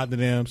 Him, his partner,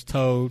 them's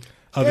Toad.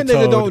 Other That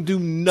nigga Toad, don't do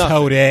nothing.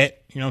 Toadette,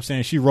 you know what I'm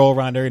saying? She roll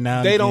around every now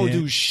and They again. don't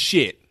do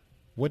shit.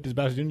 What does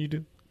Bowser Jr.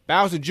 do?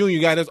 Bowser Jr.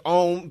 got his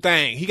own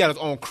thing. He got his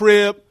own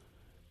crib.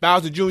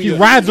 Bowser Jr. He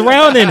rides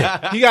around in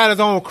it. He got his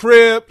own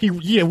crib.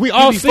 We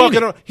all be seen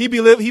fucking.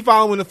 it. He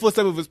following the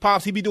footsteps of his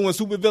pops. He be doing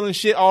super villain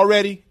shit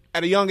already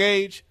at a young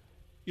age.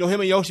 You know, him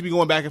and Yoshi be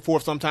going back and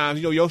forth sometimes.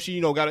 You know,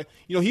 Yoshi,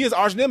 he is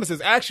arch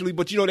nemesis actually,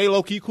 but they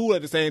low key cool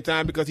at the same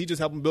time because he just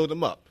helped him build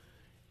him up.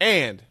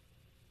 And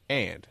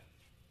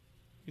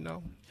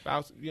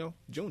Bowser,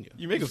 Junior.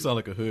 You make him sound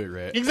like a hood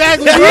rat.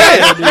 Exactly. He a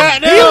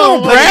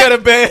little brat. got a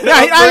bad Nah,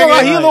 I ain't gonna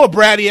lie, he a upbringing. little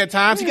bratty at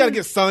times. He got to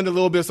get sunned a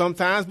little bit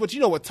sometimes. But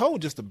you know what?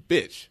 Toad just a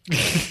bitch.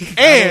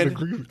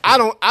 And I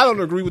don't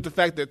agree with the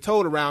fact that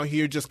Toad around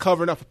here just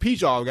covering up for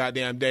Peach all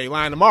goddamn day,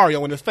 lying to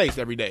Mario in his face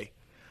every day.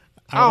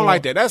 I don't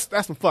like that.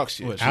 That's some fuck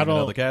shit. What, shoot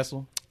another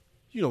castle?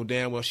 You know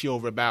damn well she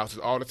over at Bowser's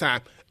all the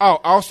time. Oh,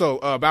 also,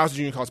 Bowser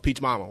Jr. calls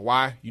Peach Mama.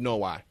 Why? You know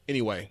why.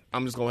 Anyway,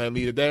 I'm just going to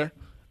leave it there.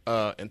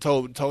 And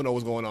Toad know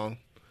what's going on.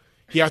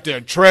 He out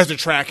there treasure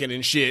tracking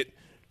and shit,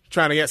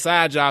 trying to get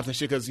side jobs and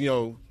shit because,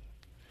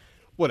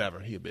 whatever.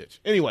 He a bitch.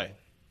 Anyway,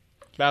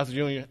 Bowser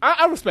Jr.,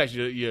 I respect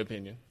your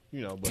opinion,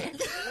 but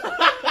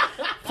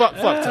fuck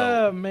Toad.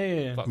 Oh,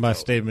 man. Fuck My Toad.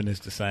 statement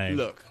is the same.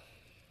 Look,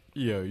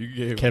 Yo, you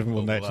gave Kevin him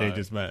will a not lie. change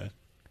his mind.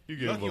 You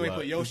gave Lucky him you a ain't lie.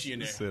 put Yoshi in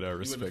You there. said I You wouldn't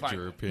respect fight.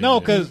 your opinion. No,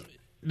 because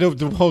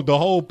the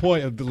whole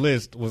point of the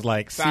list was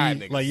like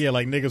Side niggas.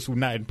 like niggas who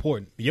not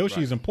important.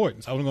 Yoshi's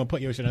important, so I was gonna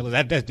put Yoshi on the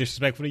list. That's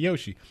disrespectful to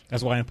Yoshi.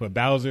 That's why I didn't put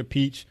Bowser,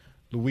 Peach,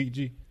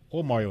 Luigi,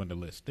 or Mario on the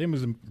list. Them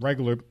is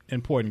regular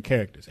important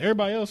characters.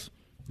 Everybody else,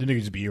 the niggas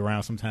just be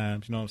around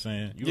sometimes. You know what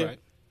I'm saying?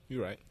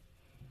 You right.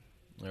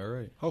 All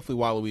right. Hopefully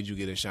Waluigi will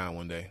get his shine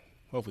one day.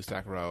 Hopefully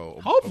Sakurai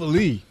will.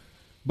 Hopefully,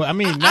 but I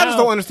mean, I now, just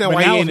don't understand but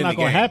why now he it's ain't in not the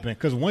gonna game. happen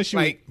because once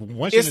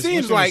It you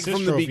seems like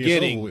from the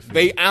beginning with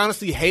they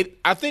honestly hate.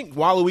 I think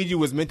Waluigi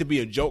was meant to be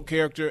a joke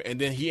character, and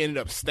then he ended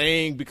up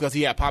staying because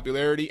he had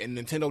popularity, and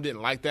Nintendo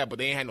didn't like that, but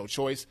they ain't had no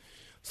choice.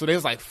 So they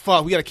was like,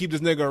 "Fuck, we got to keep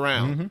this nigga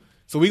around." Mm-hmm.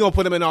 So we gonna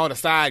put him in all the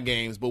side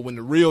games, but when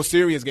the real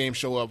serious games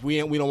show up, we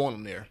don't want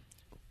him there.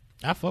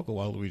 I fuck with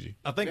Waluigi.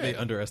 I think they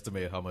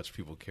underestimated how much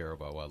people care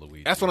about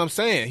Waluigi. That's what I'm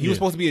saying. He was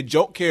supposed to be a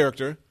joke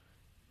character,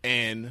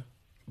 and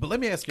But let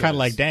me ask you Kind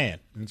of this. like Dan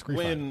in Street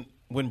Fighter.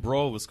 When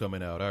Brawl was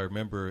coming out, I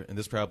remember, and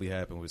this probably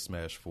happened with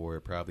Smash 4,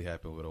 it probably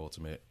happened with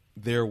Ultimate,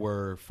 there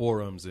were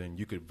forums and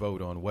you could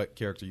vote on what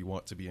character you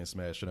want to be in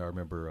Smash, and I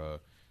remember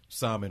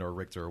Simon or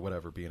Richter or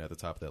whatever being at the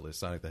top of that list.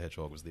 Sonic the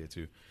Hedgehog was there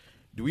too.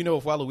 Do we know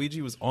if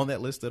Waluigi was on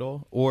that list at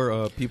all?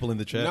 Or people in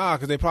the chat? nah,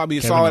 because they probably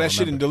Kevin saw don't that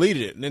shit and remember.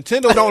 deleted it.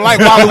 Nintendo don't like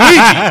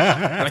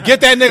Waluigi. Like,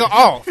 get that nigga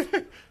off.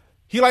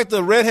 He like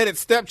the redheaded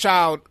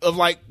stepchild of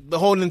like the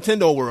whole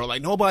Nintendo world.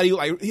 Like nobody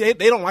they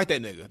don't like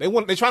that nigga.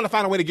 They trying to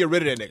find a way to get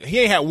rid of that nigga. He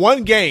ain't had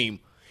one game.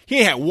 He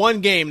ain't had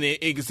one game in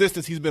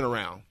existence he's been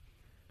around.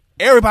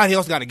 Everybody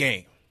else got a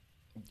game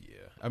Yeah.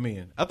 I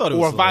mean, I thought it or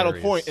was a vital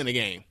hilarious. point in the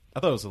game. I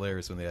thought it was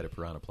hilarious when they added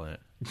Piranha Plant.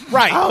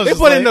 Right. I was They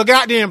just put in the like-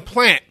 goddamn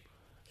plant.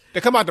 They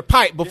come out the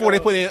pipe before they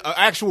put in an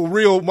actual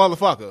real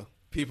motherfucker.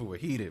 People were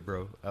heated,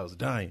 bro. I was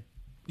dying.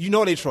 You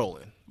know they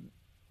trolling.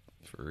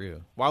 For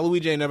real.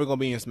 Waluigi ain't never gonna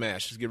be in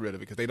Smash. Just get rid of it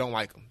because they don't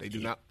like him. They do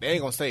not. They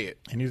ain't gonna say it.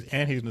 And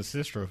he's an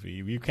assist trophy.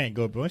 You can't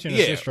go once you're an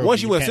Yeah, assist trophy.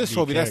 once you win can't assist be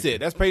trophy, that's character. it.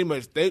 That's pretty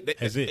much they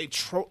That's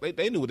it.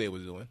 they knew what they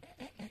was doing.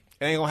 It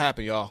ain't gonna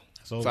happen, y'all.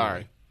 over Sorry,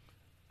 with.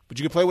 but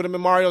you can play with him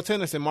in Mario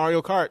Tennis and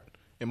Mario Kart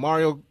and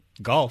Mario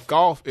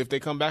Golf, if they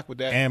come back with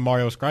that. And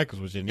Mario Strikers,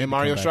 which they need And to come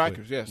Mario back Strikers,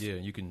 with. yes. Yeah,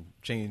 you can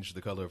change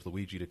the color of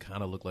Luigi to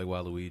kind of look like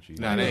Waluigi.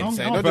 Nah, they ain't Don't-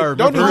 saying. don't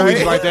Don't do remember Luigi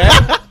right. like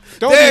that.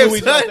 Don't Damn, do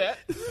Luigi son. like that.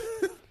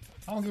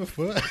 I don't give a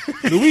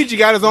fuck. Luigi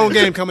got his own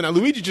game coming out.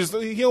 Luigi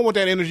he don't want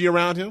that energy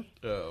around him.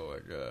 Oh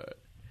my god.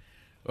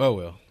 Oh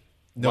well.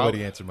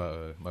 Nobody answered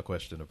my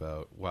question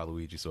about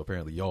Waluigi, so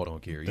apparently y'all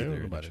don't care They either don't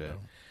in the nobody chat.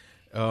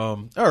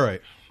 know. All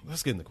right,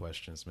 let's get into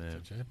questions,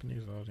 man. The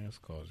Japanese audience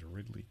calls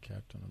Ridley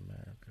Captain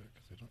America.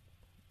 'Cause they don't.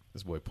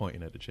 This boy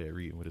pointing at the chat,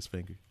 reading with his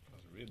finger.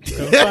 I'm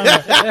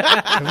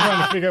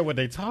trying to figure out what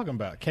they talking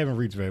about. Kevin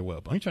reads very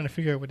well, but I'm trying to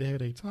figure out what the hell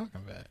they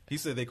talking about. He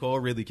said they call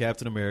Ridley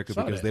Captain America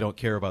Saw because that. they don't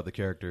care about the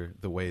character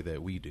the way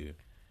that we do.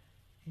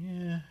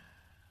 Yeah.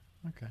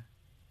 Okay.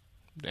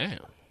 Damn.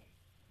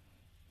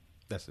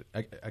 That's it.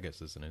 I guess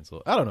it's an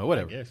insult. I don't know.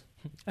 Whatever. Yes.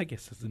 I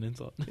guess it's an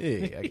insult.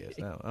 Yeah, I guess.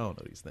 I don't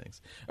know these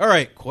things. All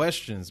right,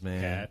 questions, man.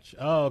 Catch.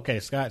 Oh,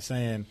 okay. Scott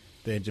saying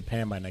that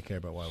Japan might not care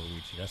about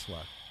Waluigi. That's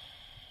why.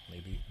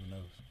 Maybe. Who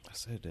knows? I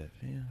said that.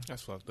 Yeah.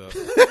 That's fucked up.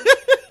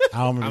 I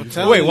don't remember. I'm you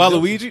telling Wait, you,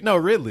 Waluigi? No,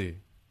 Ridley.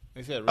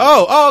 They said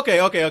Oh, okay.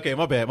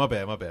 My bad.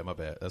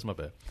 That's my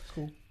bad.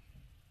 Cool.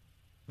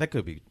 That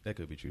could be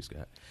true,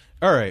 Scott.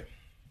 All right.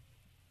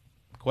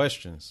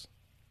 Questions.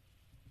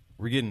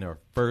 We're getting our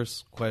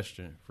first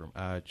question from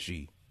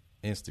IG,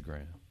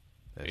 Instagram.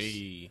 That's,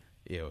 Hey.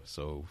 Yeah,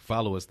 so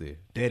follow us there.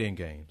 Dead End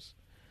Games.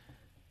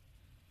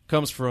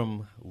 Comes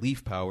from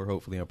Leaf Power.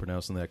 Hopefully I'm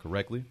pronouncing that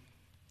correctly.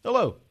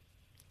 Hello.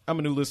 I'm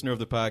a new listener of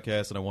the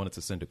podcast, and I wanted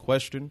to send a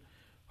question.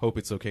 Hope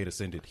it's okay to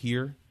send it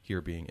here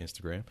being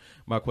Instagram.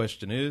 My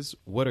question is,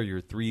 what are your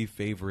 3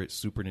 favorite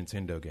Super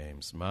Nintendo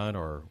games? Mine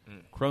are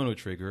Chrono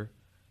Trigger,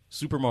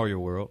 Super Mario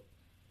World,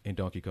 and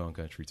Donkey Kong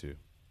Country 2.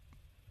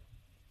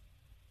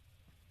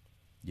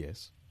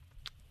 Yes.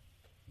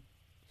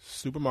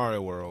 Super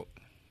Mario World,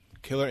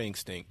 Killer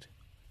Instinct,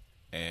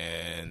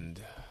 and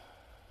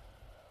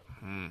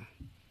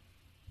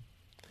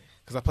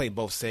because I played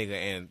both Sega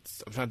and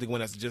I'm trying to think one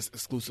that's just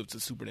exclusive to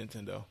Super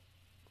Nintendo.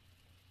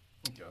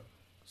 Okay.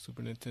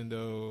 Super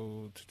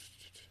Nintendo.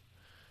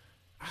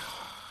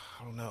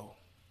 I don't know,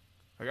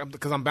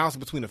 because I'm bouncing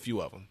between a few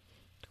of them.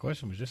 The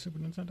question was just Super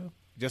Nintendo?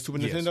 Just Super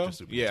Yes, Nintendo? just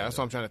Super Yeah, Nintendo. that's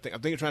what I'm trying to think.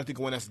 I'm trying to think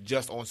of one that's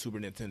just on Super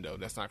Nintendo.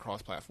 That's not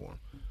cross-platform.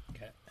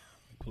 Okay.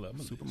 Pull up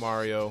my Super list.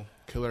 Mario,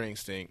 Killer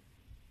Instinct.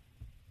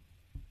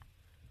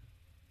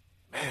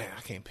 Man,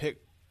 I can't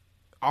pick.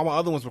 All my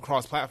other ones were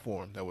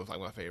cross-platform. That was like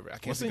my favorite. I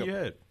can't What's think in of,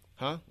 your head?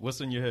 Huh?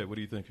 What's in your head? What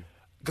are you thinking?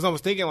 Because I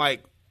was thinking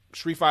like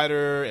Street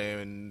Fighter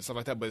and stuff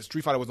like that, but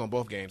Street Fighter was on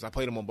both games. I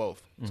played them on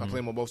both, so I played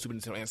them on both Super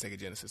Nintendo and Sega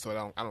Genesis. So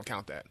I don't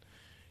count that.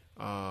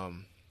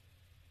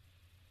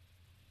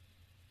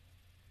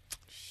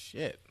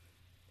 Shit.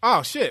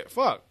 Oh shit!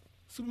 Fuck.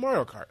 Super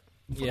Mario Kart.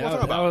 Yeah, What I'm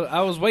talking about?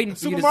 I was waiting for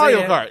Super you to Mario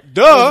say that. Kart.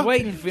 Duh. I was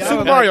waiting for you. I Super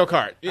was Mario like,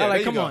 Kart. Yeah, I was like, there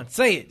you come go. on,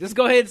 say it. Just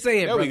go ahead and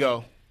say it. There we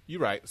brother. go. You're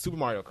right. Super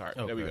Mario Kart.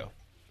 There we Okay. go.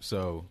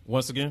 So,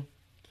 once again,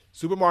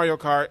 Super Mario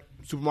Kart,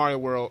 Super Mario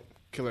World,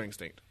 Killer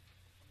Instinct.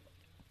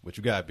 what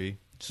you got, B?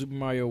 Super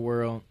Mario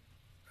World,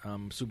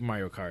 Super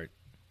Mario Kart.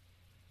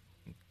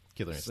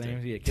 Killer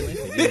Instinct. Same, yeah, Killer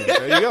Instinct. Yeah.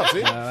 There you go.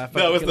 See? I fuck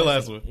That with was the Killer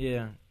last Instinct.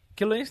 Yeah,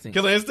 Killer Instinct.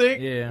 Killer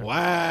Instinct? Yeah. Wow.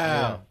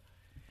 Yeah.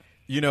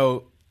 You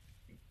know,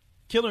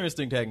 Killer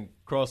Instinct hadn't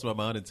crossed my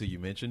mind until you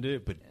mentioned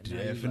it, but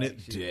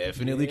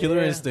definitely Killer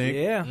Yeah, Instinct.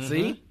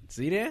 Yeah,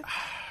 see there?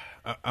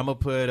 I'm gonna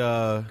put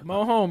Come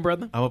on home,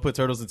 brother. I'm gonna put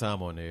Turtles in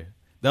Time on there.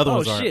 The other Oh,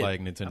 ones aren't shit. like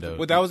Nintendo.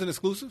 Well, that was an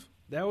exclusive?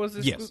 That was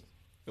his Yes.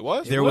 It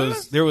was? There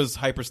was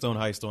Hyperstone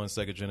Heist on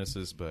Sega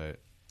Genesis, but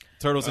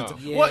Turtles in Time.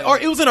 Yeah. Well, or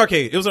it was an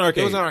arcade. It was an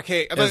arcade. It was an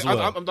arcade. I as thought,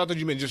 well. I thought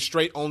you meant just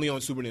straight only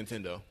on Super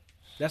Nintendo.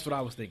 That's what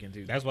I was thinking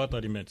too. That's what I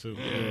thought he meant too.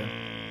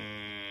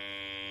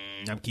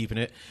 I'm keeping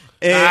it.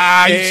 You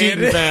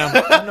cheating, fam.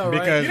 I know, right?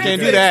 Because You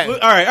can't do that. All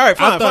right,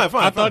 fine, I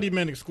fine. thought he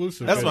meant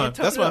exclusive. That's but-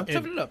 fine. That's fine.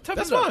 Toughen it up. Toughen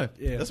That's it up. fine.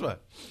 Yeah. That's fine.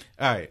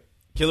 All right.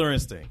 Killer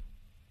Instinct.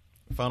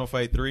 Final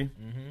Fight 3.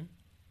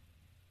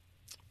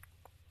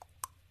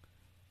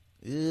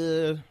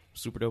 Yeah.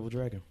 Super Double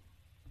Dragon.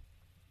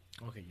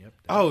 Okay, yep.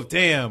 Oh,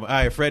 damn. All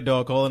right. Fred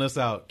Dog calling us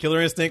out.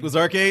 Killer Instinct was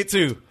arcade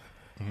too.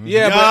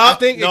 Yeah, but I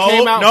think it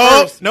came out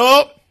first.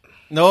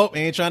 Nope.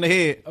 Ain't trying to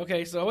hit.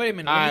 Okay, so wait a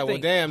minute. All Let me right, well,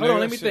 think. damn, Hold on, nigga,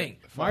 let me shit.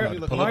 think. Fuck, Mario, you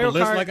look Pull Mario up a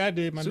list Kart, like I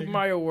did, my Super nigga.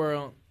 Mario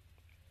World,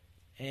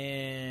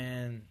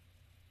 and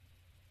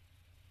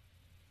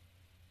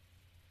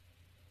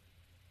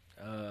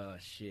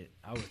shit.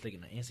 I was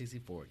thinking the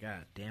N64.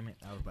 God damn it!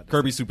 I was about to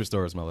Kirby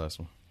Superstar is my last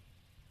one.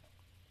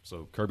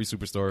 So Kirby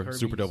Superstar, Kirby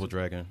Super Double Super-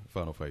 Dragon,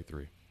 Final Fight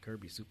 3. say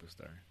Kirby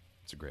Superstar.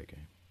 It's a great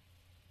game.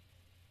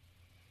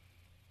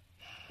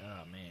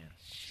 Oh man,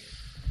 shit.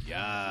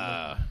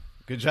 Yeah.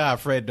 Good job,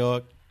 Fred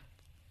Dog.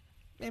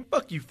 Man,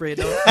 fuck you, Fred.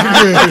 Dog.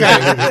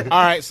 Okay.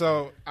 All right,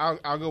 so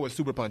I'll go with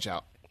Super Punch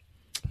Out.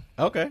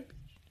 Okay.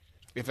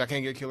 If I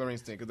can't get Killer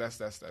Instinct, because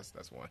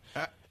that's one.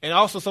 And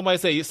also, somebody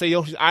say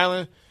Yoshi's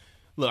Island.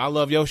 Look, I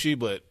love Yoshi,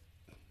 but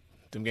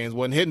them games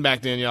wasn't hitting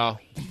back then, y'all.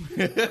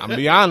 I'm gonna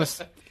be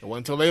honest. It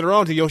wasn't until later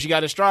on till Yoshi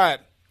got his stride.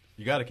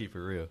 You got to keep it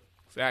real.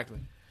 Exactly.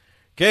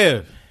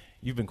 Kev,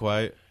 you've been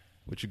quiet.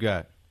 What you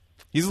got?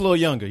 He's a little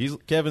younger.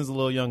 Kevin's a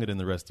little younger than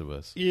the rest of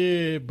us.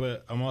 Yeah,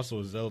 but I'm also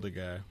a Zelda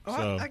guy. Oh,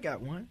 So I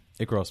got one.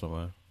 It crossed my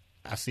mind.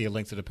 I see A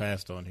Link to the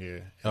Past on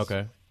here.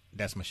 Okay.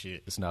 That's my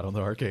shit. It's not on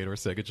the arcade or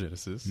Sega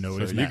Genesis. No,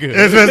 so it's you not. good.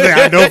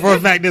 I know for a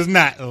fact it's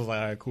not. I was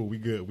like, all right, cool, we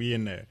good. We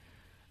in there.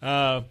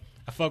 I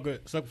fuck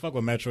with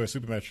Metroid,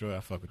 Super Metroid. I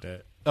fuck with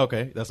that.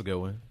 Okay, that's a good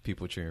one.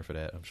 People cheering for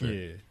that, I'm sure.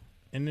 Yeah.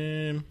 And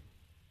then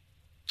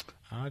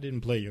I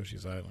didn't play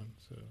Yoshi's Island,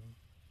 so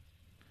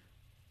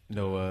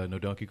No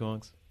Donkey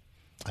Kongs?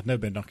 I've never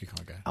been a Donkey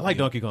Kong guy. I like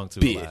Donkey Kong too.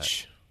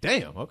 Bitch.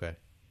 Damn, okay.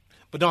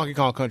 But Donkey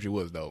Kong Country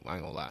was dope. I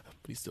ain't gonna lie.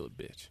 But he's still a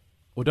bitch.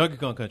 Well, Donkey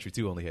Kong Country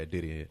 2 only had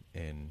Diddy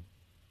and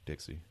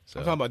Dixie. So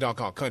I'm talking about Donkey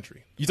Kong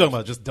Country. You talking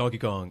about just Donkey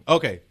Kong?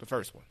 Okay, The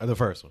first one. the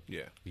first one.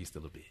 Yeah. He's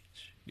still a bitch.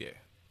 Yeah.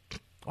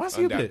 Why is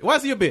he a bitch? Why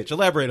is he a bitch?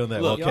 Elaborate on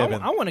that, Look, Yo,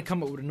 Kevin. I want to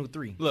come up with a new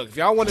 3. Look, if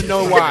y'all want to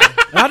know why.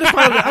 I just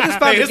found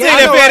Hey, the this game. ain't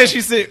I know that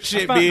fantasy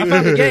shit, I B.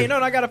 found the game. No,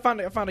 I gotta find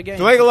a game.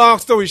 To make a long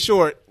story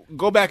short,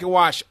 go back and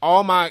watch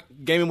all my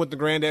Gaming with the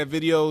Granddad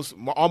videos,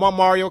 all my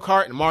Mario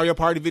Kart and Mario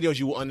Party videos.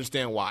 You will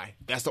understand why.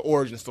 That's the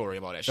origin story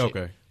of all that shit.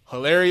 Okay.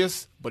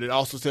 Hilarious, but it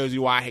also tells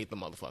you why I hate the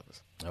motherfuckers.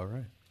 All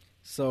right.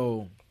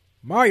 So,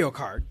 Mario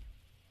Kart,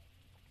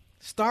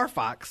 Star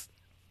Fox,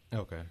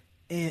 Okay.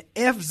 and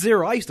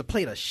F-Zero. I used to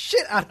play the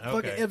shit out of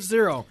Okay. fucking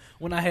F-Zero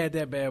when I had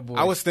that bad boy.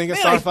 I was thinking Man,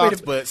 I Star used to play Fox,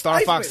 the- but I Star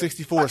used to Fox play the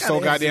 64 is fuck so out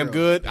of goddamn F-Zero.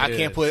 good. Yes.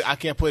 I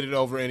can't put it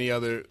over any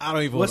other. I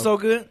don't even What's wanna-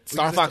 so good?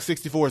 Star Fox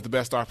 64 is the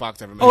best Star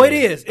Fox ever made. Oh, it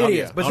is. It Oh, is.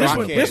 yeah. But Oh, this I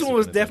one, can't. this one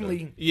was Super Nintendo.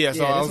 definitely. Yeah,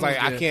 so I this was one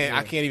like, I good.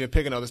 can't Yeah. even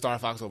pick another Star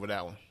Fox over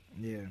that one.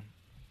 Yeah.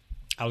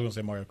 I was gonna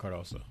say Mario Kart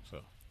also. So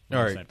All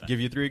same right. thing. Give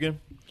you 3 again?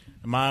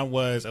 Mine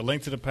was A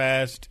Link to the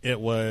Past. It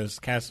was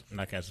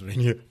not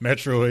Castlevania,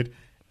 Metroid,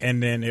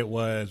 and then it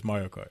was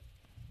Mario Kart.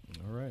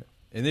 All right.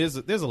 And there's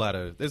a lot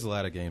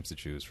of games to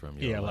choose from.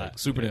 You Yeah, know, a like lot.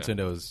 Super Yeah.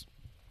 Nintendo is.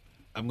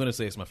 I'm gonna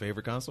say it's my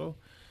favorite console.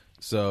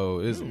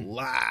 So there's a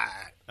lot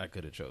I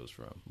could have chose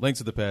from. Link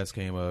to the Past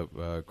came up.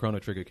 Chrono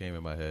Trigger came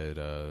in my head.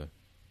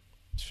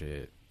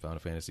 Final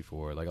Fantasy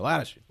IV. Like a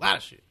lot of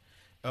shit.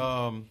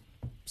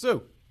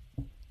 So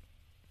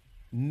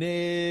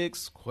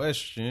next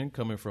question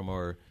coming from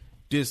our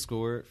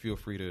Discord. Feel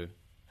free to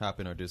hop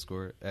in our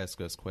Discord,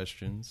 ask us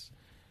questions.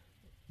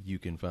 You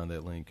can find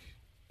that link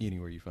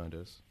anywhere you find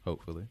us,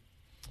 hopefully.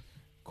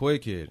 Koi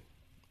Kid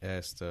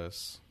asked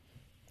us,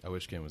 I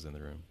wish Ken was in the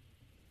room,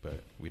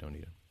 but we don't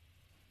need him.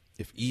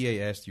 If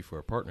EA asked you for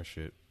a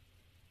partnership,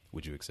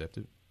 would you accept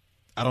it?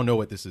 I don't know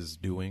what this is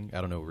doing.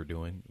 I don't know what we're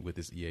doing with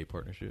this EA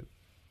partnership.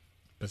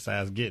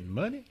 Besides getting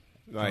money,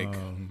 Like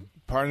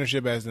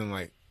partnership, as in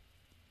like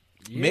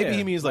Maybe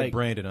he means like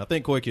Brandon. I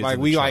think Koi Kid's like in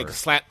the we chart. like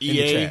slap In the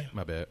EA chat.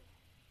 My bad.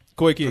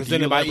 Koi Kid, can you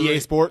presented by EA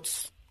elaborate?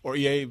 Sports or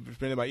EA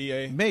presented by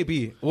EA.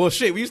 Maybe. Well,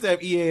 shit, we used to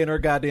have EA in our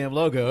goddamn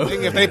logo.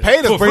 If they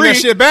paid us, For bring free. that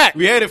shit back.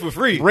 We had it for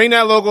free. Bring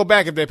that logo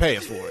back if they pay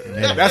us for it.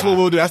 That's what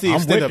we'll do. That's the I'm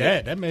extent with of that.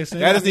 it. That makes sense.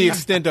 That is the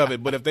extent of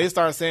it. But if they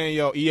start saying,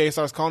 yo, EA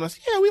starts calling us,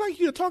 yeah, we like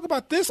you to talk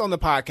about this on the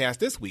podcast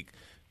this week.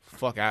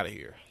 Fuck out of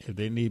here. If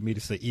they need me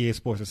to say EA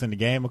Sports is in the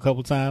game a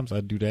couple times,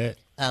 I'd do that.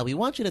 We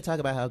want you to talk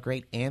about how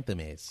great Anthem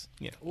is.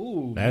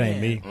 Ooh, That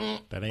ain't man.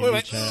 me. That ain't Wait, me,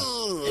 wait. champ.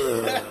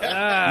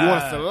 You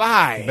want us to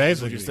lie?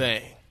 That's what Basically. you're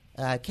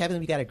saying. Kevin,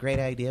 we got a great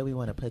idea. We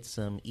want to put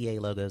some EA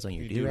logos on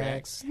your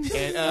do-rags.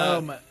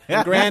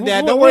 And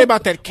Granddad, don't worry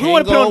about that Kango. We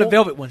want to put on the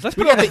velvet ones. Let's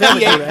put on the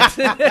velvet ones.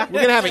 We're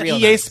going to have an Real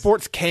EA nice.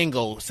 Sports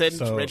Kango set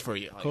So, ready for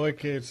you. Koi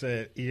Kid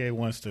said EA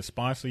wants to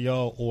sponsor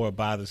y'all or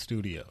buy the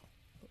studio.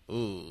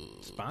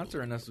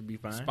 Sponsoring us would be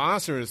fine.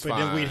 Sponsor is But fine.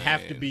 then we'd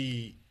have to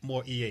be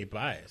more EA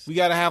biased. We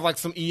got to have like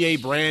some EA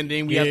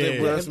branding. We have to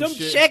Yeah. wear If some them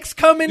shit. checks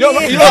coming Yo,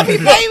 in, yo, happy yo,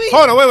 baby.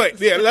 Hold on, wait.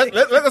 Yeah,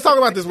 let's talk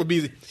about this with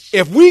BZ.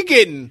 If we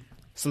getting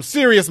some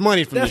serious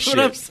money from That's this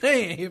what I'm shit,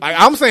 saying. like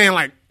I'm saying,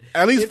 like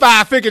at least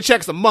 5-figure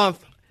checks a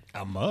month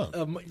A month.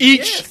 each.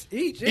 Yes,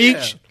 each. Yeah.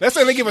 Each. Let's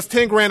say they give us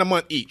 $10,000 a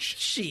month each.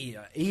 Shit.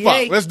 EA.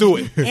 Fuck, let's do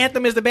it.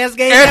 Anthem is the best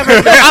game Anthem.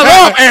 ever. I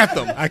love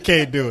Anthem. I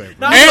can't do it.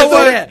 No, I know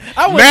Anthem, that.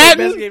 I want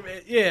Madden, the best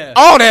game. Yeah.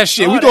 All that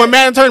shit. All We that. doing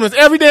Madden tournaments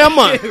every damn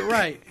month.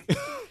 right.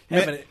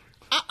 Having it.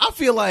 I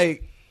feel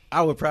like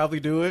I would probably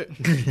do it,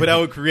 but I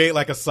would create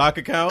like a sock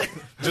account,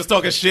 just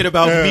talking shit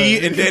about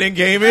me and Dead in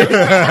Gaming. These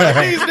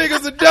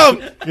niggas are dumb.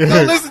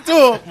 Don't listen to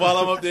them. While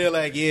I'm up there,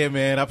 like, yeah,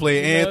 man, I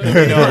play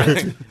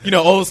Anthem. You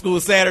know, old school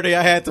Saturday,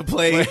 I had to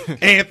play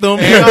Anthem.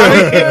 You know what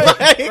I mean?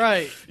 Like,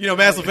 Right. You know,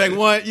 Mass Effect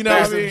 1. You know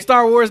what I mean?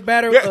 Star Wars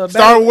Battle.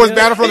 Star Wars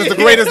Battlefront is the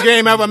greatest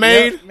game ever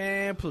made.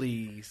 Man,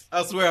 please.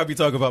 I swear I'll be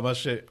talking about my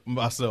shit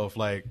myself.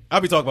 Like,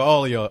 I'll be talking about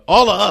all of y'all.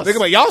 All of us. Think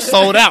about it, y'all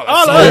sold out.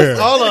 All of us.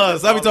 All of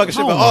us. I'll be talking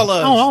shit about all of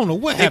us. I don't know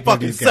what They happened to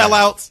fucking these guys.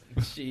 sellouts.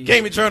 Shit.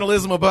 Gaming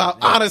journalism about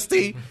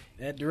honesty.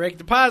 That direct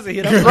deposit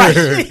hit up right.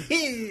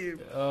 Shit.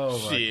 Oh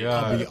my Shit.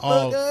 god. Be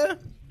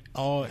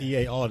all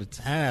EA all the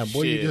time.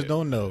 Boy, you Shit. just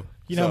don't know.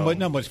 You know So-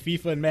 how much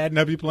FIFA and Madden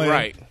I be playing?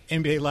 Right.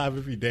 NBA Live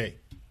every day.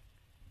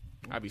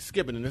 I be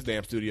skipping in this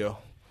damn studio.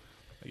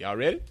 Y'all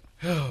ready?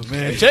 Oh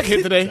man. Check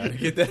hit today.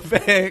 Get that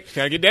bag.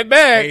 Gotta get that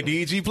bag.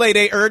 Hey, DG play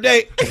day,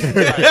 day.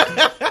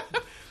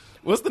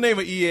 What's the name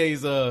of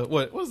EA's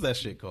what's that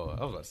shit called?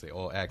 I was about to say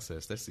All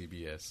Access. That's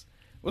CBS.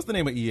 What's the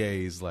name of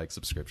EA's like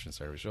subscription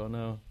service? Y'all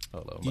know?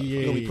 Hold on.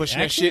 We're gonna be pushing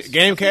that Access? shit.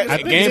 Game Pass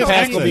gonna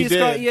be It's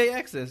called dead. EA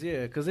Access,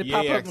 yeah, because it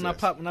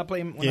pop up when I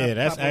play.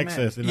 That's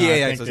Access. And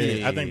EA I Access,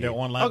 think I think their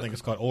online thing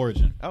is called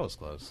Origin. I was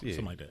close. Yeah.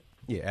 Something like that.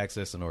 Yeah,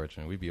 Access and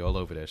Origin. We be all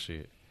over that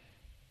shit.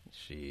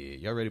 Shit,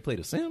 y'all ready to play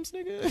The Sims,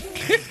 nigga?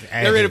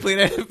 Y'all ready to play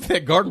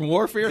that Garden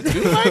Warfare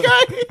 2, my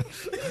guy?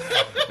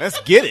 Let's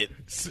get it.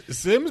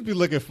 Sims be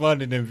looking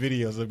fun in them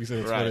videos. I'll be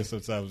saying Right.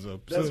 sometimes.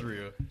 That's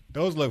real.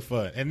 Those look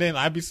fun. And then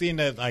I be seeing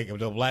that like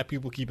the black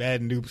people keep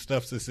adding new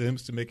stuff to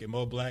Sims to make it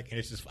more black. And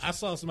it's just I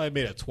saw somebody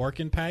made a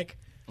twerking pack.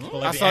 So,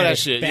 like, I they saw that added-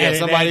 shit. they Yeah, added-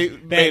 somebody they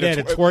made a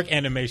added twerk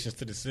animations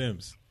to the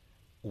Sims.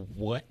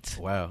 What?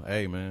 Wow.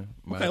 Hey, man.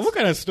 What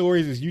kind of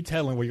stories is you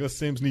telling where your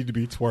Sims need to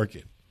be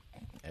twerking?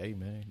 Hey,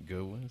 man.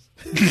 Good ones.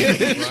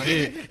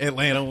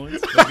 Atlanta ones.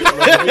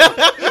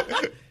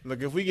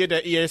 Look, if we get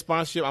that EA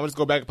sponsorship, I'm gonna just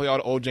go back and play all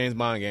the old James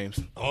Bond games.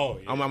 Oh,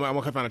 yeah. I'm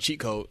gonna find a cheat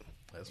code.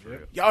 That's real.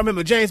 Y'all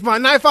remember James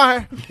Bond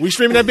Nightfire? We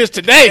streaming that bitch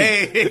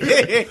today.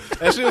 Hey,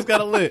 that shit was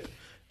kind of lit.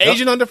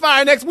 Agent Under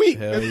Fire next week.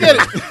 Hell Let's yeah.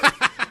 get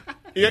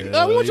it.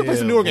 Yeah, we want you to play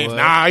some newer games. boy.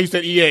 Nah, you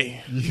said EA.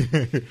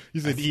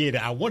 You said EA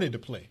that I wanted to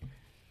play.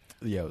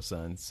 Yo,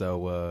 son.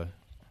 So,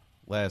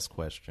 last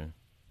question.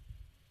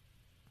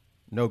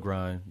 No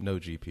grind, no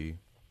GP.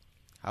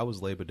 How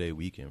was Labor Day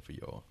weekend for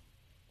y'all?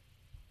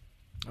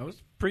 It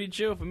was pretty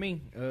chill for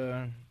me.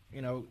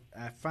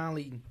 I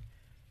finally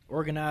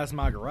organized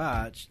my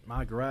garage.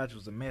 My garage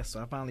was a mess,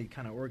 so I finally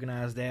kind of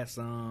organized that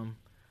some.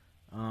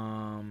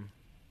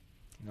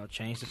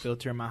 Changed the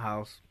filter in my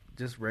house.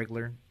 Just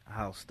regular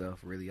house stuff,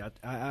 really.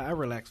 I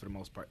relaxed for the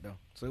most part though,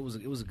 so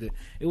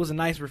it was a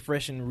nice,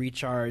 refreshing,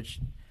 recharge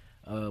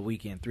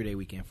weekend, 3-day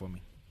weekend for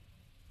me.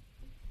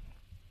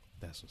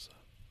 That's what's up.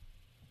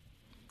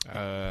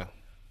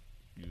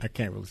 I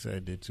can't really say I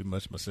did too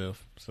much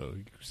myself, so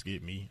you can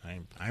skip me. I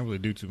ain't really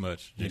do too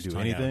much. You Just do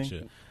hung out and anything?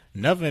 shit.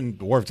 Nothing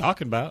worth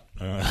talking about.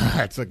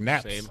 I took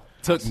naps. Same.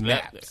 Took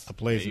naps. I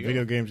played There some you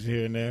video games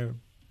here and there.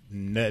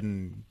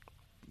 Nothing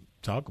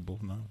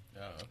talkable. No.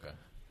 Oh,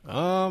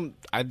 okay.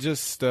 I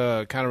just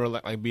kind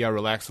of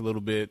relaxed a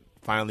little bit.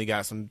 Finally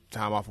got some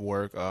time off of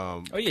work.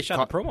 Oh yeah,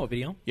 shot the promo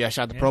video. Yeah, I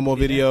shot the promo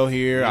video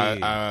here. Yeah.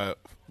 I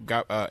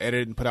got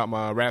edited and put out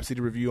my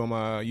Rhapsody review on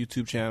my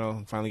YouTube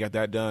channel. Finally got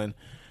that done.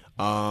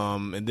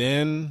 And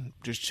then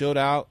just chilled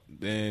out.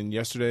 Then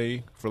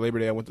yesterday for Labor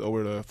Day, I went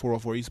over to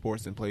 404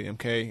 Esports and played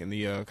MK in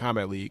the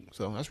Combat League.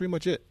 So that's pretty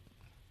much it.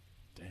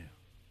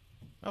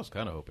 I was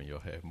kind of hoping y'all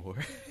had more.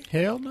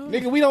 Hell no,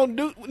 Nigga, we don't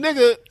do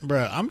nigga.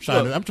 bro. I'm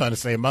trying to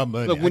save my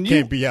money. Look, when I you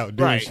can't be out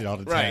doing right, shit all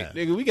the right, time.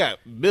 nigga. We got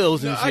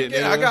bills and shit.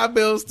 I nigga. got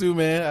bills too,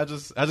 man. I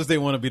just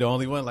didn't want to be the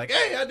only one. Like,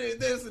 hey, I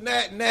did this and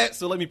that.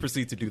 So let me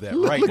proceed to do that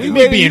right Look now. at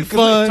me being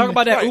fun. Talk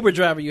about that Uber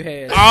driver you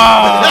had. Oh,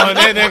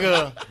 that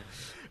nigga.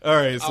 All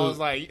right, I so was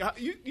like,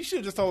 you should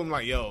have just told him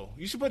like, yo,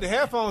 you should put the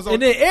headphones on.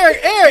 And then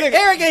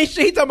Eric ain't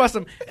shit. He talking about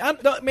some. I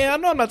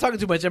know I'm not talking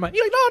too much. Am I?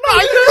 You're like, no,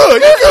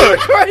 you good.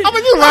 I'm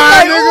like, you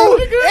lying,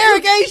 nigga.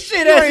 Eric ain't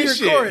shit You as ain't he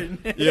shit. recording.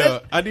 yeah,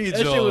 I need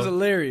That y'all. shit was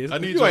hilarious. I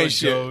need You y'all ain't to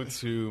shit. go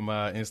to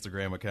my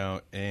Instagram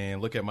account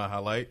and look at my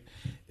highlight.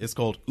 It's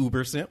called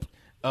Uber Simp.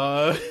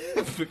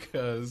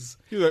 Because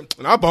He was like,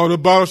 and I bought a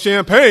bottle of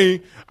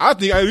champagne. I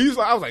was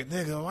like,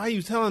 nigga, why are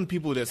you telling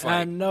people this? Like,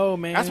 I know,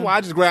 man. that's why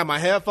I just grabbed my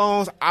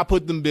headphones. I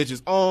put them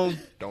bitches on.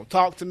 Don't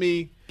talk to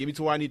me. Get me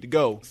to where I need to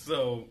go.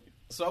 So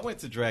I went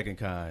to Dragon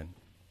Con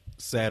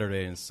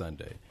Saturday and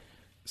Sunday.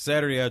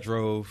 Saturday I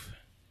drove.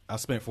 I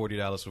spent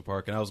 $40 for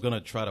parking. I was going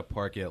to try to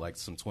park at like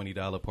some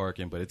 $20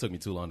 parking, but it took me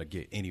too long to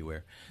get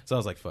anywhere. So I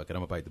was like, fuck it. I'm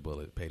going to bite the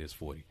bullet, pay this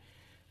 $40.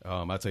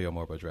 I'll tell you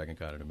more about Dragon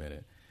Con in a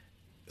minute.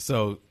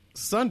 So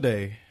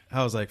Sunday,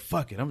 I was like,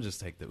 fuck it. I'm going to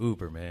just take the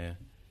Uber, man.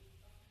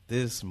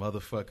 This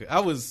motherfucker.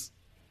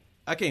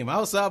 I came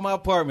outside my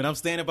apartment. I'm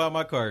standing by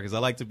my car because I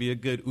like to be a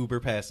good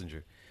Uber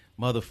passenger.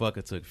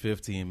 Motherfucker took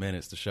 15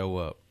 minutes to show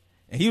up.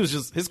 And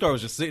his car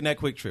was just sitting at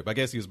Quick Trip. I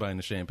guess he was buying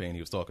the champagne he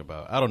was talking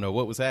about. I don't know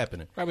what was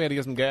happening. Probably had to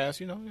get some gas,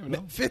 you know.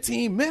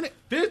 15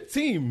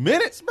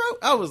 minutes, bro.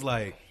 I was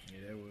like,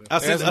 I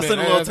sent That's a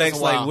little that's text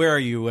a while. like, where are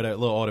you? With a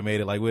little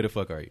automated, like, where the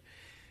fuck are you?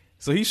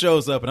 So he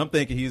shows up, and I'm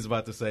thinking he's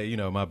about to say,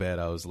 my bad,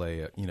 I was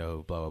late, blah,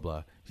 blah,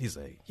 blah. He's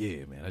like,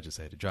 yeah, man, I just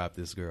had to drop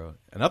this girl.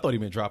 And I thought he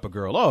meant drop a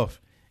girl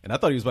off. And I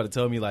thought he was about to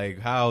tell me, like,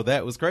 how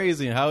that was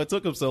crazy and how it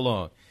took him so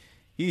long.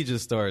 He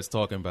just starts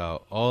talking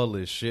about all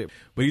this shit.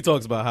 But he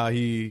talks about how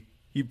he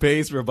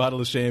pays for a bottle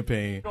of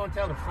champagne. You don't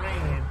tell a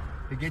friend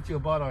to get you a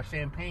bottle of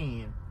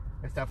champagne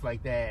and stuff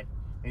like that.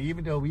 And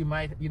even though we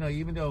might, you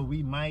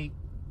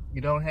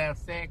don't have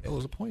sex. There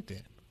was a point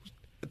there.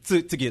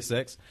 To get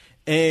sex.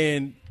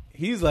 And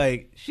he's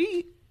like,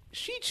 She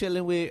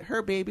chilling with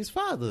her baby's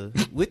father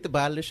with the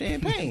bottle of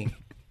champagne.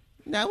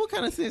 Now, what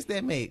kind of sense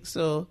that makes?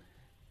 So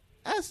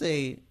I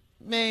say,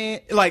 man,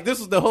 like, this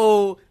was the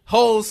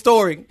whole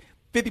story.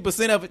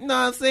 50% of it. You know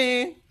what I'm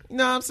saying? You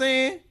know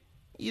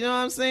what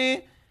I'm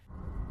saying?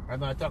 I'm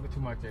not talking too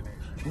much in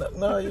there.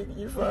 no,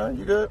 you fine,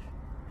 you good.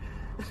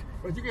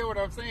 But you get what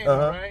I'm saying,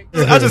 right?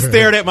 I just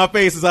stared at my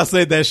face as I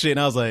said that shit, and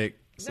I was like,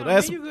 So Nah,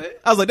 that's. man, you good.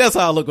 I was like, that's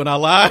how I look when I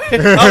lie.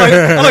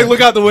 I like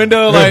look out the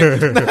window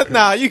like,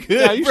 nah, you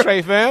good. Nah, you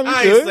straight, fam. You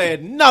I good. ain't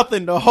said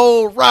nothing the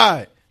whole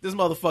ride. This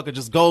motherfucker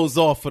just goes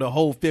off for the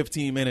whole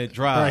 15-minute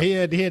drive. Right, he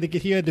had to vent.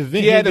 He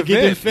had to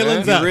get them vent,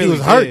 feelings man. out. He He was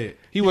really hurt. did.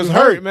 He was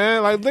hurt,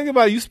 man. Like, think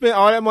about it. You spent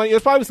all that money. It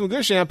was probably some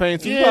good champagne,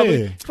 too. Yeah.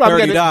 He's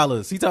probably got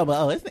 $30. He talking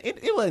about,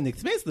 it wasn't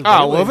expensive. Oh, but it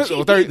well, wasn't if it's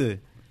cheap 30 either.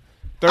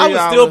 $30. I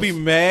would still be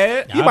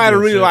mad. He I'd might be have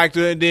really upset. liked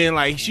her, and then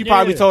like she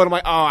probably Yeah. told him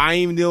like, "Oh, I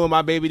ain't even dealing with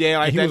my baby dad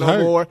like He that was no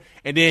hurt. more."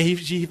 And then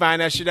she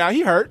find that shit out.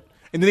 He hurt,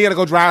 and then he got to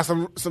go drive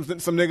some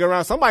nigga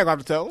around. Somebody got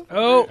to tell him.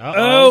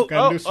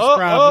 Gotta do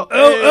subscribe.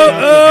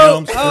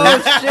 Oh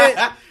shit!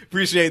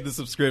 Appreciate the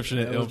subscription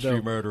at That Elm was Street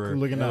dope. Murderer.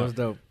 Looking That out. was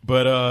dope.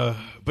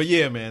 But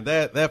yeah, man,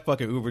 that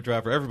fucking Uber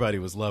driver, everybody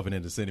was loving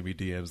it and sending me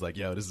DMs like,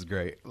 yo, this is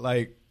great.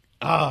 Like,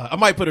 I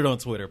might put it on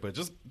Twitter, but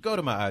just go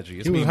to my IG.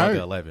 It's He me, was Micah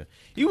hurt. 11.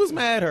 He was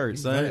mad hurt,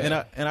 son, and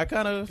I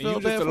kind of And you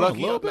felt just bad the for him a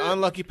little bit.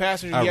 unlucky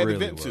passenger I he had really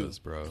to vent was,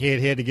 to. bro. He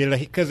had to get it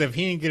because if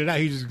he didn't get it out,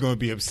 he was just going to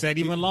be upset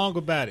even longer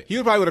about it.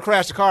 He probably would have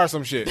crashed the car or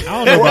some shit.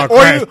 I don't know about or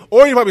crash.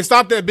 you probably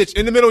stopped that bitch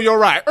in the middle of your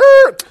ride.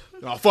 Oh,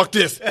 fuck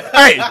this. hey,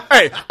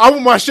 I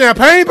want my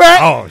champagne back.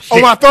 Oh, shit.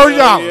 On my $30.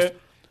 Yeah.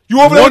 You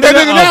over there with that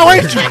nigga now, Oh.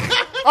 ain't you?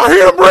 I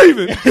hear him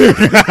breathing.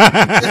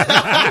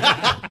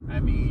 I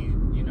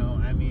mean, you know,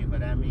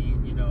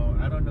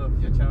 I don't know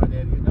if your child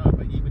daddy or not,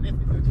 but even if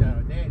it's your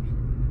child daddy,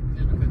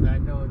 just because I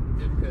know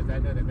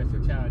that that's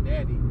your child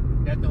daddy,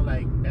 that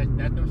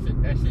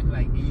shouldn't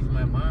like ease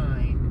my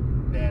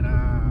mind that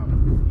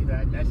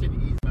that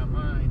shouldn't ease my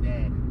mind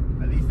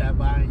that at least I'm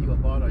buying you a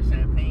bottle of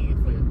champagne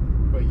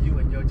for you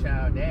and your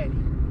child daddy.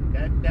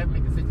 That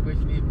makes the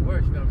situation even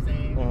worse. You know what I'm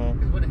saying?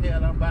 Because what the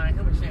hell I'm buying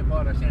him a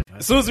bottle of champagne.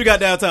 As soon as we got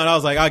downtown, I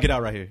was like, I'll get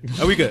out right here.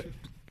 Are we good?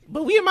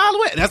 But we a mile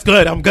away. That's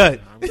good. I'm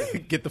good.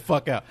 Get the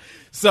fuck out.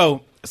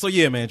 So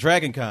yeah, man,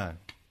 Dragon Con.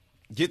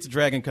 Get to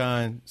Dragon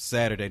Con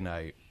Saturday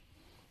night.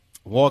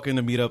 Walking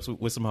to meet up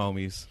with some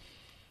homies.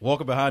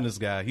 Walking behind this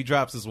guy. He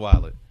drops his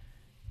wallet.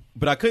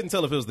 But I couldn't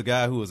tell if it was the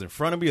guy who was in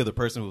front of me or the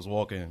person who was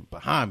walking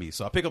behind me.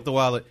 So I pick up the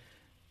wallet,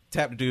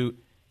 tap the dude.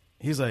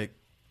 He's like,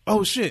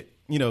 oh, shit.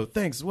 You know,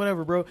 thanks,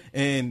 whatever, bro.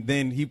 And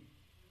then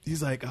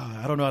he's like, oh,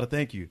 I don't know how to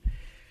thank you.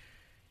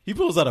 He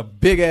pulls out a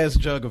big-ass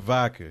jug of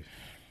vodka.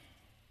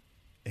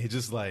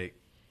 He's like,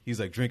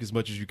 drink as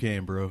much as you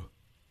can, bro.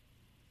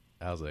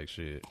 I was like,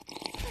 shit.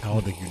 I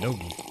don't think you know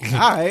me. All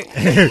right.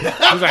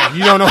 He's like,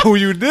 you don't know who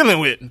you're dealing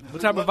with.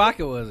 What type of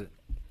vodka was it?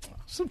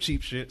 Some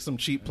cheap shit. Some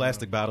cheap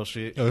plastic bottle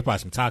shit. It was probably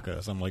some Taka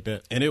or something like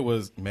that. And it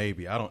was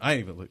maybe. I ain't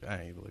even look at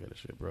the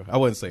shit, bro. I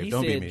wouldn't say it. He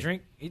Don't said be me.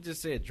 drink. He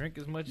just said drink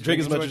as much. Drink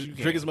as much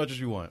can. as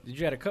you want. Did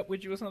you have a cup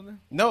with you or something?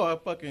 No, I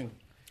fucking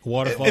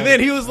Waterfall. And then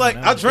he was like,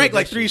 I drank good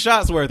like shit. 3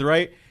 shots worth,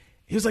 right?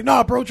 He was like,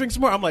 nah, bro, drink some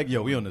more. I'm like,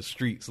 yo, we on the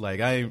streets. Like,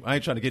 I ain't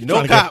trying to get no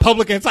trying to get cops.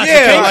 public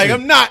intoxication. Yeah, like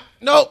I'm not.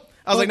 Nope.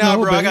 I was like, nah,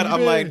 no, bro.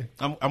 baby.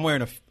 I'm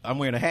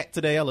wearing a hat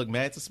today. I look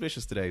mad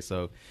suspicious today.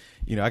 So,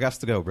 you know, I got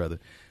to go, brother.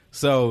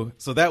 So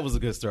that was a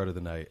good start of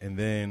the night. And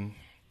then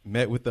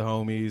met with the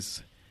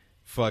homies.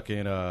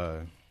 Fucking,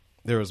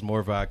 there was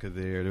more vodka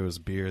there. There was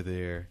beer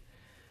there.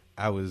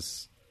 I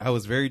was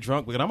very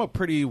drunk, but I'm a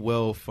pretty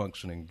well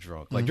functioning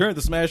drunk. Like during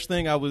the Smash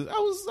thing, I was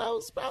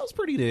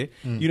pretty there.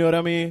 You know what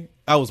I mean?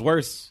 I was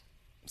worse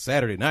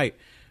Saturday night,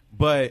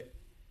 but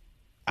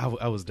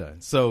I was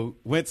done. So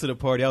went to the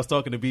party. I was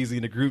talking to BZ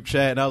in the group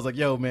chat, and I was like,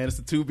 "Yo, man, it's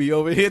the 2B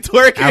over here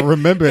twerking." I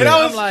remember and that.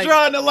 I was I'm like-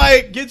 trying to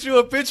like get you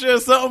a picture or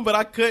something, but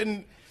I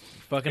couldn't.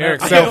 Fucking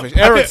Eric up. selfish. I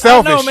Eric can't-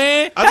 selfish. No,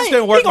 man. I just Hey,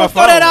 didn't work he gonna my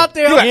throw that phone. out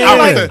there. He like, I'm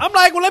like, listen. I'm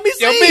like, well, let me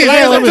see. Yo, B, Like,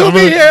 yeah, let me let be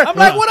here. I'm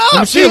like, what up? Let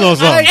me see a little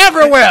something.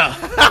 Everywhere.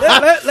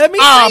 Let me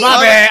see. Oh,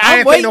 my bad. I I'm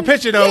didn't take no waiting.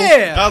 picture, though.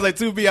 Yeah. I was like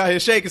 2B out here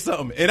shaking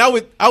something, and I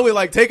would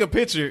like take a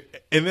picture,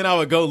 and then I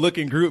would go look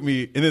and group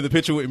me, and then the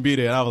picture wouldn't be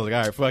there, and I was like,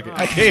 all right, fuck it,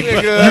 I can't.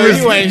 You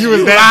was lying.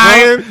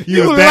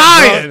 You was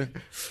lying.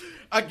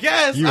 I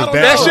guess You I was don't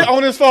That know. shit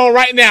on his phone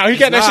right now. He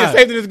got that shit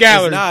saved in his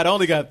gallery. It's not. I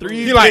only got 3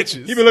 He like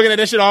pictures. he been looking at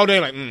that shit all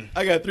day. Like,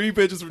 I got 3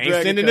 pictures from ain't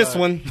Dragon sending Con. this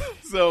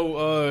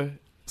one.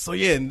 So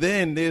yeah, and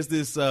then there's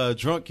this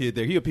drunk kid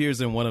there. He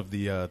appears in one of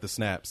the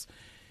snaps.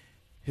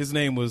 His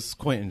name was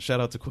Quentin.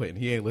 Shout out to Quentin.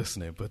 He ain't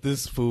listening, but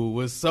this fool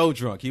was so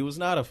drunk. He was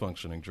not a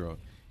functioning drunk.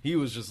 He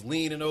was just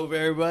leaning over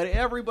everybody.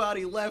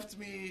 Everybody left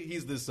me.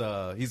 He's this.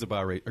 He's a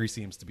biracial, or he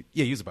seems to be.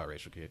 Yeah, he's a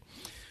biracial kid.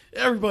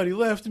 Everybody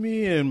left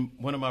me, and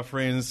one of my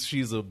friends,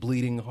 she's a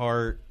bleeding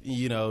heart.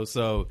 You know,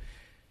 so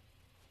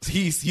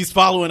he's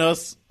following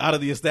us out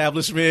of the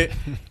establishment,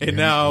 and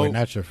now we're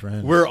not your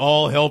friends. We're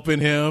all helping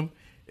him,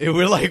 and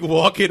we're like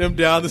walking him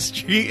down the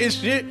street and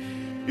shit.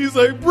 He's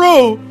like,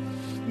 bro,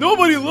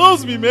 nobody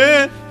loves me,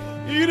 man.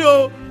 You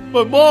know,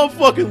 my mom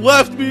fucking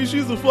left me.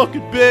 She's a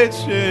fucking bitch,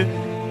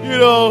 and you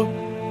know,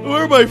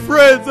 where are my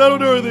friends? I don't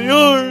know where they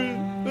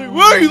are. Like,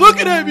 why are you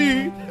looking at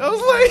me? I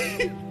was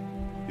like,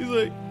 he's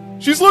like,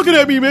 she's looking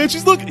at me, man.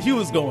 She's looking. He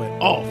was going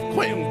off.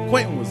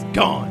 Quentin was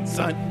gone,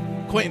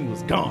 son. Quentin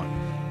was gone.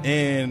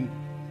 And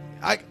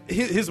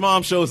his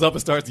mom shows up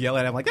and starts yelling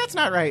at him like, that's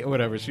not right, or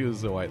whatever. She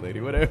was a white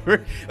lady,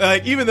 whatever.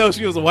 Like, even though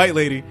she was a white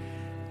lady,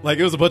 like,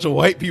 it was a bunch of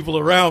white people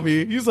around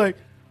me. He's like,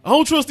 I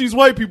don't trust these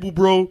white people,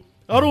 bro.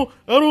 I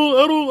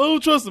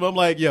don't trust them. I'm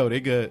like, yo, they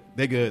good.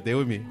 They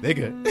with me. They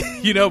good.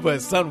 You know,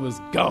 but son was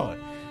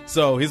gone.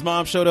 So his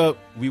mom showed up.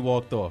 We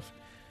walked off.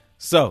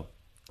 So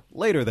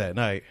later that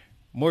night,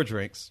 more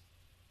drinks.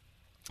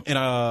 And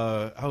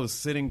I was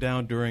sitting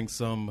down during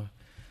some,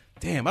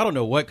 I don't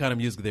know what kind of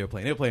music they were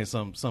playing. They were playing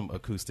some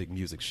acoustic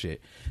music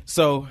shit.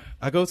 So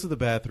I go to the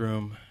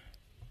bathroom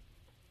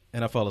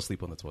and I fall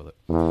asleep on the toilet.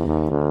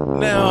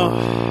 Now,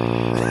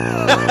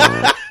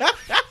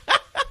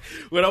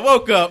 when I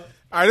woke up,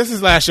 all right, this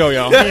is last show,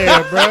 y'all.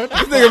 Yeah, bro.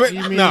 This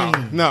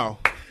nigga, no.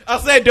 I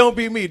said don't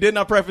be me. Didn't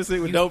I preface it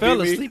with don't be me? You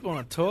fell asleep on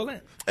a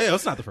toilet? Hey,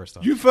 that's not the first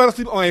time. You fell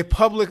asleep on a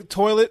public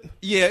toilet?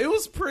 Yeah, it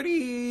was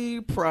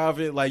pretty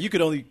private. Like, you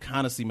could only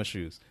kind of see my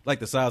shoes. Like,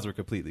 the sides were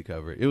completely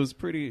covered. It was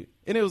pretty,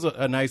 and it was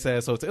a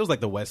nice-ass hotel. It was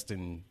like the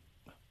Westin.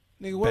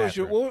 Nigga, where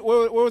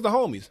was the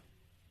homies?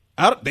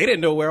 They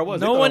didn't know where I was.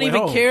 No one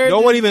even cared. No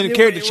one even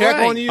cared to check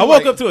on you? I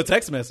woke up to a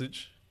text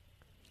message.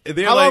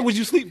 How long would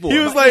you sleep for? He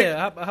was like,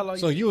 how long?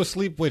 So you wwas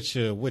asleep with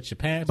your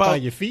pants by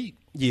your feet?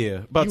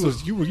 Yeah,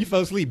 you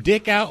fell asleep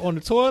dick out on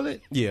the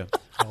toilet? Yeah.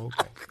 Oh,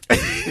 okay.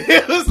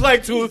 It was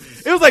like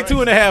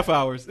 2.5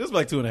 hours. It was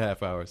like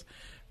 2.5 hours.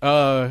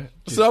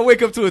 So I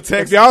wake up to a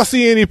text. If y'all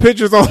see any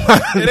pictures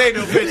online, it ain't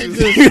no pictures.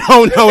 You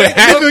don't know it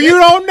happened. You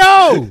don't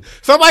know.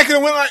 Somebody could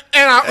have went like,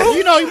 and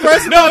you know, you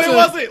press. No, it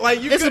wasn't. Like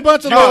it's a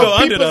bunch of go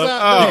under though.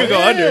 though. You could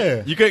go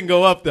under. You couldn't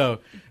go up though.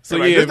 So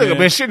like, yeah, this nigga man.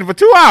 been shitting for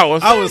 2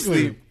 hours. I was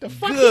asleep. The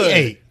fuck Good. he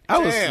ate. I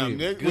was Damn, asleep.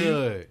 nigga.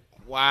 Good.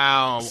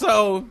 Wow.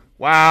 So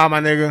my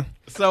nigga.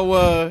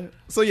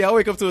 So yeah, I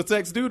wake up to a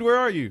text, dude. Where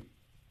are you?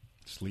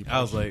 Sleep.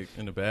 I was like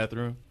in the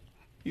bathroom.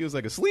 He was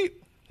like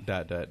asleep. ...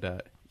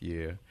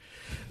 Yeah.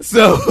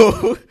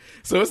 So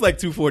it's like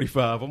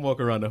 2:45. I'm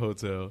walking around the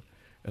hotel,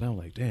 and I'm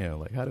like, damn.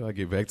 Like, how do I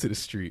get back to the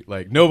street?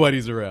 Like,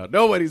 nobody's around.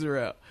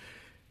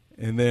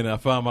 And then I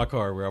found my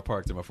car where I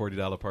parked in my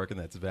 $40 parking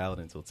that's valid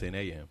until 10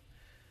 a.m.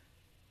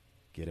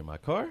 Get in my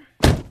car,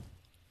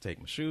 take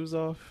my shoes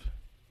off.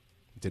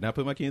 Did not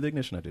put my key in the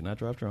ignition. I did not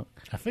drive drunk.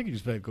 I think you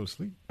just better go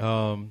sleep.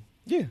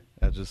 Yeah,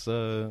 I just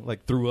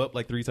like threw up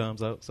like 3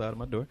 times outside of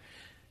my door.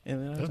 And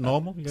then that's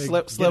normal.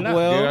 Slept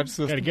well. Yeah,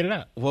 gotta get it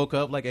out. Woke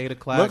up like 8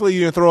 o'clock. Luckily,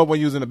 you didn't throw up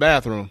when you was in the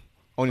bathroom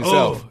on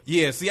yourself. Oh,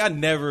 yeah. See, I've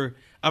never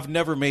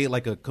made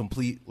like a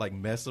complete like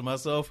mess of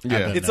myself.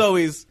 Yeah. It's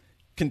always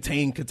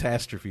contained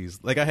catastrophes.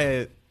 Like I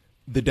had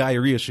the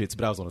diarrhea shits,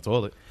 but I was on the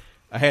toilet.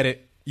 I had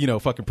it,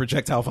 fucking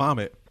projectile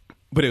vomit,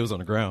 but it was on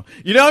the ground.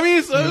 You know what I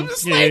mean? So it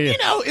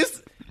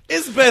was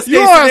it's best case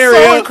are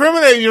scenario. So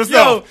incriminating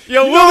yourself.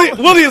 Yo,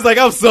 Willie is like,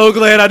 I'm so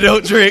glad I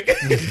don't drink.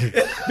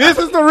 This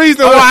is the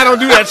reason why I don't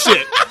do that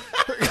shit.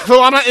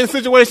 So I'm not in a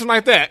situation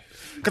like that.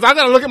 Because I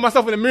got to look at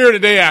myself in the mirror the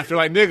day after.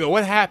 Like, nigga,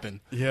 what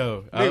happened?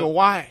 Yo. Nigga,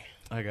 why?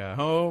 I got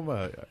home.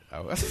 I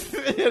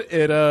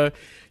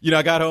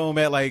got home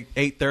at like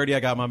 8:30. I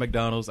got my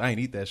McDonald's. I ain't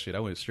eat that shit.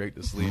 I went straight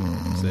to sleep.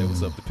 Said,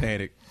 what's up to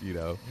Panic,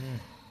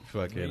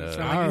 Fucking, you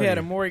had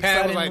a more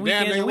exciting like,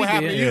 weekend. Damn, nigga, what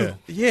happened to you?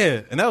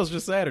 Yeah, and that was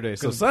just Saturday.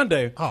 So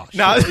Sunday, you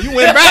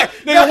went back.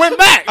 Nigga went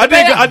back.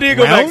 I did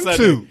go back Sunday.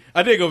 2.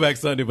 I did go back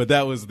Sunday, but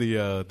that was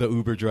the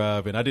Uber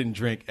drive, and I didn't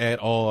drink at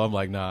all. I'm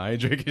like, nah, I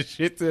ain't drinking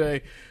shit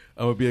today.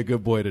 I'm gonna be a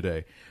good boy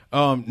today.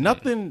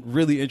 Nothing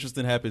really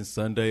interesting happened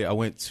Sunday. I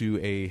went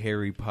to a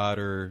Harry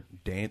Potter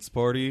dance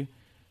party,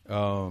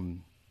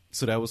 so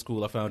that was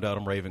cool. I found out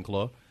I'm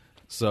Ravenclaw.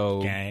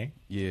 So gang,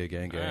 yeah,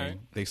 gang. Right.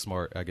 They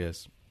smart, I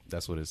guess.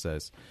 That's what it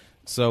says.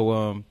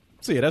 So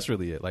yeah, that's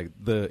really it. Like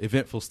the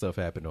eventful stuff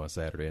happened on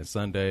Saturday and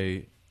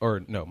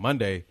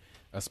Monday.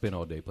 I spent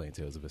all day playing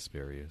Tales of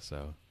Vesperia,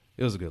 so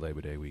it was a good Labor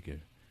Day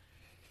weekend.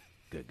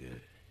 Good.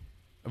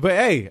 But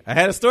hey, I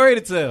had a story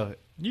to tell.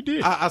 You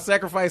did. I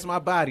sacrificed my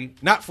body,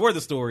 not for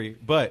the story,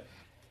 but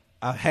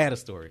I had a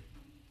story.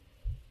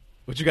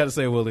 What you got to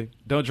say, Willie?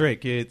 Don't drink,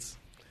 kids.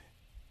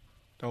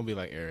 Don't be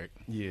like Eric.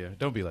 Yeah,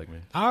 don't be like me.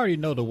 I already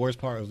know the worst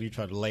part was you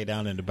tried to lay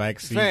down in the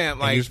back seat. Fam, and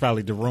like- you was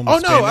probably the room. Oh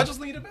was no, spinning. I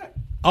just leaned it back.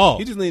 Oh,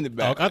 He just leaned it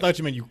back. I thought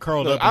you meant you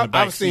curled Look, up in the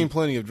back I've seen seat.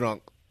 plenty of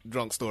drunk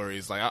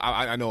stories. Like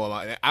I know a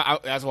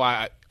lot. That's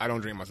why I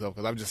don't drink myself,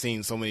 because I've just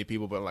seen so many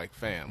people. But like,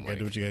 fam, You gotta like,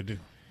 do what you gotta do.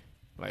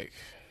 like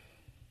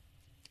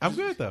I'm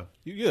good though.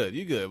 you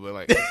good. But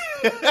like,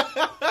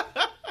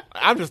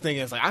 I'm just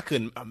thinking, it's like I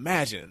couldn't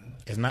imagine.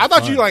 It's not I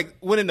thought fun. you like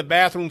went in the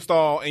bathroom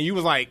stall and you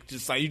was like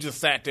you just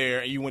sat there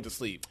and you went to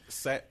sleep.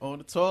 Sat on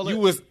the toilet. You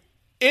was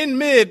in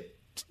mid,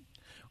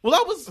 well,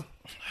 I was.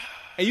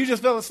 and you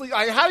just fell asleep.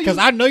 Like, how do you? Because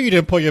I know you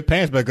didn't pull your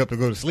pants back up to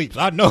go to sleep. So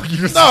I know you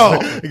just No,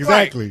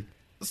 exactly.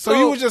 So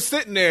you were just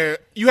sitting there.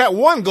 You had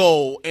one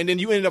goal, and then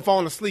you ended up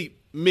falling asleep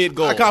mid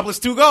goal. I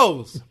accomplished 2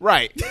 goals.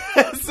 Right.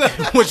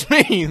 Which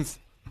means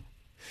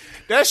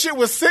that shit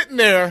was sitting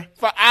there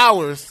for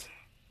hours.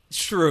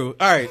 True.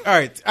 All right.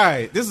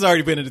 This has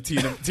already been in the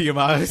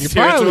TMI You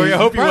territory. I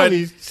hope you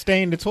probably went.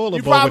 stained the toilet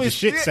You bowl, but probably- the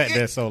shit sat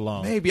there so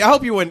long. Maybe. I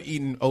hope you weren't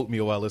eating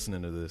oatmeal while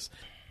listening to this.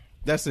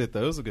 That's it,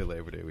 though. It was a good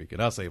Labor Day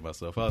weekend. I'll save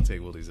myself. I'll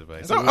take Willie's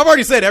advice. I've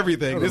already said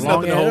everything. There's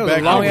nothing to hold back.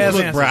 It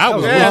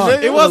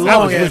was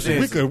long ass.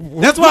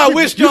 That's why I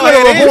wish you y'all could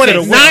have had avoided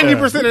answers.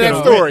 90% of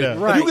that story.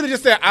 Right. You could have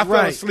just said, I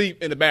fell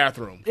asleep in the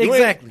bathroom.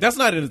 Exactly. That's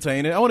not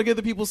entertaining. I want to give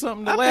the people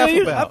something to I laugh feel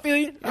you. about. I feel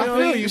you. I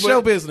feel you.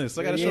 Show business.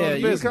 I got to show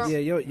them business.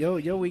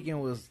 Your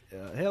weekend was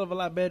a hell of a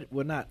lot better.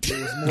 Well, not. It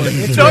was more.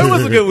 It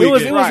was a good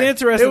weekend. It was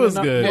interesting. It was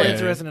good. More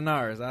interesting than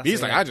ours.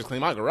 He's like, I just cleaned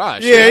my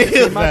garage.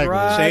 Yeah, my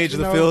garage, change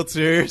the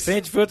filters.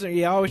 Change the filter.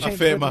 Yeah, I always change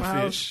the filter. I fed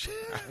my fish.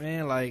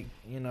 Man, like,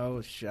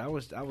 shit, I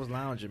was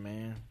lounging,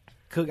 man.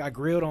 I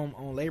grilled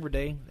on Labor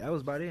Day. That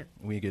was about it.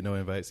 We didn't get no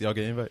invites. Y'all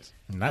get invites?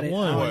 Not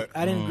one.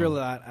 I didn't grill a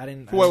lot. I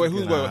didn't. Wait, For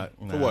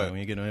what? We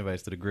didn't get no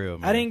invites to the grill,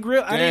 man. I didn't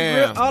grill.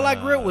 All I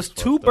grilled was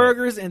 2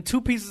 burgers and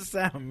 2 pieces of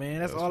salmon, man.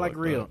 That's all I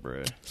grilled.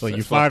 So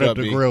you fired up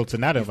the grill to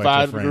not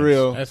invite your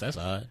friends. That's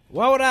odd.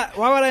 Why would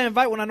I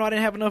invite when I know I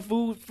didn't have enough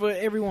food for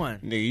everyone?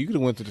 Nigga, you could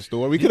have went to the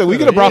store. We could have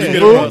brought some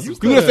food. You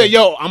could have said,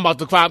 "Yo, I'm about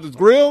to fire up this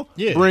grill.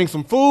 Bring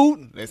some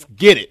food. Let's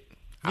get it."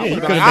 Yeah,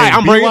 you could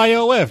have been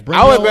BYOF.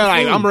 I would have been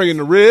like, I'm bringing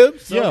the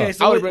ribs. Yeah. Okay,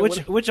 so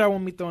which y'all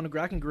want me throwing the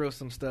grill? I can grill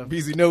some stuff.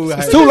 BZ, no,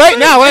 it's too late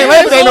now. It ain't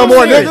Labor Day no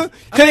more, nigga.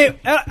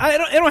 It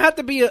don't have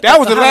to be. That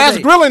was the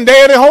last grilling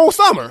day of the whole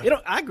summer.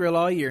 I grill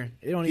all year.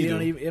 It don't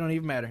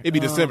even matter. It'd be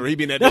December. He'd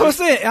be in that. That's what I'm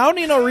saying. I don't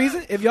need no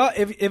reason. If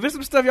it's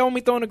some stuff y'all want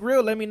me throwing the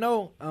grill, let me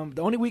know.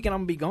 The only weekend I'm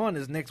gonna be gone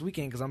is next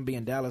weekend because I'm gonna be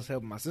in Dallas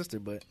helping my sister.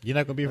 But you're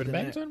not gonna be for the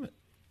bank tournament?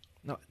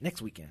 No,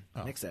 next weekend,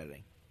 next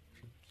Saturday.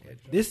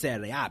 This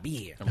Saturday I'll be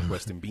here. I'm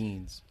requesting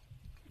beans.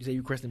 You say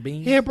you requesting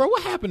beans? Yeah, bro.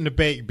 What happened to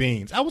baked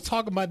beans? I was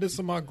talking about this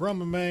to my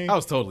grandma, man. I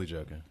was totally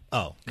joking.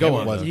 Oh, go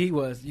on. He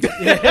was.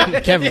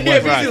 Kevin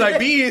was. Right. Like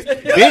beans.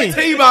 I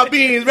tell you about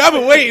beans, but I've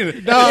been waiting.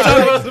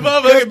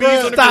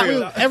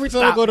 Every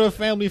time I go to a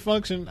family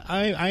function,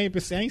 I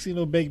ain't seen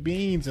no baked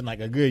beans in like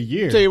a good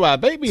year. Tell you why,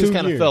 baked beans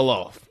kind of fell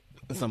off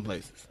in some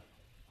places.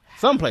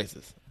 Some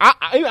places.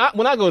 I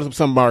when I go to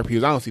some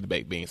barbecues, I don't see the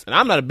baked beans, and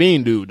I'm not a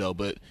bean dude though.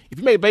 But if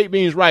you make baked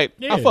beans right,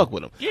 I fuck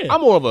with them. Yeah.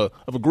 I'm more of a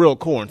grilled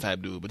corn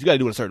type dude, but you got to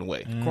do it a certain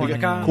way. Corn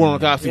on cob. Corn on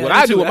cob. See what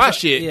I do with my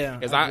shit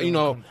is I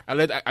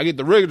get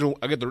the original,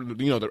 I get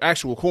the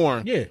actual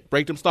corn. Yeah.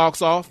 Break them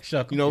stalks off.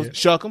 Shuck them.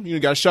 Shuck them. You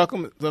got to shuck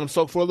them. Let them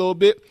soak for a little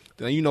bit.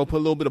 Then put a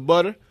little bit of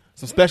butter,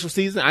 some special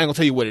seasoning. I ain't gonna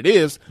tell you what it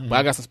is, but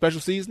I got some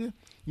special seasoning.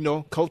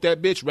 Coat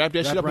that bitch, wrap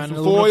that shit up in some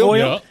foil.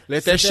 Yep.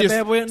 Let that shit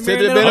sit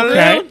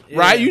there,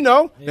 right?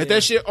 Let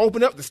that shit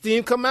open up, the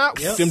steam come out,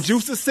 them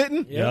juices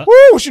sitting. Yep. Woo,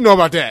 what you know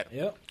about that?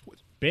 Yep.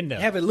 Been there.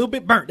 Have it a little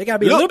bit burnt. They gotta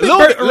be a little bit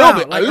burnt. A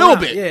little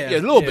bit. Yeah, a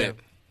little bit.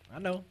 I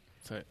know.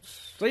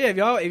 So yeah,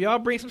 if y'all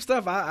bring some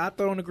stuff, I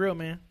throw it on the grill,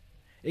 man.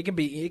 It can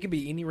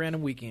be any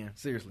random weekend,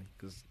 seriously.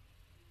 Because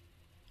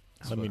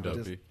let me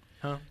know,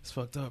 huh? It's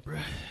fucked up, bro.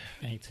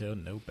 Ain't tell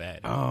no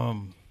bad. Oh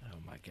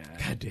my god.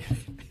 God damn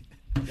it.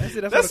 That's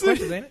it. That's all the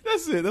questions, ain't it?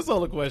 That's it. That's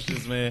all the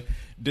questions, man.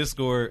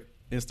 Discord,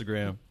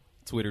 Instagram,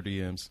 Twitter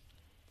DMs,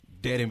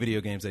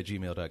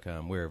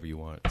 deadendvideogames@gmail.com, wherever you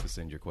want to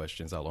send your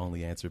questions. I'll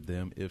only answer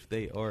them if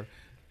they are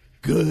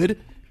good.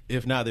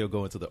 If not, they'll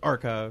go into the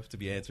archive to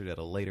be answered at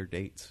a later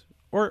date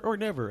or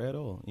never at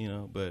all,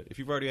 But if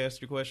you've already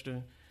asked your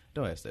question,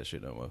 don't ask that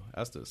shit no more.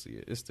 I still see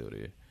it. It's still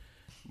there.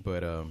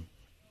 But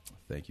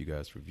thank you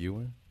guys for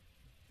viewing.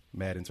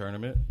 Madden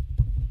Tournament.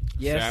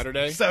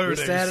 Yes.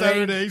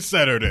 Saturday.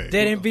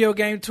 Dead End Video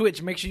Game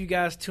Twitch. Make sure you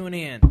guys tune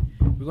in.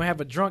 We're gonna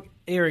have a drunk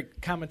Eric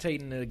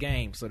commentating the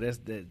game. So that's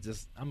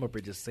just. I'm up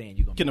here just saying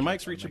you gonna. Can the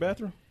mics reach your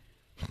bathroom?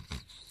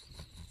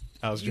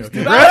 I was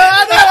joking.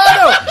 I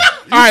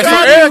know. All right, so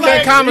Eric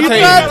can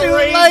commentate.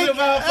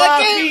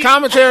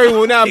 Commentary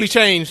will now be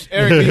changed.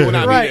 Eric B will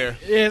not be there.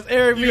 Yes,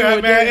 Eric B. You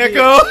got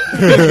echo.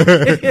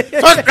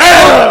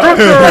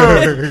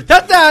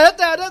 Touchdown.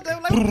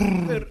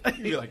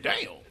 You're like,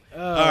 damn.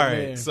 All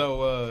right, man.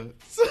 so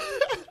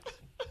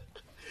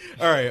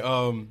all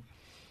right,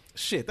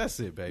 shit, that's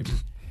it, baby.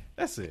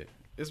 That's it.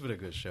 It's been a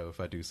good show, if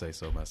I do say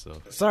so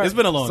myself. Sorry, it's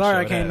been a long show.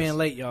 Sorry, I came in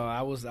late, y'all.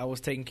 I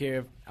was taking care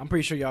of. I'm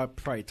pretty sure y'all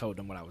probably told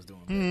them what I was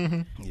doing.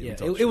 Mm-hmm. Yeah,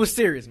 it was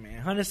serious,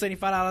 man.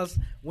 $175.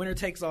 Winner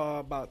takes all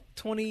about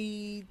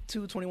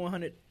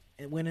 $2,100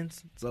 in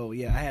winnings. So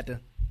yeah, I had to.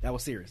 That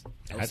was serious.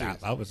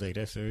 I would say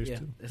that's serious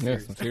too. That's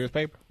serious. Some serious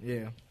paper.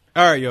 Yeah.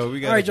 All right, yo,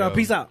 we got. All right, y'all.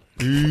 Peace out.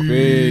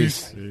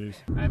 Peace.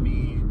 I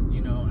mean,